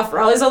runs off,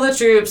 rallies all the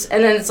troops,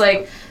 and then it's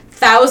like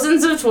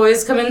thousands of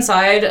toys come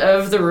inside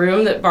of the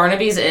room that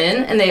Barnaby's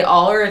in, and they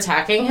all are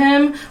attacking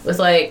him with,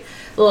 like,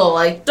 little,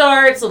 like,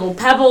 darts, little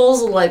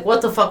pebbles, like,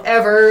 what the fuck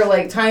ever,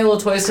 like, tiny little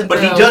toys to But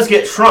throw. he does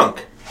get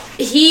shrunk.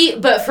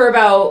 But for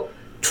about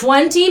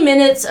 20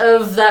 minutes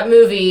of that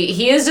movie,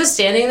 he is just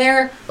standing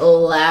there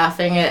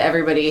laughing at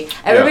everybody.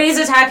 Everybody's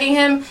attacking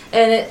him,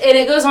 and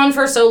it goes on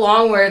for so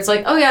long where it's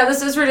like, oh yeah,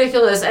 this is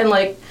ridiculous, and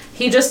like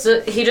he just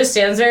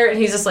stands there and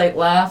he's just like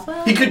laugh.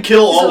 He could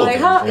kill all of like,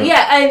 them. huh?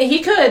 Yeah, and he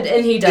could,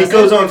 and he doesn't. It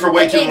goes on for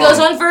way too long. It goes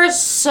on for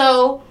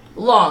so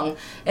long,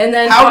 and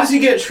then how does he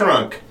get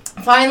shrunk?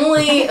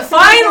 Finally,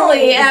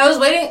 and I was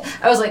waiting.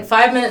 I was like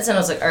 5 minutes, and I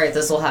was like, all right,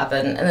 this will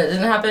happen, and it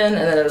didn't happen, and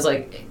then it was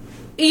like.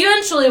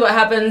 Eventually what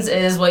happens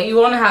is, what you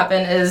want to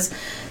happen is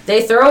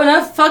they throw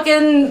enough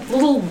fucking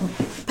little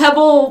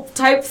pebble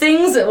type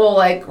things that will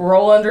like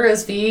roll under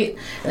his feet,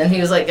 and then he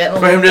was like getting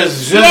For him to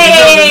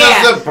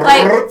yeah.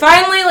 Like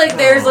finally, like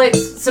there's like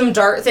some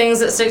dart things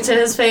that stick to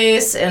his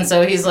face, and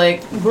so he's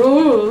like,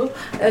 "Boo,"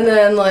 and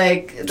then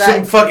like that,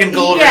 some fucking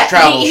Gulliver's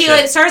Travel he shit.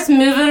 like starts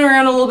moving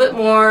around a little bit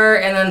more,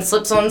 and then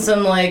slips on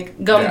some like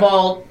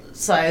gumball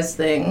sized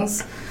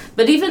things,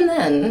 but even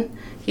then.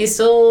 He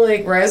still,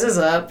 like, rises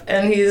up,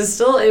 and he's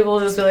still able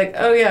to just be like,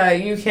 oh, yeah,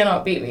 you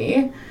cannot beat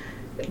me,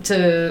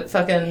 to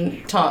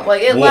fucking taunt.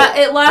 Like, it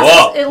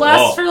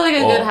lasts for, like, a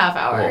good half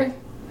hour.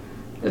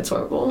 It's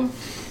horrible.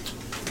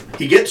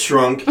 He gets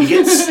shrunk, he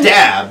gets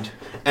stabbed,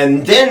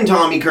 and then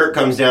Tommy Kirk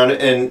comes down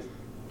and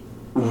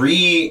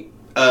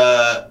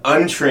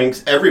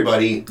unshrinks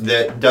everybody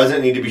that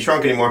doesn't need to be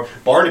shrunk anymore.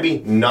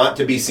 Barnaby, not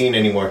to be seen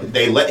anymore.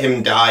 They let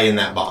him die in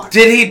that box.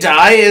 Did he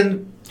die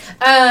in...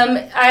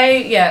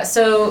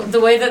 So the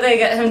way that they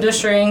get him to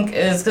shrink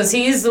is because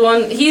he's the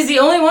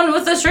only one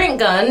with the shrink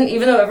gun,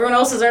 even though everyone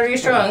else is already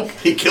shrunk.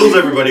 He kills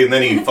everybody and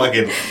then he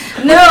fucking...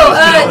 they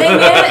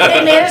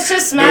managed to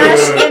smash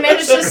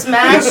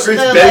Chris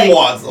the,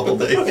 Benoit's the whole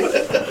thing.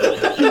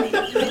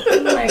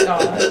 Oh my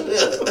god.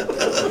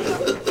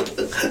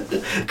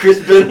 Chris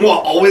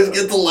Benoit always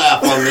gets a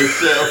laugh on this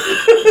show.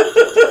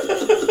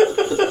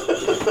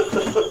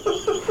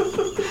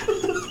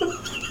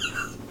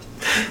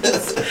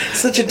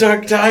 Such a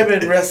dark time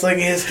in wrestling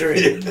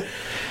history.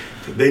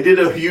 They did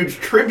a huge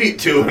tribute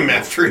to him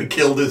after he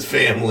killed his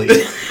family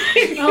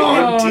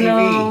on TV.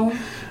 No.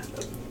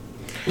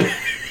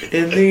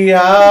 In the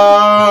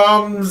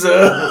arms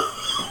of...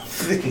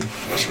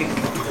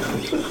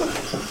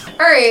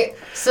 Alright,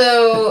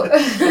 so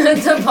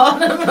at the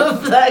bottom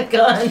of that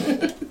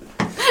gun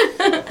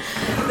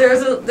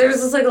there's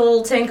this like a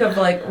little tank of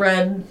like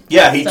red.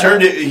 Yeah, he stuff.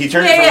 turned it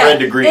from red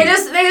to green. They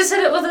just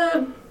hit it with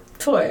a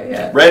toy,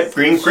 yeah. Red,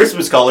 green,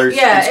 Christmas colors.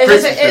 Yeah,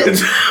 it's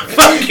It's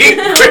fucking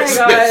Christmas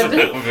God.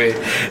 movie.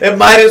 It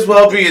might as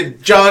well be a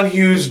John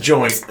Hughes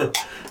joint.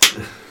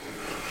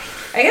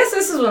 I guess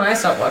this is when I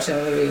stopped watching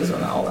the movies,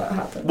 when all that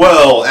happened.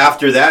 Well,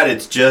 after that,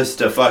 it's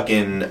just a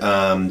fucking good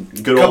old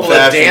Couple of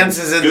fashioned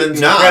dances and then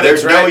some nah,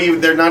 credits, there's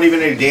right? they're not even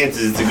any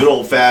dances. It's a good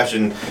old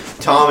fashioned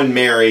Tom and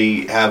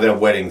Mary having a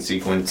wedding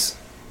sequence,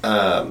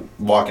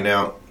 walking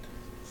out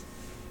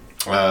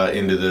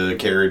into the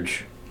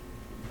carriage.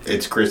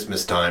 It's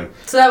Christmas time.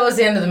 So that was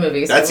the end of the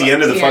movie. That's the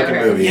end of the fucking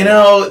movie. You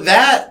know,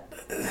 that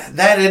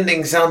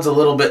ending sounds a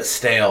little bit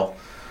stale.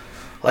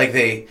 Like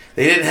they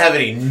didn't have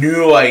any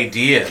new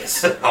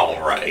ideas. All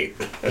right.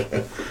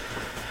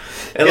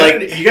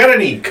 And you gotta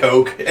need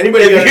Coke.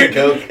 Anybody got any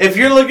Coke? If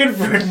you're looking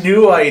for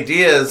new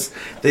ideas,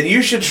 then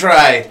you should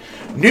try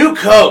New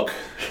Coke.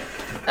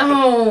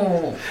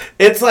 Oh.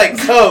 It's like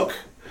Coke,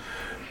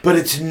 but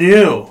it's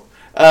new.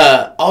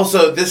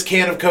 Also, this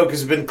can of Coke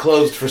has been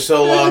closed for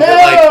so long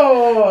that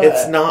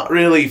it's not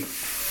really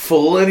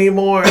full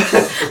anymore.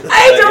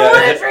 I don't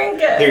want to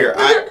drink it.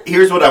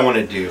 Here's what I want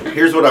to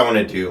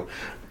do.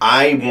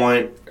 I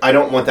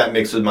don't want that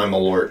mixed with my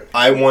Malort.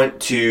 I want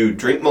to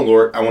drink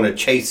Malort. I want to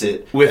chase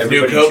it with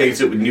New Coke.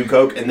 Chase it with New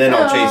Coke, and then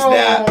I'll chase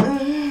that.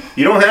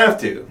 You don't have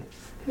to.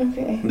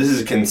 Okay. This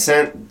is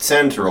consent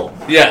central.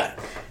 Yeah.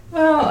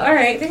 Well, all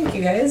right. Thank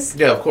you, guys.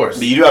 Yeah, of course.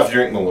 But you do have to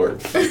drink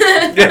Malort.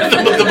 Yeah,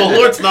 the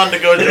Malort's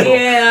non-negotiable.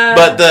 Yeah.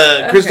 But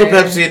the Crystal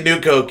Pepsi and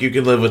New Coke you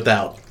can live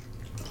without.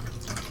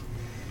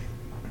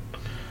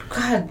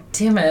 God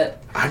damn it.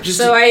 I'm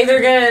So I either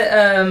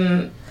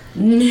get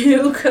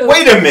New Coke.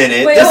 Wait a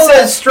minute. Wait, this hold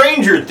says on.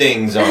 Stranger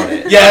Things on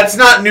it. Yeah, it's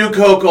not New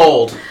Coke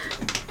old.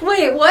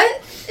 Wait,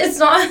 what? It's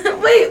not.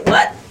 Wait,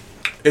 what?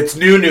 It's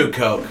New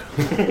Coke.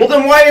 Well,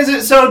 then why is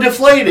it so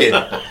deflated?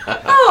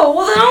 Oh,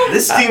 well then I'll...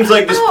 This seems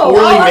like just Oh, poorly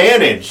well,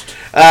 managed.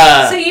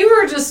 So you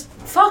were just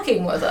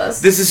fucking with us.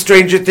 This is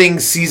Stranger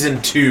Things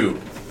Season 2.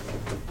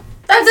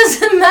 That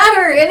doesn't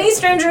matter. Any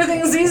Stranger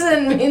Things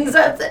season means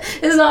that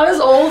is not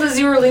as old as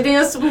you were leading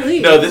us to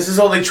believe. No, this is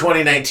only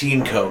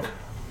 2019 Coke.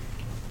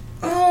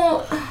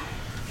 Oh.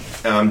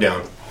 I'm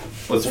down.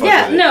 Let's fuck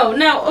Yeah, with it.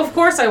 no, of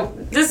course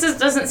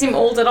doesn't seem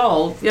old at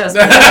all. Yes.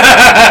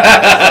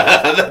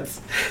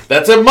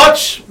 That's a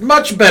much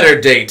better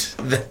date.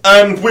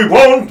 And we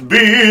won't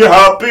be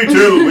happy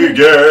till we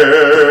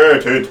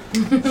get it.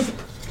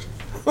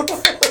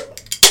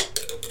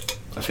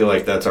 I feel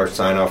like that's our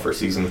sign off for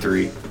season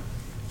 3.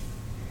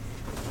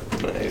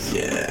 Nice.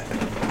 Yeah.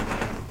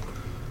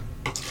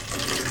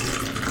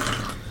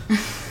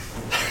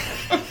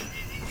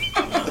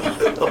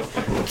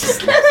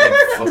 Just looks like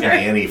fucking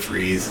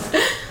antifreeze.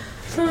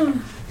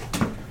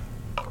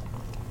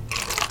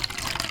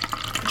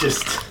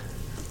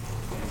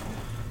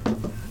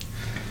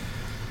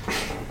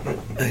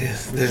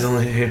 There's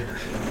only here.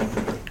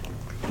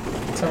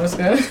 So I'm just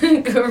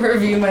gonna go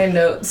review my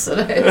notes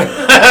today.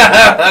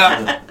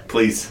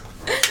 Please.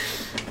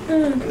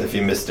 If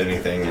you missed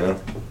anything, you know.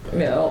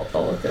 Yeah, I'll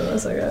look in a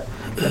second.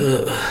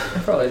 I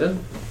probably did.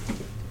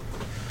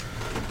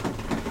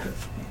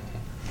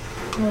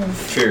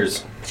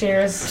 Cheers.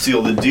 Cheers.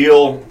 Seal the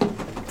deal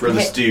for the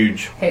Hey.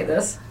 stooge. Hate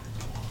this.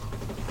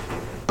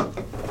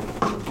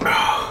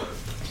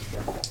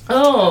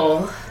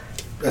 Oh,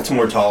 That's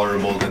more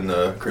tolerable than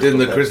the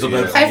Crystal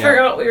Pepsi. I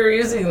forgot we were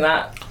using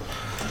that.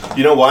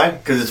 You know why?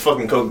 Because it's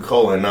fucking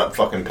Coca-Cola and not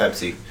fucking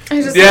Pepsi.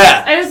 I just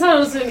thought it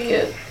was gonna be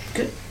a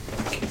good.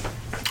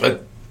 A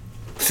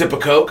sip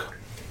of Coke.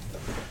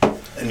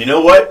 And you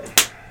know what?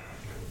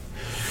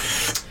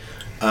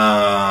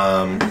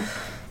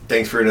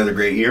 Thanks for another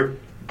great year.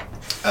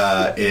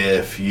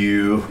 If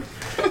you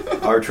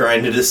are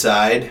trying to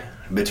decide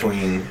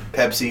between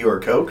Pepsi or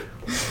Coke,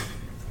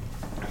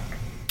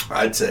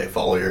 I'd say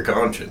follow your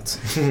conscience.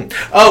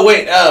 Oh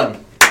wait,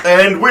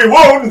 and we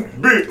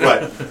won't be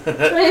what?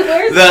 Wait,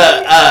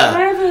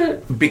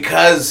 where's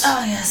because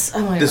oh yes,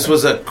 oh my this God.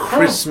 was a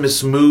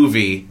Christmas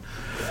movie.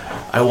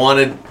 I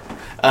wanted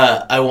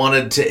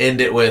to end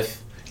it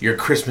with your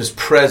Christmas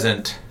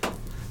present,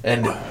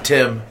 and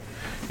Tim,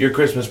 your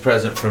Christmas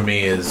present for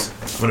me is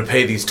I'm gonna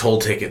pay these toll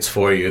tickets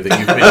for you that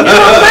you've been getting,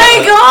 Oh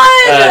my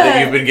God!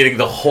 that you've been getting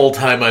the whole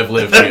time I've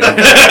lived here.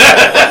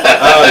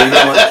 Oh, you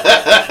know what?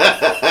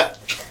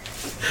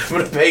 I'm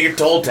gonna pay your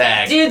toll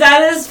tag. Dude,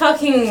 that is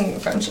fucking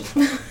friendship.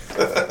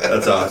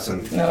 That's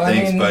awesome. No, I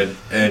Thanks, mean- bud.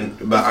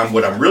 But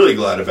what I'm really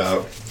glad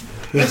about.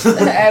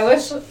 I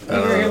wish you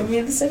were giving me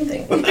the same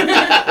thing.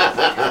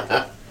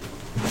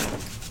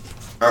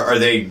 Are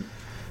they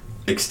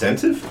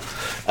extensive?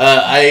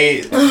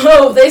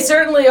 Oh, they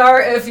certainly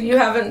are. If you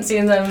haven't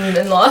seen them in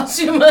the last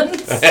few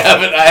months, I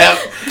have.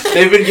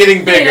 They've been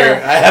getting bigger.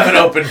 Yeah. I haven't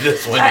opened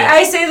this one yet.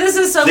 I say this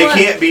is They someone.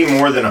 can't be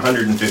more than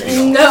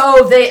 $150.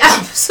 No, they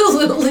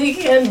absolutely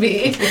can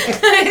be.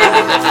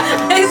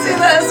 I see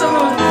that as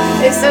someone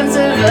with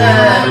extensive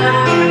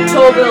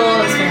toll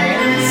bill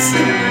experience.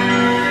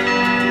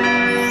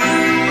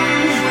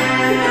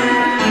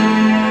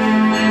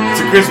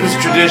 It's a Christmas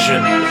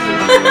tradition.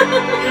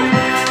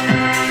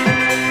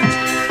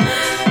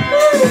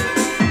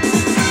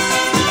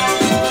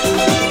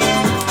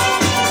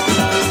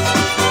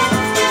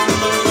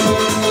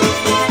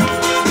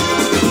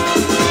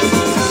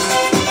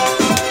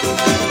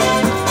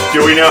 Do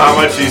we know how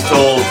much these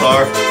tolls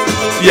are?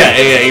 Yeah,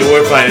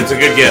 we're fine. It's a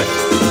good gift.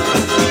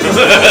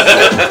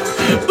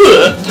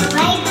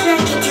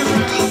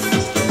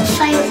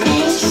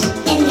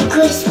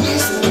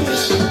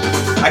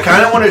 I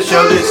kind of want to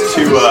show this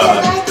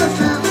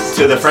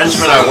to the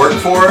Frenchman I work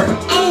for,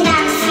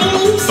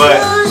 but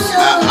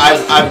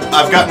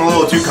I've gotten a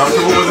little too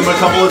comfortable with him a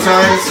couple of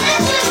times.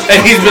 And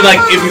he's been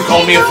like, if you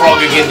call me a frog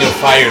again, you'll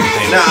fire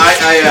me. No,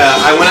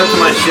 I went up to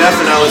my chef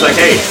and I was like,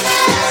 hey,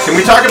 can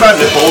we talk about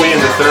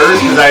Napoleon III?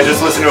 Because I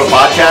just listened to a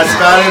podcast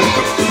about him,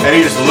 and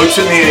he just looks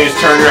at me and he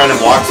just turns around and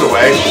walks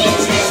away.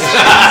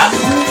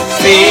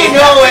 See,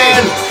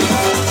 going.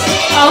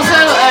 Also,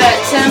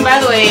 Tim, by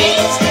the way,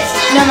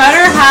 no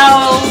matter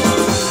how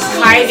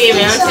high the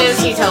amount is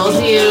he tells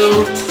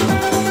you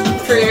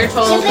for your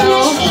toll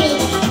bill,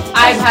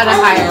 I've had a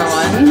higher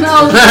one.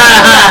 No,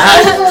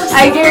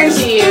 I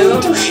guarantee you.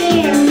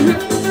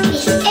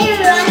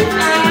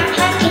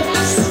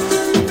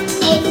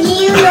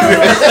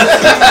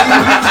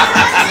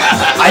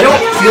 I don't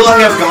feel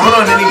like I've gone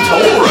on any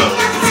toll road.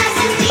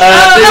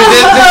 This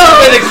has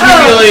been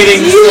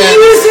accumulating. You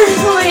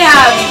certainly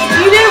have.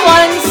 You did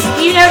once.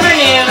 You never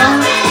knew.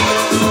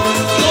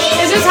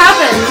 It just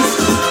happens.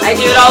 I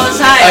do it all the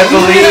time. I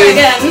believe.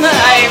 Again,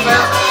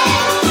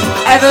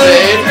 I've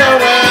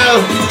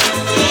owed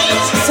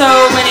so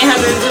many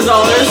hundreds of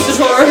dollars to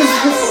tours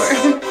before.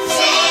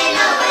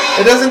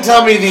 It doesn't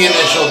tell me the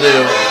initial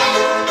due,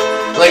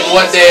 like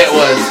what day it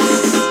was.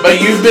 But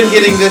you've been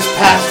getting this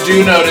past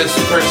due notice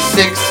for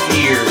 6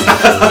 years.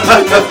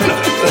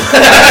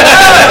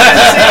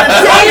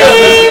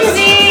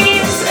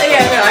 Samesies!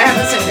 Yeah, no, I have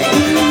the same thing.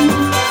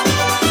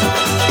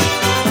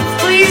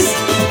 Please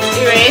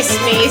erase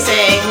me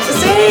saying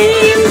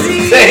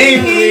samesies.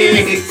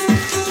 Samesies.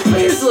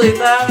 Please delete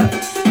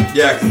that.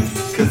 Yeah,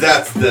 because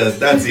that's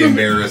the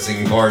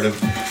embarrassing part of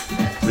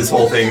this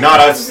whole thing. Not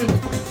us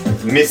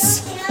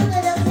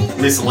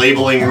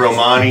mislabeling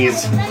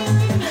Romani's.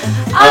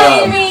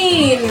 I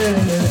mean,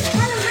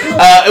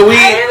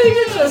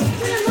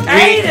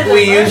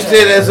 we used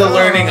it as a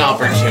learning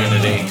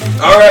opportunity.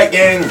 All right,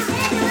 gang,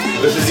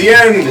 this is the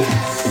end,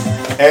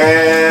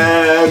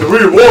 and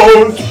we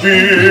won't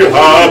be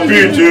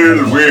happy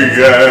till we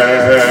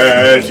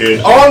get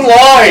it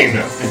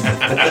online.